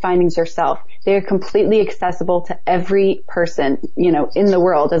all of the findings yourself. They are completely accessible to every person, in the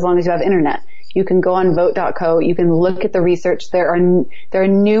world, as long as you have internet. You can go on vote.co. You can look at the research. There are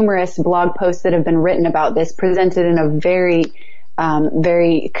numerous blog posts that have been written about this, presented in a very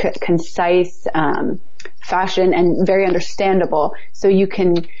concise fashion and very understandable. So you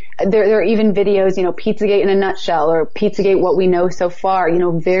can, there are even videos, Pizzagate in a nutshell, or Pizzagate what we know so far,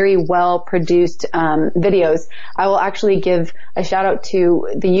 very well produced videos. I will actually give a shout out to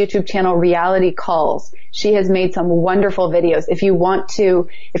the YouTube channel Reality Calls. She has made some wonderful videos. If you're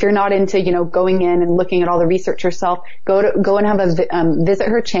not into, going in and looking at all the research yourself, go and have visit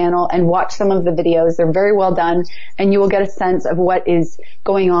her channel and watch some of the videos. They're very well done, and you will get a sense of what is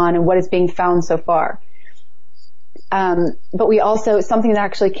going on and what is being found so far. But we also, something that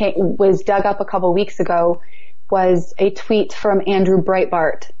actually was dug up a couple weeks ago, was a tweet from Andrew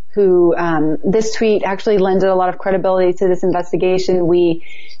Breitbart, who, this tweet actually lended a lot of credibility to this investigation.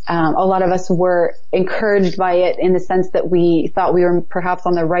 A lot of us were encouraged by it, in the sense that we thought we were perhaps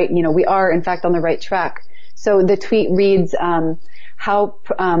on the right, we are in fact on the right track. So the tweet reads, how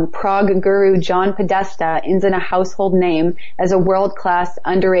Prague guru John Podesta ends in a household name as a world-class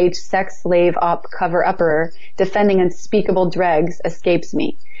underage sex slave op cover-upper defending unspeakable dregs escapes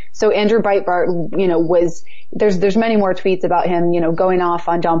me. So Andrew Breitbart, there's many more tweets about him, going off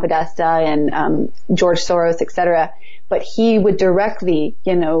on John Podesta and George Soros, etc. But he would directly,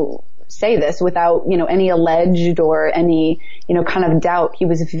 say this without, any alleged or any, kind of doubt. He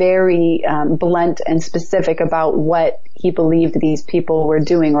was very blunt and specific about what he believed these people were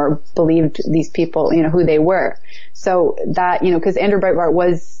doing, or believed these people, who they were. So that, because Andrew Breitbart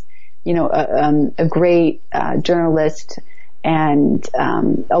was, a great journalist, and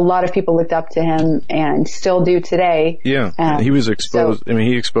a lot of people looked up to him and still do today. Yeah, he was exposed. So,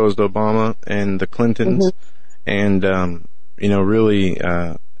 he exposed Obama and the Clintons, and really,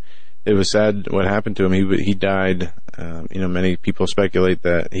 it was sad what happened to him. He died. Many people speculate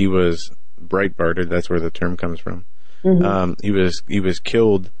that he was Breitbarted. That's where the term comes from. He was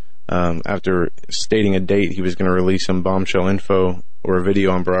killed after stating a date. He was going to release some bombshell info or a video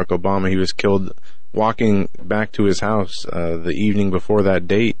on Barack Obama. He was killed walking back to his house the evening before that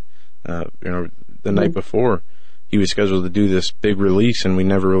date. The night before, he was scheduled to do this big release, and we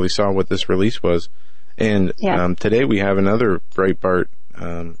never really saw what this release was. And today we have another Breitbart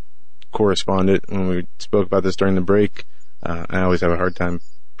correspondent. When we spoke about this during the break, I always have a hard time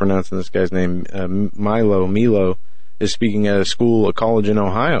pronouncing this guy's name. Milo is speaking at a college in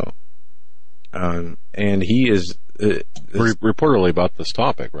Ohio, and he is reportedly about this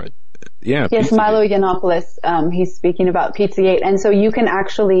topic, right? Yeah. Yes, Pizzagate. Milo Yiannopoulos. He's speaking about Pizzagate, and so you can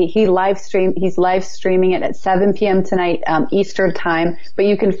actually he's live streaming it at 7 p.m. tonight Eastern time, but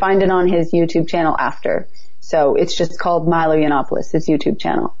you can find it on his YouTube channel after. So it's just called Milo Yiannopoulos, his YouTube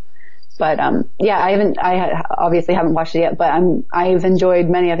channel. But I obviously haven't watched it yet, but I've enjoyed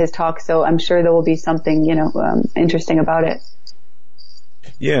many of his talks, so I'm sure there will be something interesting about it.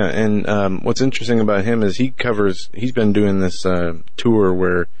 Yeah, and what's interesting about him is he's been doing this tour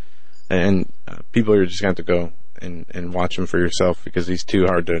where, and people are just going to have to go and watch him for yourself, because he's too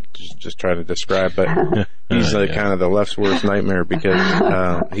hard to just try to describe. But he's kind of the left's worst nightmare,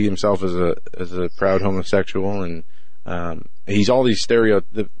 because he himself is a proud homosexual, and he's all these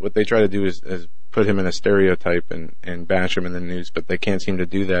what they try to do is put him in a stereotype and bash him in the news, but they can't seem to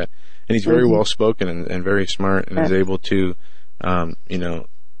do that. And he's very well spoken and very smart, and is able to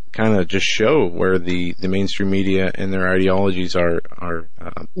kind of just show where the mainstream media and their ideologies are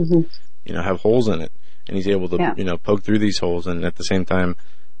have holes in it. And he's able to, poke through these holes and at the same time,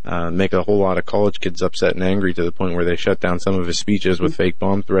 make a whole lot of college kids upset and angry to the point where they shut down some of his speeches with fake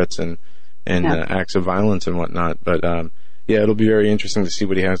bomb threats and acts of violence and whatnot. But, it'll be very interesting to see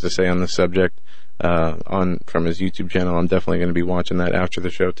what he has to say on this subject, from his YouTube channel. I'm definitely going to be watching that after the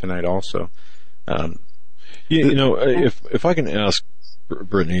show tonight also. If I can ask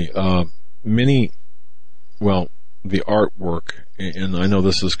Brittany, the artwork, and I know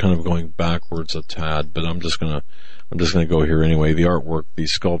this is kind of going backwards a tad, but I'm just gonna go here anyway. The artwork,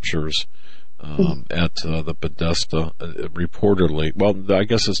 these sculptures at the Podesta, reportedly. Well, I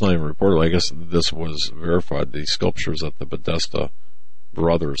guess it's not even reportedly. I guess this was verified. These sculptures at the Podesta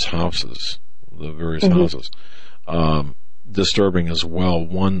brothers' houses, the various houses, disturbing as well.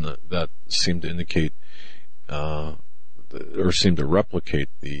 One that seemed to indicate, or seemed to replicate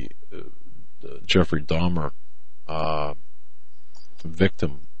the Jeffrey Dahmer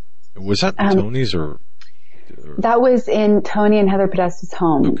victim. Was that Tony's or? That was in Tony and Heather Podesta's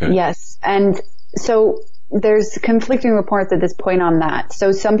home. Okay. Yes. And so there's conflicting reports at this point on that.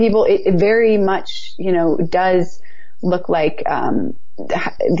 So some people, it very much, does look like,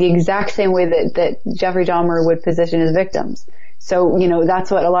 the exact same way that Jeffrey Dahmer would position his victims. So, that's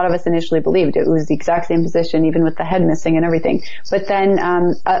what a lot of us initially believed. It was the exact same position, even with the head missing and everything. But then,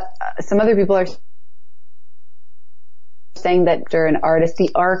 some other people are saying that they're an artist, the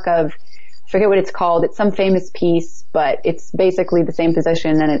arc of, I forget what it's called. It's some famous piece, but it's basically the same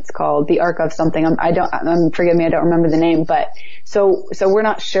position, and it's called the arc of something. Forgive me, I don't remember the name, but so we're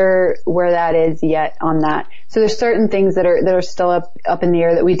not sure where that is yet on that. So there's certain things that are still up in the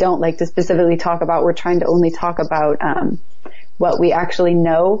air that we don't like to specifically talk about. We're trying to only talk about, what we actually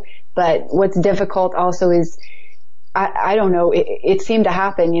know. But what's difficult also is, I don't know, it seemed to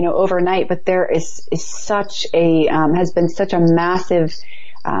happen, overnight, but there is such a, has been such a massive,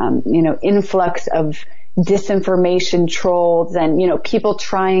 influx of disinformation trolls and, people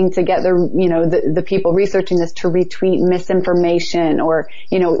trying to get the people researching this to retweet misinformation or,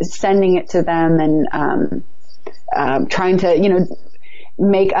 sending it to them and, trying to,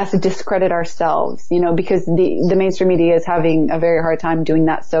 make us discredit ourselves, because the mainstream media is having a very hard time doing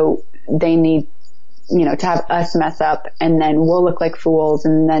that. So they need, to have us mess up and then we'll look like fools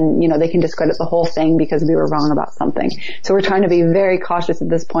and then, they can discredit the whole thing because we were wrong about something. So we're trying to be very cautious at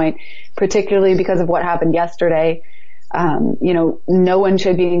this point, particularly because of what happened yesterday. No one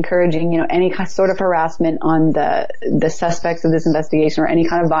should be encouraging, any sort of harassment on the suspects of this investigation or any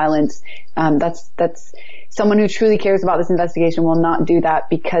kind of violence. That's someone who truly cares about this investigation will not do that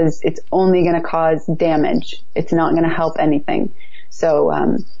because it's only going to cause damage. It's not going to help anything. So,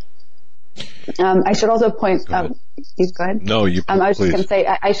 I should also point out, go ahead. No, you I was just going to say,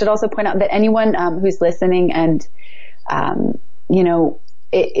 I should also point out that anyone, who's listening and,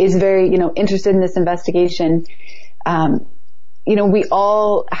 is very, interested in this investigation, we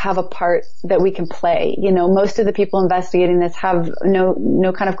all have a part that we can play. Most of the people investigating this have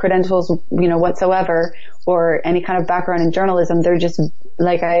no kind of credentials, whatsoever or any kind of background in journalism. They're just,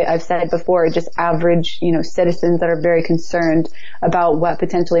 like I've said before, just average, citizens that are very concerned about what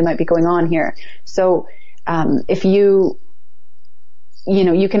potentially might be going on here. So, if you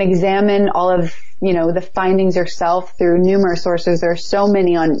can examine all of, the findings yourself through numerous sources. There are so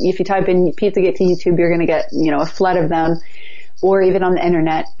many if you type in Pizzagate to YouTube, you're going to get, a flood of them. Or even on the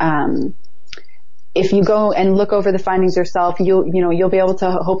internet. If you go and look over the findings yourself, you'll be able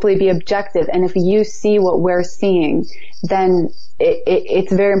to hopefully be objective. And if you see what we're seeing, then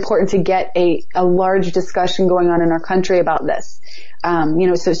it's very important to get a large discussion going on in our country about this.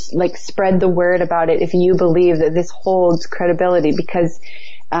 So like spread the word about it if you believe that this holds credibility, because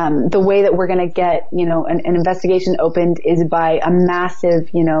the way that we're going to get, an investigation opened is by a massive,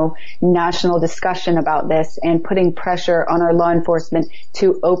 national discussion about this and putting pressure on our law enforcement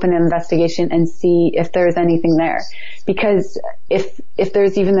to open an investigation and see if there's anything there. Because if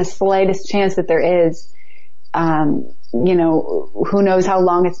there's even the slightest chance that there is, who knows how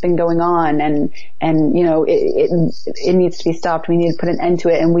long it's been going on and it needs to be stopped. We need to put an end to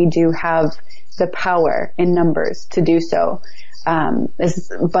it, and we do have the power in numbers to do so.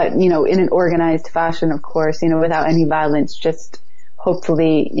 But, in an organized fashion, of course, without any violence, just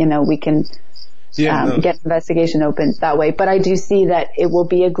hopefully, we can, get investigation open that way. But I do see that it will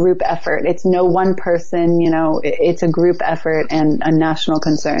be a group effort. It's no one person, it's a group effort and a national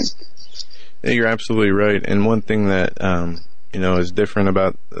concern. Yeah, you're absolutely right. And one thing that, is different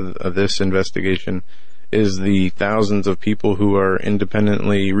about this investigation is the thousands of people who are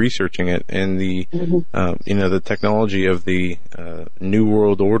independently researching it, and the the technology of the New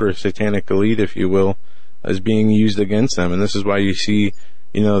World Order satanic elite, if you will, is being used against them. And this is why you see,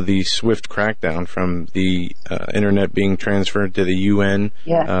 the swift crackdown from the internet being transferred to the UN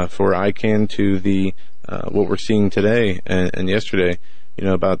for ICANN to the what we're seeing today and yesterday,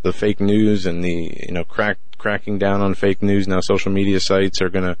 about the fake news and the cracking down on fake news. Now social media sites are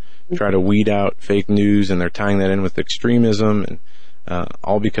going to try to weed out fake news, and they're tying that in with extremism, and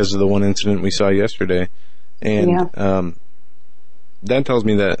all because of the one incident we saw yesterday. And that tells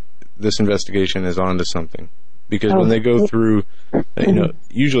me that this investigation is onto something, because when they go through,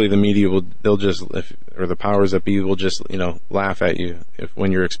 usually the media or the powers that be will just, laugh at you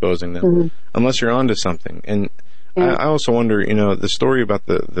when you're exposing them, unless you're onto something. And I also wonder, the story about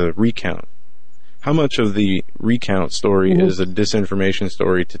the recount. How much of the recount story is a disinformation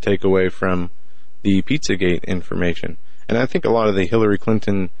story to take away from the Pizzagate information? And I think a lot of the Hillary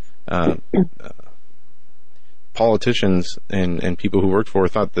Clinton politicians and people who worked for her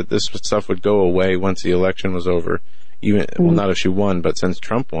thought that this stuff would go away once the election was over. Even not if she won, but since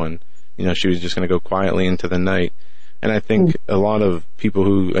Trump won, she was just going to go quietly into the night. And I think a lot of people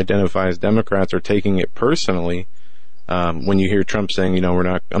who identify as Democrats are taking it personally. When you hear Trump saying,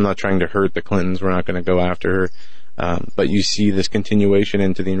 I'm not trying to hurt the Clintons, we're not going to go after her. But you see this continuation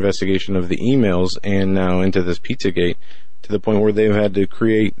into the investigation of the emails and now into this Pizzagate, to the point where they've had to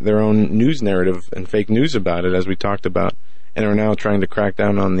create their own news narrative and fake news about it, as we talked about, and are now trying to crack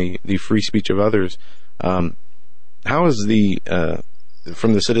down on the free speech of others. How is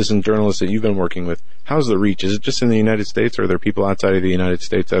from the citizen journalists that you've been working with, how's the reach? Is it just in the United States, or are there people outside of the United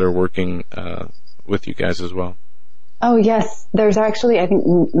States that are working with you guys as well? Oh, yes. There's actually, I think,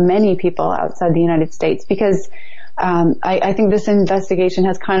 many people outside the United States, because I think this investigation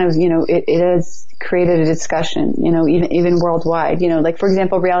has kind of, it has created a discussion, even worldwide. Like, for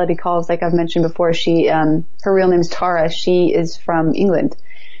example, Reality Calls, like I've mentioned before, she, her real name's Tara. She is from England.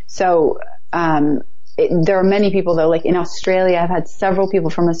 So, there are many people, though, like in Australia. I've had several people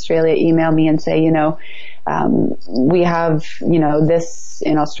from Australia email me and say, we have, this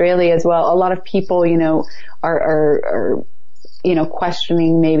in Australia as well. A lot of people, are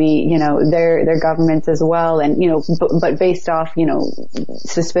questioning maybe, their governments as well. And, but based off,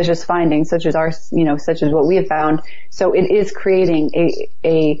 suspicious findings such as such as what we have found. So it is creating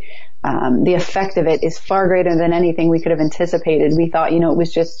the effect of it is far greater than anything we could have anticipated. We thought, it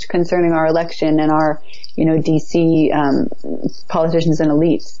was just concerning our election and our, DC, politicians and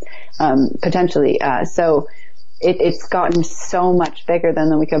elites, potentially. So it's gotten so much bigger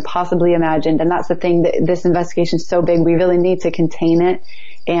than we could possibly imagine. And that's the thing, that this investigation is so big. We really need to contain it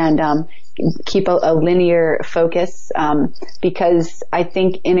and, keep a linear focus, because I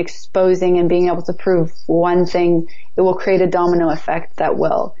think in exposing and being able to prove one thing, it will create a domino effect that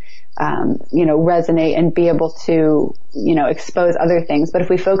will, resonate and be able to, expose other things. But if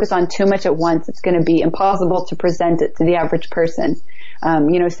we focus on too much at once, it's going to be impossible to present it to the average person.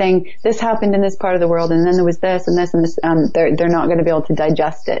 Saying this happened in this part of the world and then there was this and this and this, they're not going to be able to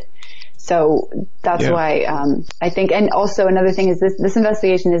digest it. So that's why, I think, and also another thing is this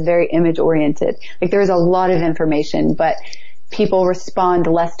investigation is very image oriented. Like, there's a lot of information, but people respond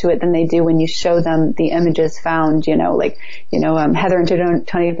less to it than they do when you show them the images found, Heather and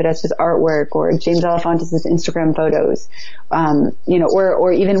Tony Podesta's artwork, or James Alefontis' Instagram photos,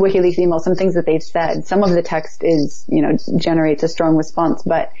 or even WikiLeaks emails, some things that they've said. Some of the text is, generates a strong response,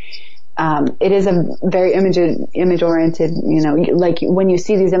 but it is a very image oriented, like when you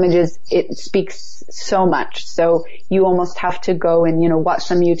see these images, it speaks so much. So you almost have to go and, watch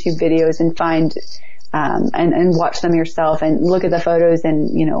some YouTube videos and find, and watch them yourself and look at the photos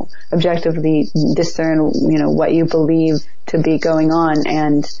and, objectively discern, what you believe to be going on.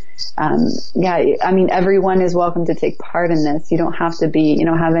 And, everyone is welcome to take part in this. You don't have to be,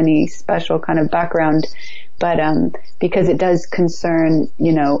 have any special kind of background, but, because it does concern,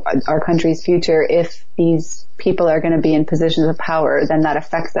 our country's future. If these people are going to be in positions of power, then that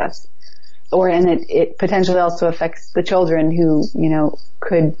affects us. And it potentially also affects the children who,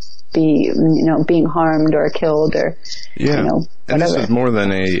 could be, being harmed or killed or, whatever. And this is more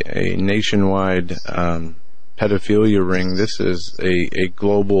than a nationwide, pedophilia ring. This is a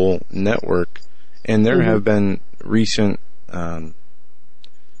global network. And there have been recent,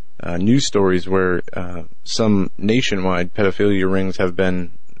 news stories where, some nationwide pedophilia rings have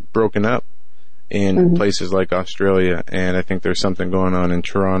been broken up in places like Australia. And I think there's something going on in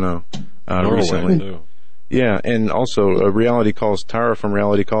Toronto, recently. Yeah, and also Reality Calls, Tara from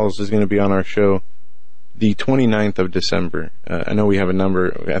Reality Calls is going to be on our show the 29th of December. I know we have a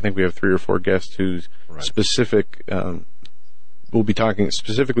number. I think we have 3 or 4 guests whose specific will be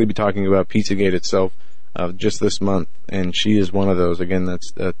specifically talking about Pizzagate itself just this month, and she is one of those. Again,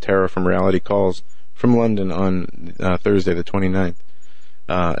 that's Tara from Reality Calls from London on Thursday the 29th.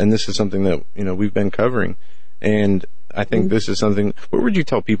 And this is something that we've been covering, and I think this is something. Where would you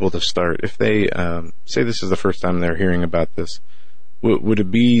tell people to start if they say this is the first time they're hearing about this? Would it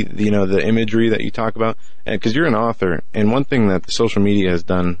be the imagery that you talk about? Because you're an author, and one thing that the social media has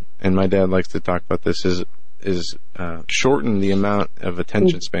done, and my dad likes to talk about this, is shorten the amount of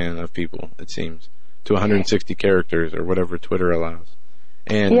attention span of people. It seems to 160 characters or whatever Twitter allows.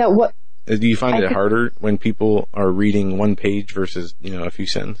 And do you find it harder when people are reading one page versus a few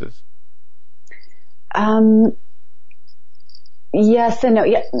sentences? Yes and no.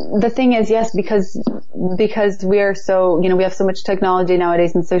 Yeah, the thing is, yes, because we are so, we have so much technology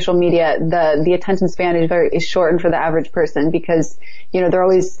nowadays in social media, the attention span is shortened for the average person because, they're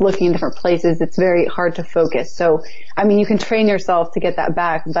always looking in different places. It's very hard to focus. So, you can train yourself to get that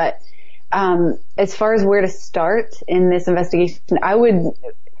back, but, as far as where to start in this investigation, I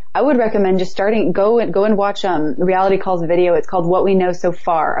would recommend just starting, go and watch, Reality Calls video. It's called What We Know So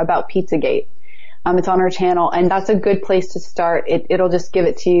Far About Pizzagate. It's on our channel, and that's a good place to start. It'll just give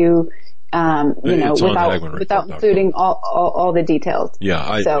it to you, without including all the details.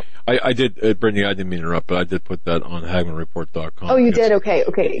 Yeah, I did, Brittany, I didn't mean to interrupt, but I did put that on HagmannReport.com. Oh, you did? Okay,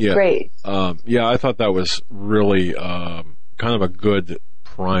 yeah. Great. I thought that was really, kind of a good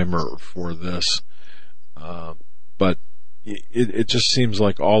primer for this. But it just seems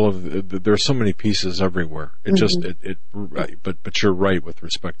like there's so many pieces everywhere. It just, but you're right with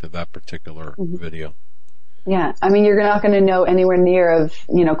respect to that particular video. Yeah. You're not going to know anywhere near of,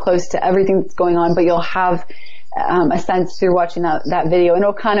 close to everything that's going on, but you'll have, a sense through watching that video, and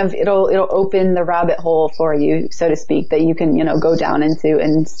it'll open the rabbit hole for you, so to speak, that you can, go down into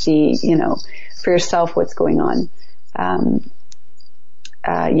and see, for yourself what's going on.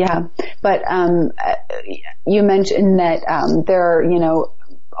 But you mentioned that there are,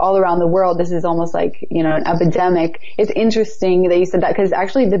 all around the world, this is almost like, an epidemic. It's interesting that you said that, because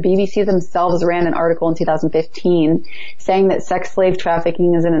actually the BBC themselves ran an article in 2015 saying that sex slave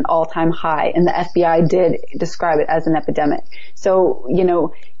trafficking is at an all-time high, and the FBI did describe it as an epidemic. So,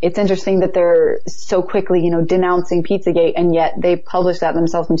 it's interesting that they're so quickly, denouncing Pizzagate, and yet they published that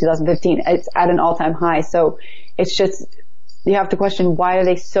themselves in 2015. It's at an all-time high. So it's just, you have to question, why are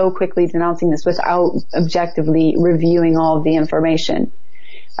they so quickly denouncing this without objectively reviewing all of the information?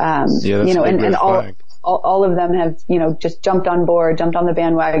 And all of them have, just jumped on the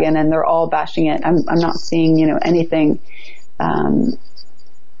bandwagon, and they're all bashing it. I'm not seeing, anything,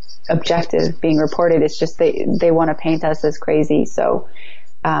 objective being reported. It's just they want to paint us as crazy. So,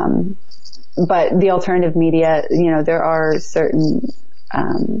 but the alternative media, there are certain,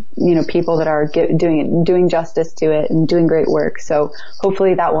 people that are doing justice to it and doing great work. So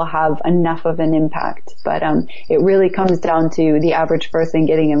hopefully that will have enough of an impact. But, it really comes down to the average person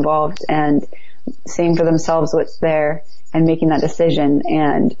getting involved and seeing for themselves what's there and making that decision.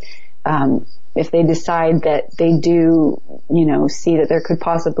 And, if they decide that they do, see that there could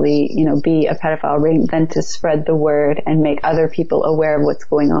possibly, be a pedophile ring, then to spread the word and make other people aware of what's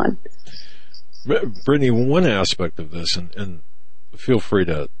going on. Brittany, one aspect of this, and feel free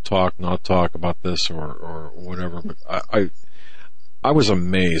to not talk about this or whatever, but I was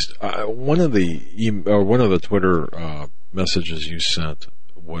amazed. One of the Twitter messages you sent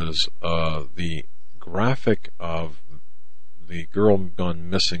was the graphic of the girl gone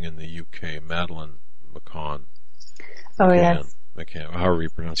missing in the UK, Madeleine McCann. Oh, yes. McCann, however you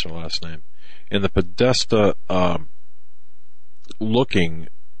pronounce her last name. And the Podesta looking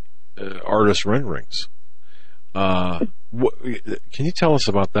artist renderings. Can you tell us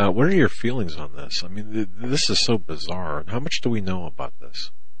about that? What are your feelings on this? This is so bizarre. How much do we know about this?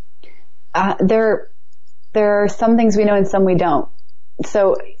 There are some things we know and some we don't.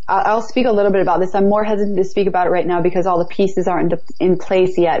 So I'll speak a little bit about this. I'm more hesitant to speak about it right now because all the pieces aren't in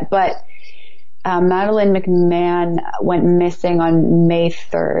place yet. But Madeleine McMahon went missing on May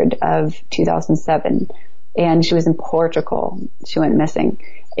 3rd of 2007, and she was in Portugal. She went missing.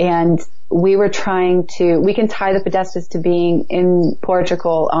 And we were we can tie the Podestas to being in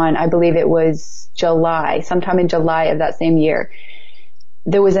Portugal on, I believe it was sometime in July of that same year.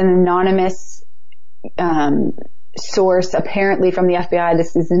 There was an anonymous source, apparently from the FBI,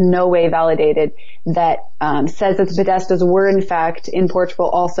 this is in no way validated, that says that the Podestas were in fact in Portugal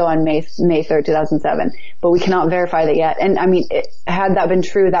also on May 3rd, 2007. But we cannot verify that yet. And I mean, had that been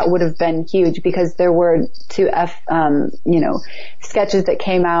true, that would have been huge, because there were two sketches that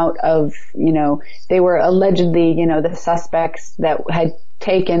came out of, they were allegedly, the suspects that had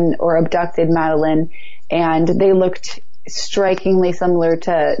taken or abducted Madeleine, and they looked strikingly similar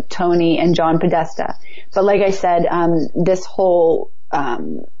to Tony and John Podesta. But like I said, this whole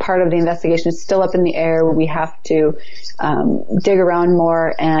part of the investigation is still up in the air. We have to dig around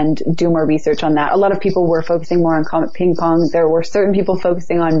more and do more research on that. A lot of people were focusing more on Comet Ping Pong. There were certain people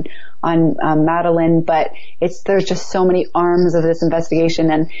focusing on Madeleine, but there's just so many arms of this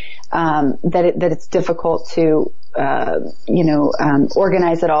investigation, and that it's difficult to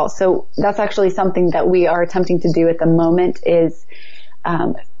organize it all. So that's actually something that we are attempting to do at the moment, is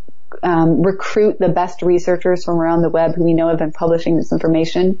recruit the best researchers from around the web who we know have been publishing this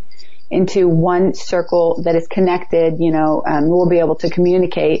information into one circle that is connected, we'll be able to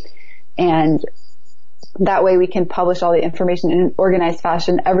communicate, and that way we can publish all the information in an organized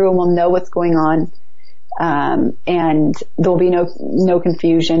fashion. Everyone will know what's going on, and there'll be no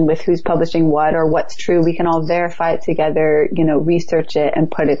confusion with who's publishing what or what's true. We can all verify it together, research it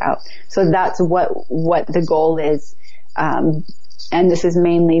and put it out. So that's what the goal is. And this has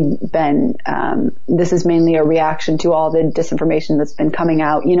mainly been, a reaction to all the disinformation that's been coming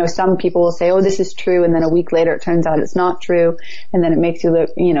out. Some people will say, oh, this is true. And then a week later it turns out it's not true. And then it makes you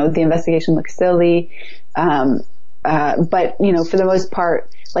look, the investigation looks silly. But, for the most part,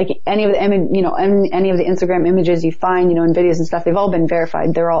 like any of the Instagram images you find, and videos and stuff, they've all been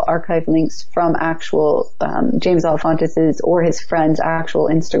verified. They're all archive links from actual, James Alefantis' or his friends' actual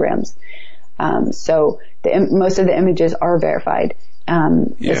Instagrams. So most of the images are verified,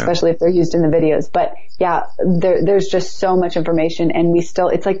 especially if they're used in the videos. But yeah, there's just so much information, and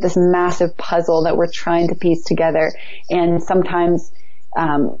it's like this massive puzzle that we're trying to piece together. And sometimes,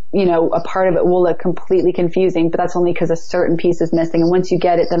 a part of it will look completely confusing, but that's only because a certain piece is missing. And once you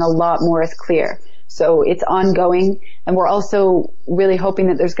get it, then a lot more is clear. So it's ongoing, and we're also really hoping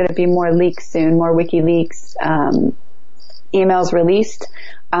that there's going to be more leaks soon, more WikiLeaks, emails released.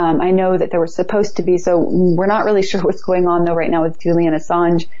 I know that there were supposed to be, so we're not really sure what's going on though right now with Julian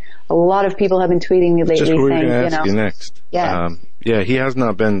Assange. A lot of people have been tweeting me lately just what saying, we're going to ask you next. Yeah. He has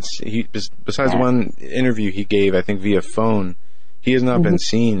not been, besides one interview he gave, I think via phone, he has not been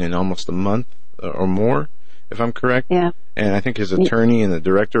seen in almost a month or more, if I'm correct. Yeah. And I think his attorney and the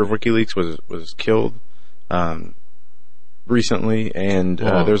director of WikiLeaks was killed, recently, and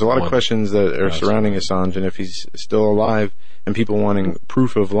there's a lot of questions that are surrounding Assange and if he's still alive, and people wanting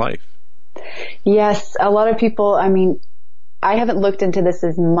proof of life. Yes, a lot of people, I haven't looked into this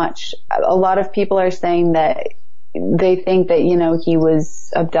as much. A lot of people are saying that they think that, he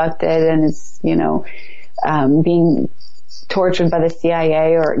was abducted and is, being tortured by the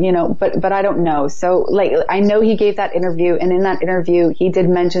CIA or, but I don't know. So, I know he gave that interview, and in that interview, he did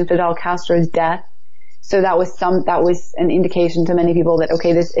mention Fidel Castro's death. So that was an indication to many people that,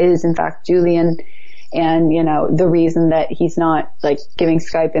 okay, this is in fact Julian. And, the reason that he's not giving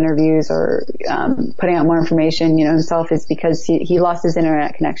Skype interviews or, putting out more information, himself is because he lost his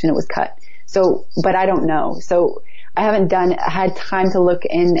internet connection. It was cut. So, but I don't know. So I haven't had time to look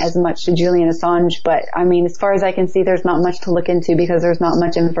in as much to Julian Assange, but as far as I can see, there's not much to look into because there's not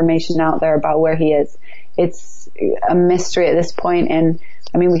much information out there about where he is. It's a mystery at this point, and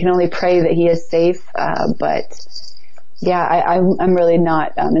we can only pray that he is safe, but yeah, I'm really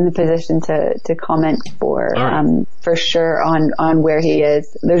not in the position to comment for sure on where he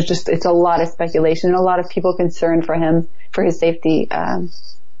is. It's a lot of speculation and a lot of people concerned for him, for his safety,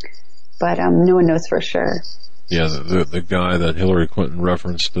 but no one knows for sure. Yeah, the guy that Hillary Clinton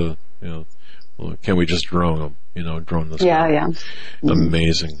referenced to, well, can we just drone him? Drone this guy. Yeah.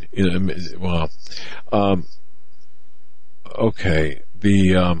 Amazing. Wow. Okay.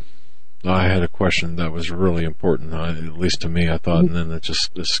 I had a question that was really important, at least to me, I thought, and then it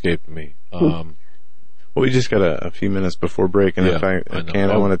just escaped me. Well, we just got a few minutes before break, and if I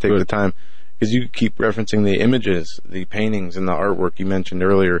want to take the time, because you keep referencing the images, the paintings, and the artwork you mentioned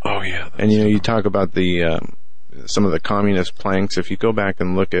earlier. Oh, yeah. And, you talk about some of the communist planks. If you go back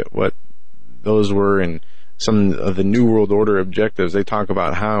and look at what those were and some of the New World Order objectives, they talk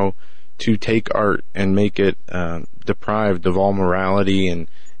about how to take art and make it deprived of all morality and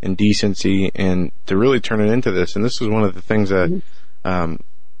decency, and to really turn it into this. And this is one of the things that,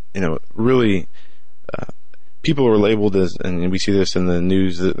 really, people are labeled as, and we see this in the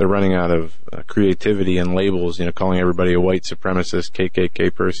news, that they're running out of creativity and labels, calling everybody a white supremacist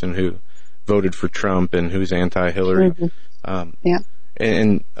KKK person who voted for Trump and who's anti-Hillary.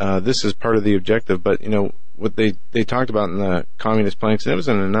 And this is part of the objective. But, what they talked about in the Communist Planks, and it was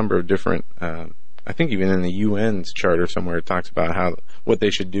in a number of different, I think even in the UN's charter somewhere, it talks about what they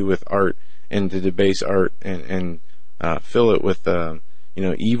should do with art and to debase art and fill it with,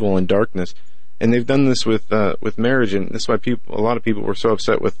 evil and darkness. And they've done this with marriage, and this is why a lot of people were so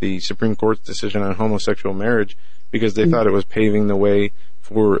upset with the Supreme Court's decision on homosexual marriage, because they thought it was paving the way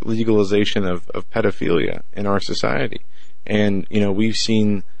for legalization of pedophilia in our society. And, we've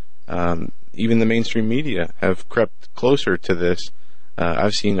seen, even the mainstream media have crept closer to this.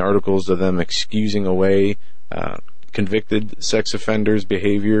 I've seen articles of them excusing away, convicted sex offenders'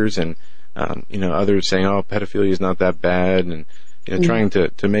 behaviors, and, others saying, pedophilia is not that bad, and, trying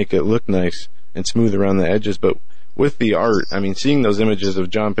to make it look nice and smooth around the edges. But with the art, seeing those images of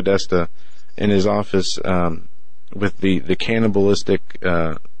John Podesta in his office, with the cannibalistic,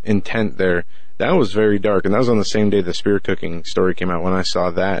 intent there, that was very dark. And that was on the same day the spear cooking story came out when I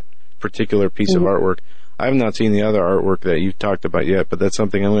saw that particular piece of artwork. I have not seen the other artwork that you've talked about yet, but that's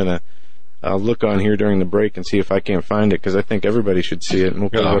something I'm going to look on here during the break and see if I can't find it, because I think everybody should see it. And we'll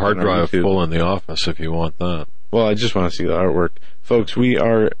got a hard drive full in the office if you want that. Well, I just want to see the artwork. Folks, we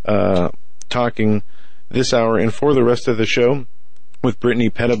are talking this hour and for the rest of the show with Brittany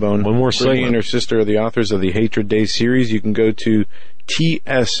Pettibone. One more segment. Brittany and her sister are the authors of the Hatred Day series. You can go to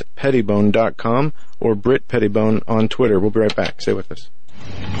tspettibone.com or Britt Pettibone on Twitter. We'll be right back. Stay with us.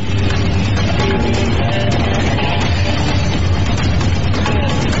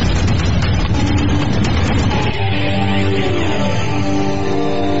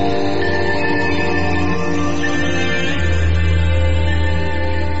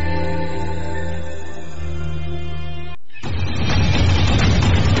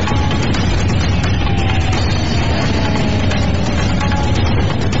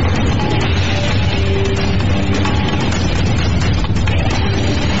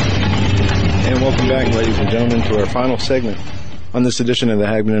 Gentlemen, to our final segment on this edition of the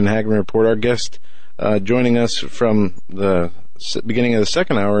Hagmann and Haggman Report. Our guest joining us from the beginning of the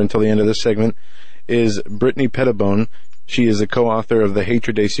second hour until the end of this segment is Brittany Pettibone. She is the co-author of the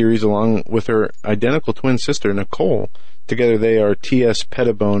Hatred Day series along with her identical twin sister, Nicole. Together they are T.S.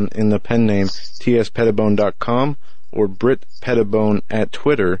 Pettibone in the pen name, tspettibone.com or Britt Pettibone at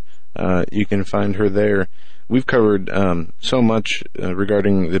Twitter. You can find her there. We've covered so much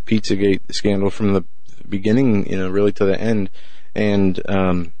regarding the Pizzagate scandal from the beginning, really to the end, and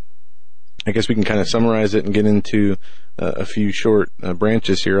I guess we can kind of summarize it and get into a few short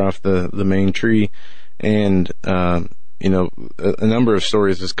branches here off the main tree. And a number of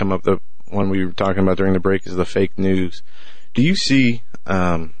stories has come up. The one we were talking about during the break is the fake news. Do you see,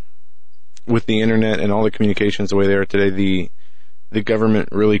 with the internet and all the communications the way they are today, the government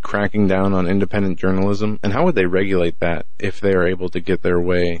really cracking down on independent journalism? And how would they regulate that if they are able to get their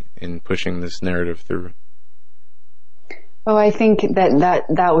way in pushing this narrative through? Oh, I think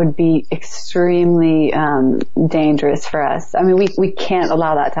that would be extremely dangerous for us. We can't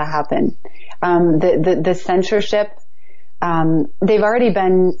allow that to happen. The censorship, they've already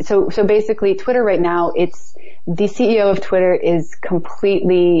been, so basically Twitter right now, it's, the CEO of Twitter is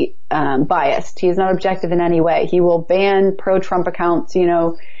completely biased. He is not objective in any way. He will ban pro-Trump accounts,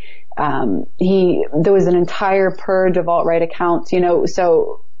 there was an entire purge of alt-right accounts, who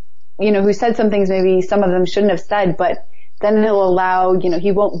said some things maybe some of them shouldn't have said, but then he'll allow,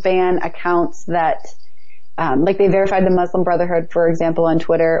 he won't ban accounts that, like they verified the Muslim Brotherhood, for example, on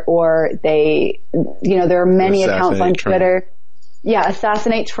Twitter, or there are many accounts on Twitter. Yeah,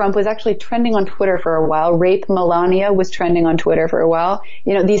 Assassinate Trump was actually trending on Twitter for a while. Rape Melania was trending on Twitter for a while.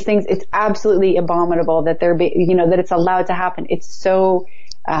 These things, it's absolutely abominable that that it's allowed to happen. It's so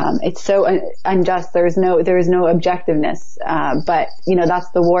unjust. There is no objectiveness. But, that's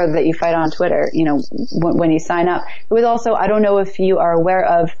the war that you fight on Twitter, when you sign up. It was also, I don't know if you are aware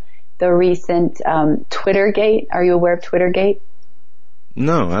of the recent, Twittergate. Are you aware of Twittergate?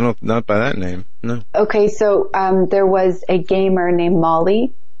 No, not by that name. No. Okay, so, there was a gamer named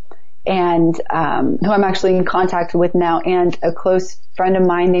Molly, and, who I'm actually in contact with now, and a close friend of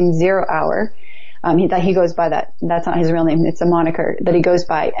mine named Zero Hour. He goes by that. That's not his real name. It's a moniker that he goes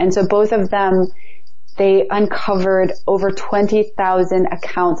by. And so both of them, they uncovered over 20,000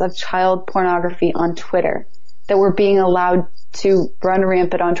 accounts of child pornography on Twitter that were being allowed to run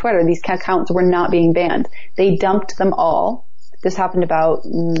rampant on Twitter. These accounts were not being banned. They dumped them all. This happened about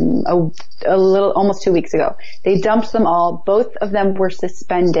almost 2 weeks ago. They dumped them all. Both of them were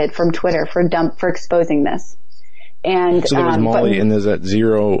suspended from Twitter for exposing this. And so there was Molly, and there's that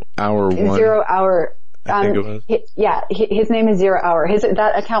 0 hour one. 0 hour. I think it was. His name is 0 Hour.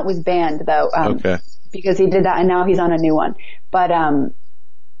 That account was banned though. Okay. Because he did that and now he's on a new one. But,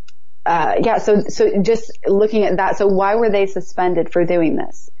 so just looking at that, so why were they suspended for doing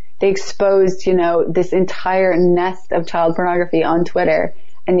this? They exposed, this entire nest of child pornography on Twitter,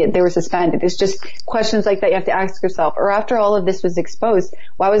 and yet they were suspended. It's just questions like that you have to ask yourself. Or after all of this was exposed,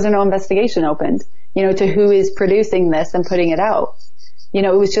 why was there no investigation opened? To who is producing this and putting it out?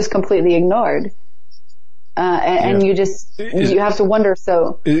 It was just completely ignored. You have to wonder,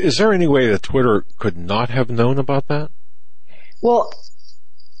 so. Is there any way that Twitter could not have known about that? Well,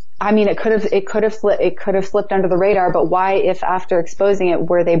 I mean, it could have slipped under the radar, but why, if after exposing it,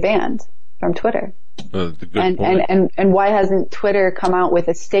 were they banned from Twitter? And why hasn't Twitter come out with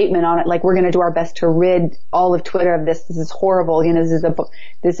a statement on it? Like, we're going to do our best to rid all of Twitter of this. This is horrible.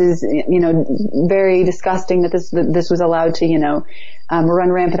 This is very disgusting that this was allowed to,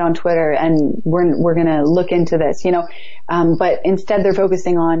 run rampant on Twitter, and we're going to look into this, but instead they're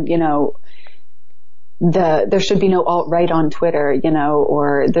focusing on, there should be no alt-right on Twitter,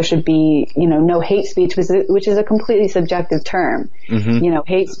 or there should be, no hate speech, which is a completely subjective term. Mm-hmm.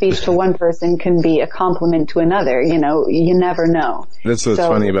 Hate speech to one person can be a compliment to another, you never know. That's what's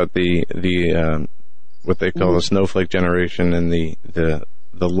funny about the what they call the snowflake generation and the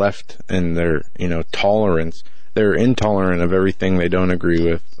left and their, tolerance. They're intolerant of everything they don't agree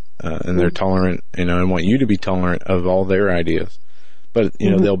with, and they're tolerant, and want you to be tolerant of all their ideas. But,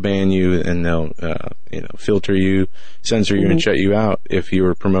 they'll ban you and they'll, filter you, censor you, and shut you out if you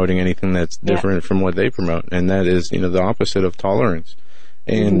are promoting anything that's different from what they promote. And that is, the opposite of tolerance.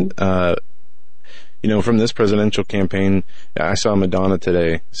 And, from this presidential campaign, I saw Madonna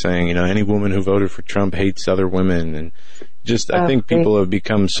today saying, any woman who voted for Trump hates other women. And I think people have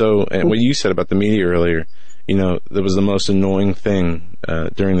become so, and what you said about the media earlier, that was the most annoying thing,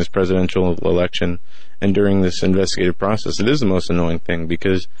 during this presidential election. And during this investigative process, it is the most annoying thing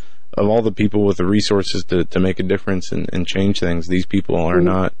because of all the people with the resources to make a difference and change things. These people are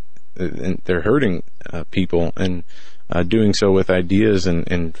not, they're hurting people and doing so with ideas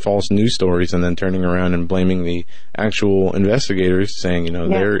and false news stories, and then turning around and blaming the actual investigators, saying,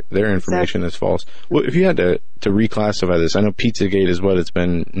 their information is false. Well, if you had to reclassify this, I know Pizzagate is what it's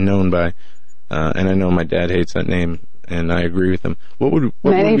been known by, and I know my dad hates that name. And I agree with them. What would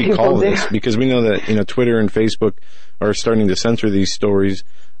we call this? Because we know that, Twitter and Facebook are starting to censor these stories,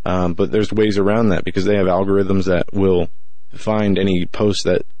 but there's ways around that because they have algorithms that will find any posts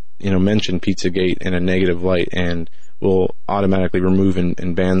that, mention Pizzagate in a negative light and will automatically remove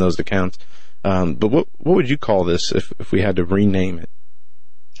and ban those accounts. But what would you call this if we had to rename it?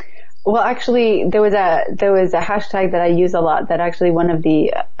 Well, actually, there was a hashtag that I use a lot that actually one of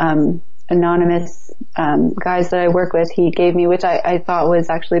the, anonymous guys that I work with, he gave me, which I thought was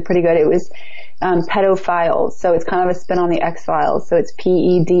actually pretty good. It was pedophiles. So it's kind of a spin on the X-Files. So it's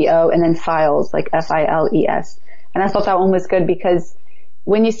P-E-D-O and then files, like F-I-L-E-S. And I thought that one was good because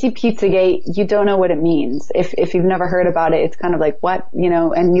when you see Pizzagate, you don't know what it means. If you've never heard about it, it's kind of like, what?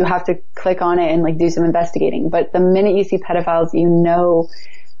 And you have to click on it and like do some investigating. But the minute you see pedophiles,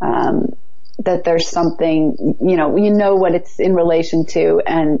 that there's something, what it's in relation to,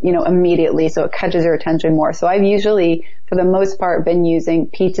 and, immediately, so it catches your attention more. So I've usually, for the most part, been using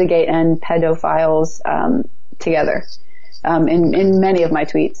Pizzagate and pedophiles, together, in many of my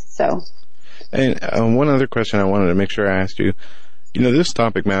tweets, so. And, one other question I wanted to make sure I asked you, this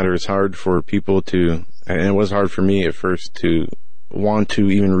topic matter is hard for people to, and it was hard for me at first to want to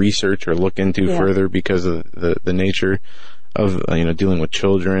even research or look into further because of the nature of, dealing with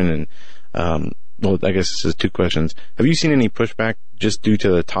children and, well, I guess this is two questions. Have you seen any pushback just due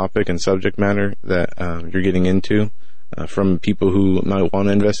to the topic and subject matter that you're getting into from people who might want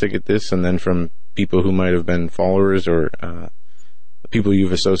to investigate this, and then from people who might have been followers or people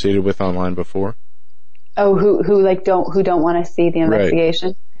you've associated with online before? Oh, who don't want to see the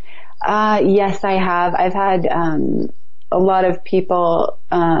investigation? Right. Yes, I have. I've had a lot of people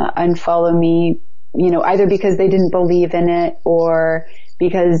unfollow me, either because they didn't believe in it or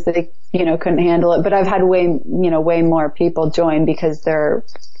because they couldn't handle it. But I've had way more people join because there are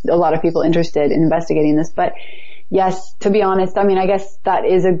a lot of people interested in investigating this. But yes, to be honest, I guess that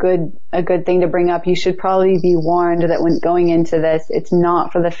is a good thing to bring up. You should probably be warned that when going into this, it's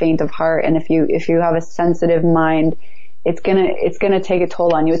not for the faint of heart. And if you have a sensitive mind, it's gonna take a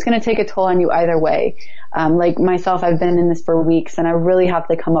toll on you. It's gonna take a toll on you either way. Like myself, I've been in this for weeks and I really have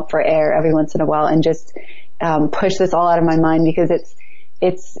to come up for air every once in a while and just, push this all out of my mind because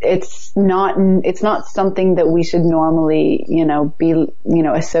it's not something that we should normally, be,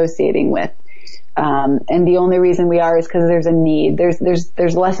 associating with. And the only reason we are is because there's a need. There's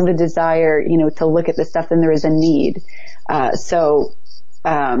less of a desire, to look at this stuff than there is a need.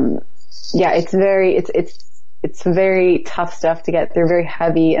 It's very tough stuff to get through, very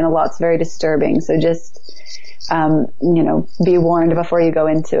heavy, and a lot's very disturbing. So just, be warned before you go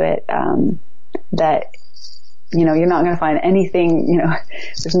into it, that, you're not going to find anything,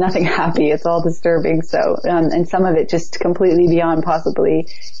 there's nothing happy. It's all disturbing. So, and some of it just completely beyond possibly,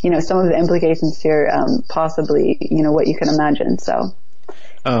 some of the implications here, possibly, what you can imagine. So,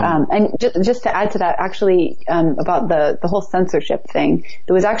 and just to add to that, actually, about the whole censorship thing,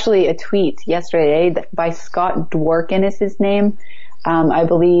 there was actually a tweet yesterday by Scott Dworkin is his name. I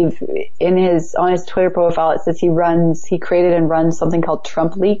believe on his Twitter profile, it says he created and runs something called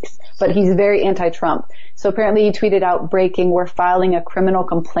Trump Leaks, but he's very anti-Trump. So apparently he tweeted out, breaking, we're filing a criminal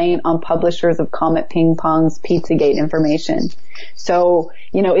complaint on publishers of Comet Ping Pong's Pizzagate information. So,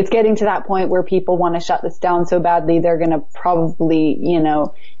 it's getting to that point where people want to shut this down so badly, they're going to probably,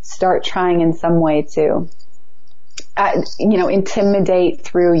 start trying in some way to, intimidate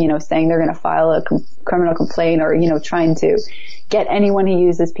through, saying they're going to file a criminal complaint, or, trying to get anyone who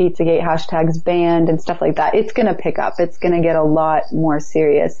uses Pizzagate hashtags banned and stuff like that. It's going to pick up. It's going to get a lot more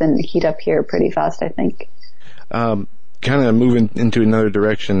serious and heat up here pretty fast, I think. Kind of moving into another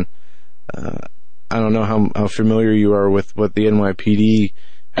direction. I don't know how familiar you are with what the NYPD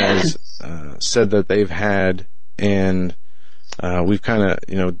has said that they've had, and we've kind of,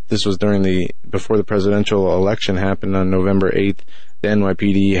 this was before the presidential election happened on November 8th. The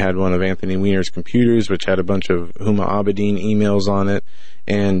NYPD had one of Anthony Weiner's computers, which had a bunch of Huma Abedin emails on it.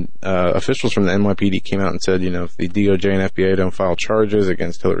 And officials from the NYPD came out and said, if the DOJ and FBI don't file charges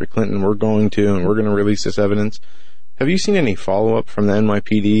against Hillary Clinton, we're going to release this evidence. Have you seen any follow-up from the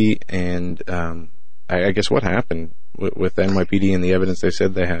NYPD? And I guess what happened with the NYPD and the evidence they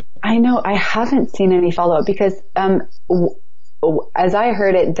said they had? I know I haven't seen any follow-up because as I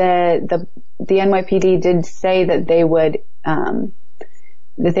heard it, the NYPD did say that they would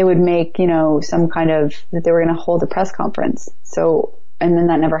make, some kind of, that they were going to hold a press conference. So, and then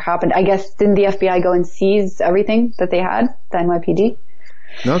that never happened. I guess, didn't the FBI go and seize everything that they had, the NYPD?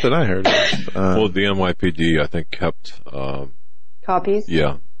 Not that I heard. Well, the NYPD, I think, kept, copies?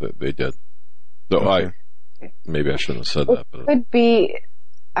 Yeah, they did. So okay. Maybe I shouldn't have said that. But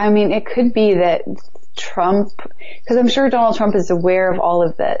it could be that Trump, because I'm sure Donald Trump is aware of all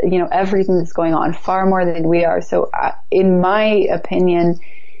of the, everything that's going on far more than we are. So in my opinion,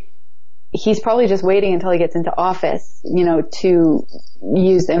 he's probably just waiting until he gets into office, to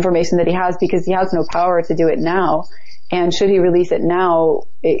use the information that he has, because he has no power to do it now. And should he release it now,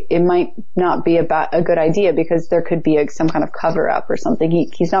 it might not be a good idea, because there could be some kind of cover up or something.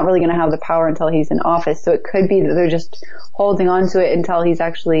 He's not really going to have the power until he's in office. So it could be that they're just holding on to it until he's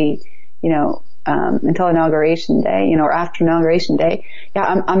actually, until Inauguration Day, or after Inauguration Day.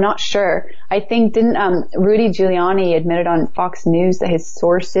 Yeah, I'm not sure. I think didn't Rudy Giuliani admitted on Fox News that his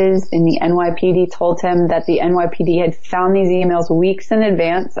sources in the NYPD told him that the NYPD had found these emails weeks in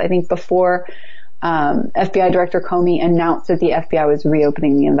advance, I think before FBI Director Comey announced that the FBI was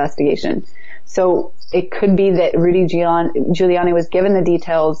reopening the investigation. So it could be that Rudy Giuliani was given the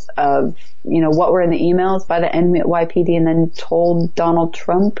details of, what were in the emails by the NYPD, and then told Donald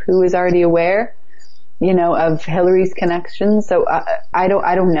Trump, who was already aware, of Hillary's connections. So I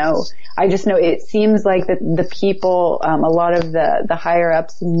don't know. I just know it seems like that the people, a lot of the higher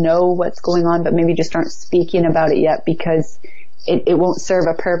ups know what's going on, but maybe just aren't speaking about it yet, because it won't serve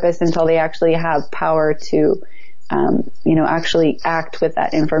a purpose until they actually have power to, actually act with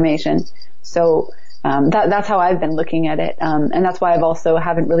that information. So, that's how I've been looking at it. And that's why I've also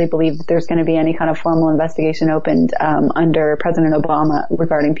haven't really believed that there's going to be any kind of formal investigation opened, under President Obama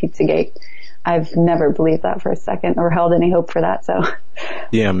regarding Pizzagate. I've never believed that for a second or held any hope for that. So,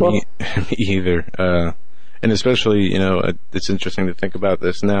 yeah, me either. And especially, it's interesting to think about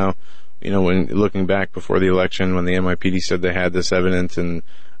this now. When looking back before the election, when the NYPD said they had this evidence, and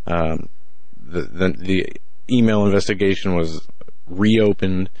the email investigation was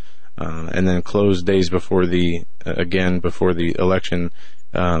reopened, and then closed days before the election,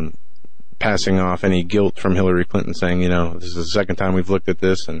 passing off any guilt from Hillary Clinton, saying, this is the second time we've looked at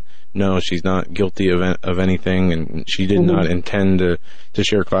this, and no, she's not guilty of anything, and she did not intend to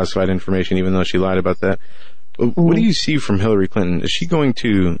share classified information, even though she lied about that. What do you see from Hillary Clinton? Is she going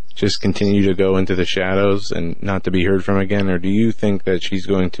to just continue to go into the shadows and not to be heard from again, or do you think that she's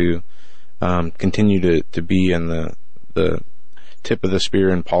going to continue to be in the tip of the spear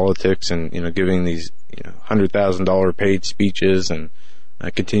in politics, and giving these $100,000 paid speeches and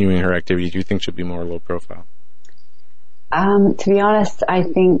continuing her activities? Do you think she'll be more low profile? To be honest, I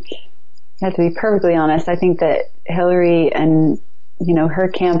think to be perfectly honest, I think that Hillary and, her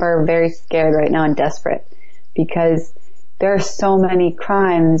camp are very scared right now and desperate, because there are so many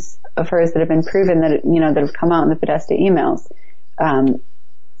crimes of hers that have been proven that, that have come out in the Podesta emails.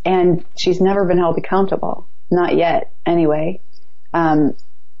 And she's never been held accountable. Not yet, anyway.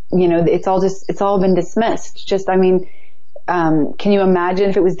 It's all been dismissed. Can you imagine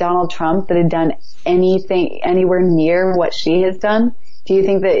if it was Donald Trump that had done anything anywhere near what she has done? Do you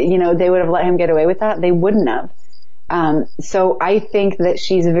think that, they would have let him get away with that? They wouldn't have. So I think that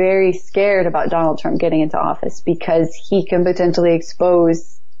she's very scared about Donald Trump getting into office, because he can potentially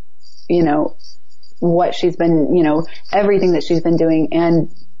expose, what she's been, everything that she's been doing, and,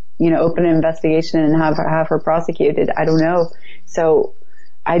 open an investigation and have her prosecuted. I don't know. So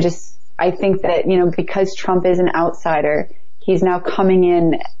I think that, because Trump is an outsider, he's now coming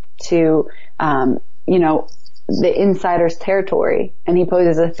in to, the insiders' territory, and he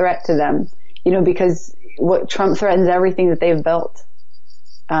poses a threat to them, because what Trump threatens everything that they've built.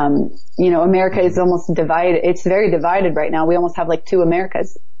 America is almost divided. It's very divided right now. We almost have like two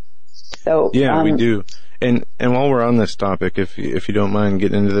Americas. So yeah, we do. And while we're on this topic, if you don't mind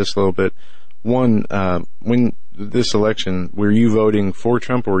getting into this a little bit, when this election, were you voting for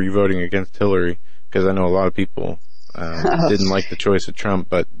Trump or were you voting against Hillary? Because I know a lot of people didn't like the choice of Trump,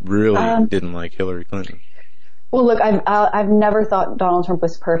 but really didn't like Hillary Clinton. Well, look, I've never thought Donald Trump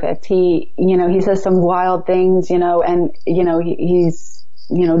was perfect. He says some wild things, and he's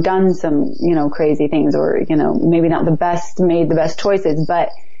done some crazy things, or maybe not made the best choices, but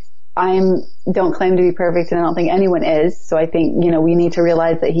don't claim to be perfect, and I don't think anyone is. So I think, we need to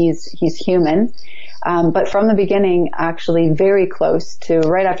realize that he's human. But from the beginning, actually very close to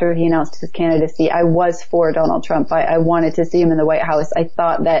right after he announced his candidacy, I was for Donald Trump. I wanted to see him in the White House. I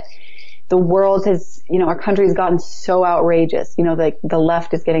thought that the world has, our country has gotten so outrageous, like the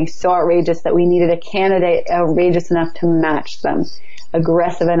left is getting so outrageous that we needed a candidate outrageous enough to match them.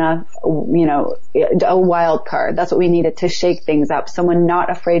 Aggressive enough, a wild card. That's what we needed to shake things up. Someone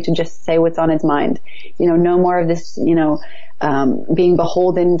not afraid to just say what's on his mind. No more of this, being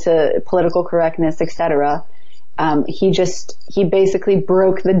beholden to political correctness, etc. He basically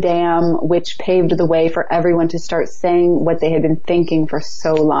broke the dam, which paved the way for everyone to start saying what they had been thinking for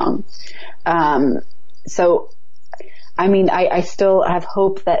so long. I still have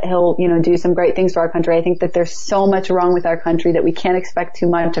hope that he'll, do some great things for our country. I think that there's so much wrong with our country that we can't expect too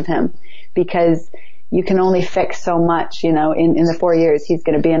much of him, because you can only fix so much, in the 4 years he's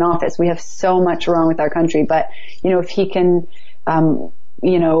going to be in office. We have so much wrong with our country, but, if he can,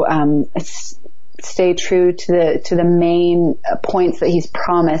 stay true to the main points that he's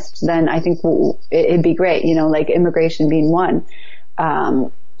promised, then I think it'd be great, like immigration being one. I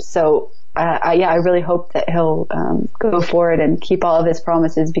really hope that he'll go forward and keep all of his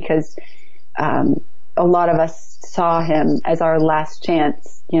promises, because a lot of us saw him as our last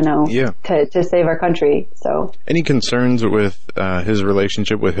chance, to save our country. So, any concerns with his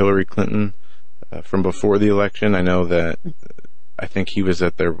relationship with Hillary Clinton from before the election? I know that I think he was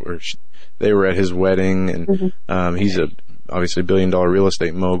they were at his wedding, and he's obviously $1 billion real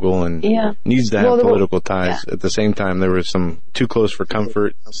estate mogul and needs to have political ties. At the same time, there was some too close for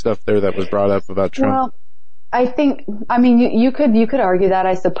comfort stuff there that was brought up about Trump. Well, I think, you could argue that,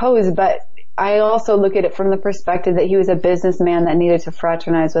 I suppose, but I also look at it from the perspective that he was a businessman that needed to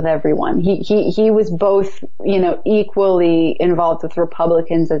fraternize with everyone. He was both, equally involved with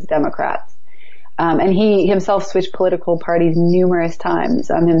Republicans as Democrats. And he himself switched political parties numerous times.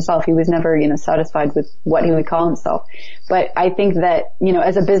 He was never, satisfied with what he would call himself. But I think that,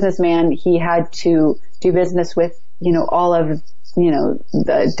 as a businessman, he had to do business with, all of,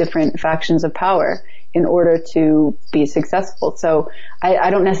 the different factions of power in order to be successful. So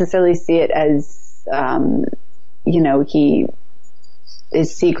I don't necessarily see it as, he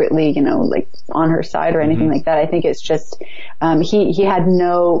is secretly, like on her side or anything like that. I think it's just, he had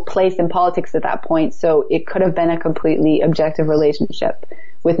no place in politics at that point. So it could have been a completely objective relationship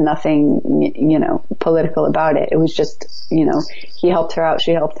with nothing, political about it. It was just, he helped her out,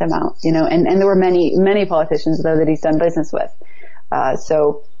 she helped him out, and there were many politicians though that he's done business with.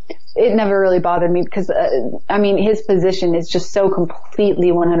 So it never really bothered me because, his position is just so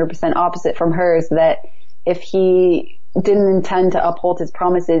completely 100% opposite from hers that if he didn't intend to uphold his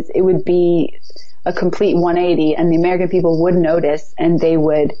promises, it would be a complete 180 and the American people would notice and they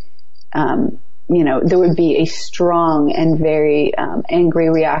would, there would be a strong and very, angry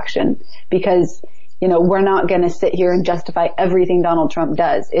reaction because we're not going to sit here and justify everything Donald Trump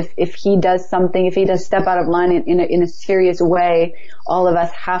does. If he does something, if he does step out of line in a serious way, all of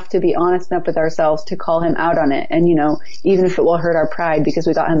us have to be honest enough with ourselves to call him out on it. And, even if it will hurt our pride because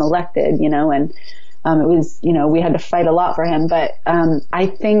we got him elected, and it was, we had to fight a lot for him. But I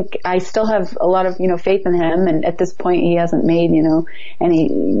think I still have a lot of, faith in him. And at this point, he hasn't made, any,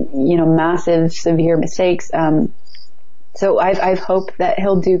 massive, severe mistakes. So I've hoped that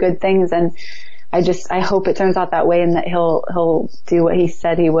he'll do good things, and I hope it turns out that way, and that he'll do what he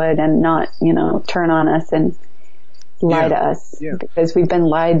said he would, and not, turn on us and lie to us, because we've been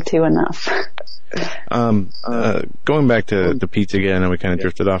lied to enough. Going back to Pizzagate, I know we kind of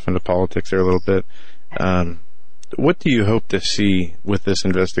drifted off into politics there a little bit. What do you hope to see with this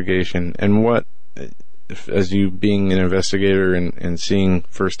investigation, and what, as you being an investigator and seeing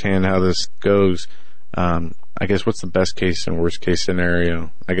firsthand how this goes, I guess what's the best case and worst case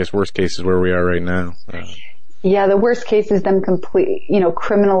scenario? I guess worst case is where we are right now. The worst case is them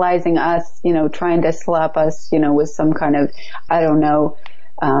criminalizing us, trying to slap us, with some kind of, I don't know,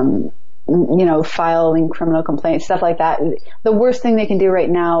 filing criminal complaints, stuff like that. The worst thing they can do right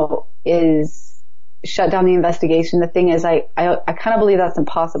now is shut down the investigation. The thing is, I kind of believe that's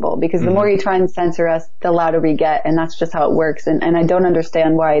impossible, because the more you try and censor us, the louder we get, and that's just how it works. And I don't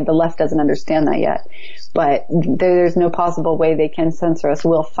understand why the left doesn't understand that yet. But there's no possible way they can censor us.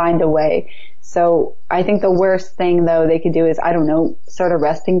 We'll find a way. So I think the worst thing, though, they could do is, I don't know, start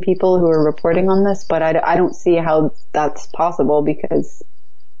arresting people who are reporting on this. But I don't see how that's possible, because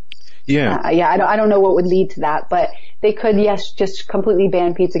I don't know what would lead to that, but they could, just completely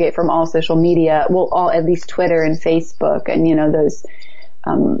ban Pizzagate from all social media. Well, at least Twitter and Facebook and,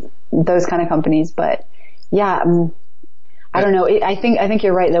 those kind of companies. But I don't know. I think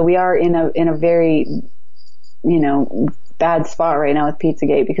you're right, though. We are in a very, bad spot right now with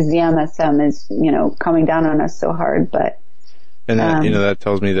Pizzagate, because the MSM is, coming down on us so hard. But, and that, that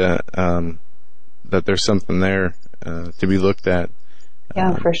tells me that, that there's something there, to be looked at.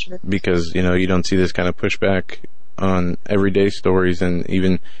 Yeah, for sure. Because, you don't see this kind of pushback on everyday stories. And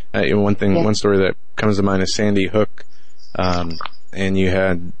even one story that comes to mind is Sandy Hook. And you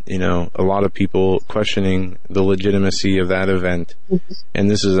had, a lot of people questioning the legitimacy of that event. And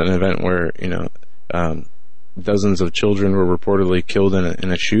this is an event where, dozens of children were reportedly killed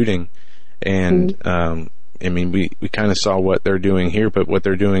in a shooting. And, we kind of saw what they're doing here, but what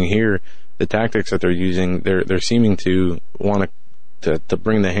they're doing here, the tactics that they're using, they're seeming to want to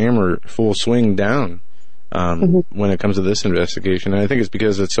bring the hammer full swing down when it comes to this investigation. And I think it's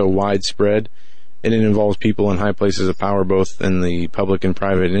because it's so widespread, and it involves people in high places of power, both in the public and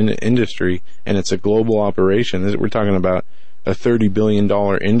private industry, and it's a global operation. We're talking about a $30 billion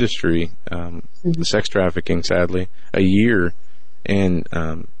industry, sex trafficking, sadly, a year. And,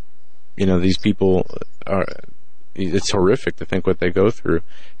 these people it's horrific to think what they go through.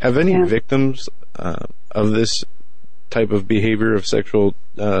 Have any victims of this type of behavior of sexual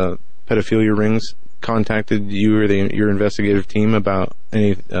pedophilia rings contacted you or your investigative team about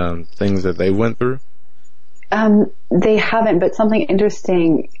any things that they went through? They haven't, but something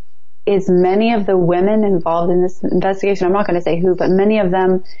interesting is many of the women involved in this investigation, I'm not going to say who, but many of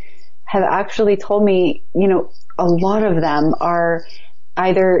them have actually told me, a lot of them are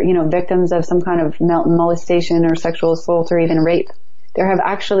either, victims of some kind of molestation or sexual assault or even rape. There have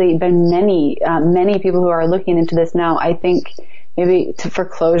actually been many people who are looking into this now. I think maybe for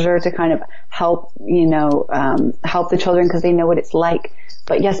closure, to kind of help, help the children, because they know what it's like.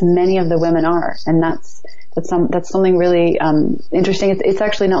 But yes, many of the women are, and that's something really interesting. It's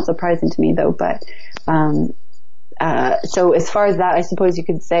actually not surprising to me, though. But so as far as that, I suppose you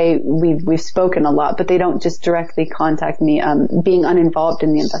could say we've spoken a lot, but they don't just directly contact me, being uninvolved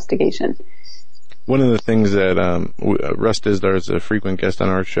in the investigation. One of the things that Russ Dizdar is a frequent guest on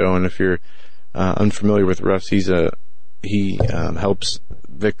our show, and if you're unfamiliar with Russ, he helps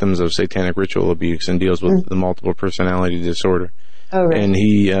victims of satanic ritual abuse and deals with the multiple personality disorder. Oh, right. And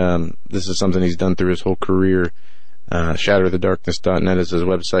this is something he's done through his whole career. ShatterTheDarkness.net is his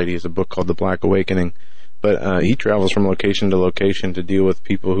website. He has a book called The Black Awakening. But he travels from location to location to deal with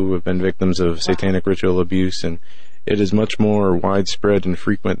people who have been victims of satanic ritual abuse, and it is much more widespread and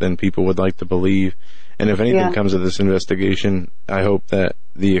frequent than people would like to believe. And if anything comes of this investigation, I hope that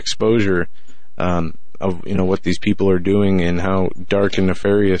the exposure of what these people are doing and how dark and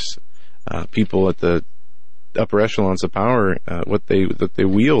nefarious people at the upper echelons of power, what they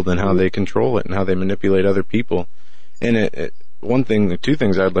wield and how they control it and how they manipulate other people. And two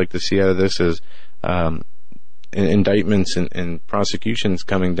things I'd like to see out of this is indictments and prosecutions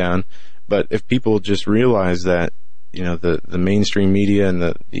coming down. But if people just realize that, the mainstream media and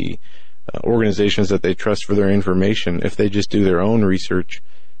the organizations that they trust for their information, if they just do their own research,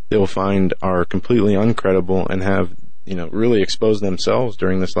 they'll find are completely uncredible and have, really exposed themselves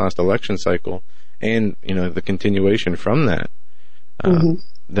during this last election cycle and, the continuation from that.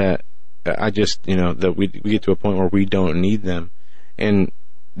 That I just, that we get to a point where we don't need them. And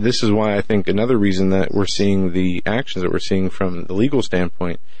this is why I think another reason that we're seeing the actions that we're seeing from the legal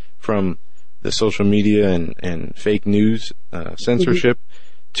standpoint, from the social media and fake news, censorship,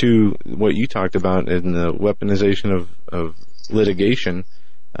 to what you talked about in the weaponization of litigation,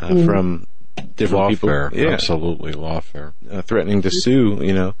 from different people. Lawfare, yeah. Absolutely lawfare. Threatening to sue,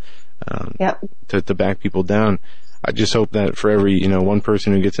 to back people down. I just hope that for every, one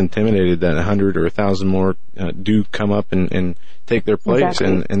person who gets intimidated, that 100 or 1,000 more do come up and take their place.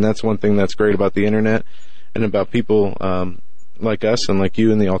 Exactly. And that's one thing that's great about the internet and about people like us and like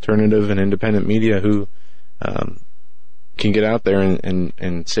you in the alternative and independent media who can get out there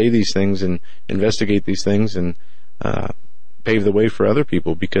and say these things and investigate these things and pave the way for other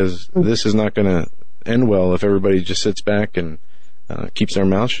people, because this is not going to end well if everybody just sits back and keeps their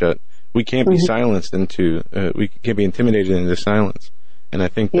mouth shut. We can't be silenced we can't be intimidated into silence. And I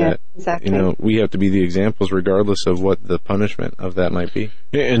think that, we have to be the examples regardless of what the punishment of that might be.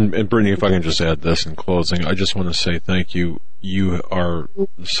 And Brittany, if I can just add this in closing, I just want to say thank you. You are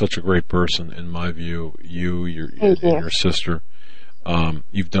such a great person in my view. Your sister.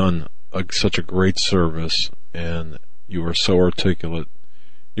 You've done such a great service, and you are so articulate.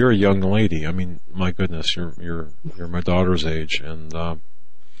 You're a young lady. I mean, my goodness, you're my daughter's age, and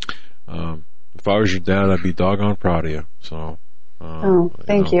if I was your dad, I'd be doggone proud of you. So.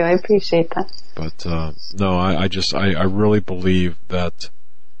 Thank you. I appreciate that. But no, I really believe that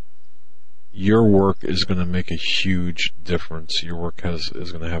your work is going to make a huge difference. Your work is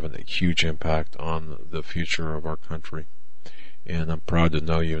going to have a huge impact on the future of our country. And I'm proud to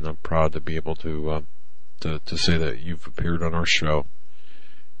know you, and I'm proud to be able to say that you've appeared on our show.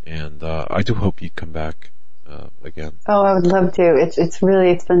 And I do hope you come back again. Oh, I would love to. It's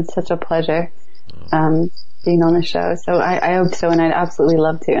been such a pleasure being on the show. So I hope so, and I'd absolutely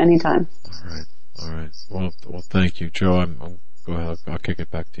love to anytime. All right. Well, thank you, Joe. Go ahead. I'll kick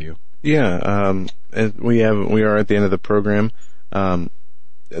it back to you. Yeah. And we are at the end of the program.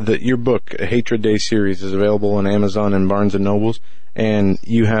 Your book, A Hatred Day series, is available on Amazon and Barnes and Nobles. And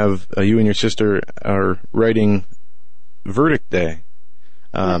you and your sister are writing Verdict Day.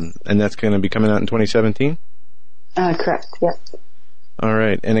 And that's going to be coming out in 2017? Correct. Yep. All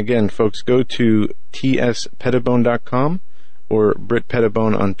right. And again, folks, go to tspettibone.com or Britt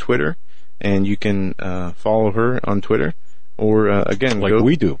Pettibone on Twitter, and you can follow her on Twitter. Or, again,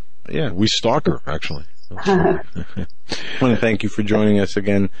 we do. Yeah. We stalk her, actually. I want to thank you for joining us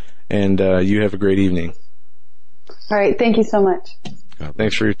again, and you have a great evening. All right. Thank you so much.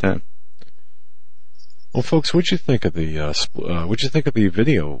 Thanks for your time. Well, folks, what'd you think of the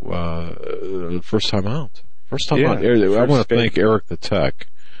video first time out? I want to thank Eric the Tech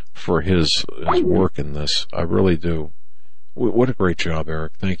for his work in this. I really do. What a great job,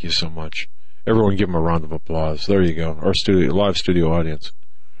 Eric. Thank you so much. Everyone give him a round of applause. There you go. Our live studio audience.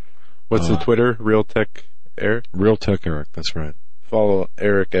 What's the Twitter? Real Tech Eric? Real Tech Eric, that's right. Follow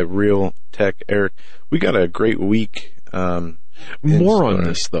Eric at Real Tech Eric. We got a great week. More on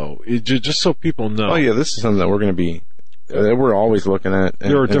this, though, just so people know. Oh, yeah, this is something that we're always looking at.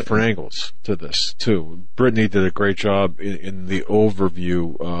 There are different angles to this, too. Brittany did a great job in the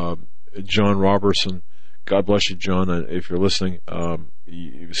overview. John Robertson, God bless you, John, if you're listening,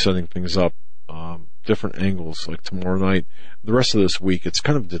 setting things up, different angles, like tomorrow night. The rest of this week, it's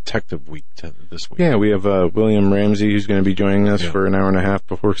kind of detective week this week. Yeah, we have William Ramsey, who's going to be joining us for an hour and a half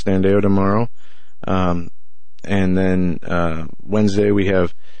before Standeo tomorrow. And then Wednesday we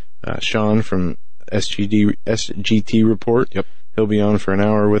have Sean from SGT Report. Yep. He'll be on for an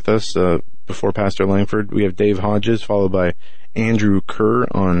hour with us before Pastor Langford. We have Dave Hodges, followed by Andrew Kerr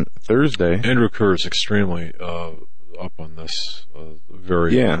on Thursday. Andrew Kerr is extremely up on this.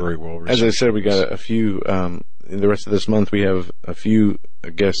 Very well received. As I said, we got a few. The rest of this month, we have a few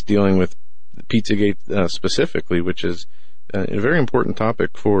guests dealing with Pizzagate specifically, which is a very important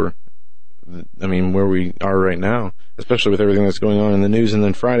topic for. Where we are right now, especially with everything that's going on in the news. And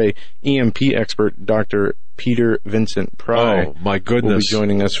then Friday, EMP expert Dr. Peter Vincent Pry. Oh, my goodness. Will be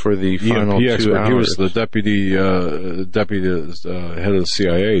joining us for the final EMP 2 expert. hours. He was the deputy head of the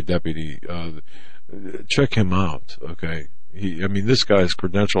CIA deputy. Check him out, okay? This guy is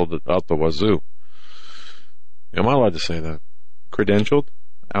credentialed out the wazoo. Am I allowed to say that? Credentialed?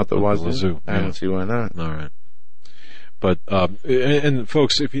 Out the wazoo? Yeah. I don't see why not. All right. But and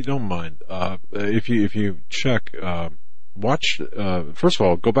folks, if you don't mind, if you check watch, first of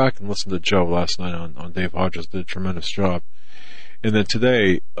all, go back and listen to Joe last night on Dave Hodges, did a tremendous job. And then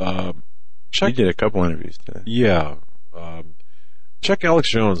today, he did a couple interviews today. Yeah. Check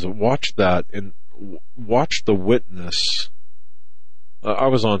Alex Jones, watch that, and watch The Witness. I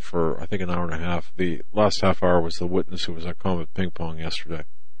was on for, I think, an hour and a half. The last half hour was The Witness, who was at Comet Ping Pong yesterday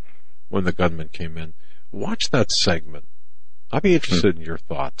when the gunman came in. Watch that segment. I'd be interested in your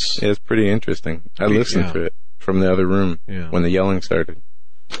thoughts. Yeah, it's pretty interesting. I listened to it from the other room when the yelling started.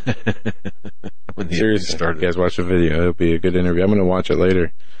 Seriously, you guys watch the video. It'll be a good interview. I'm going to watch it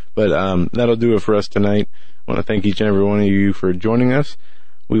later. But that'll do it for us tonight. I want to thank each and every one of you for joining us.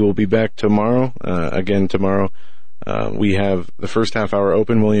 We will be back tomorrow. Again, tomorrow we have the first half hour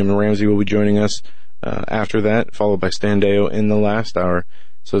open. William Ramsey will be joining us after that, followed by Stan Deo in the last hour.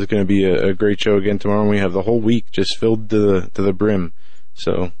 So it's going to be a great show again tomorrow. And we have the whole week just filled to the brim.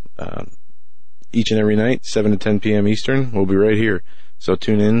 So each and every night, 7 to 10 p.m. Eastern, we'll be right here. So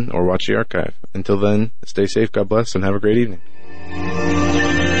tune in or watch the archive. Until then, stay safe, God bless, and have a great evening.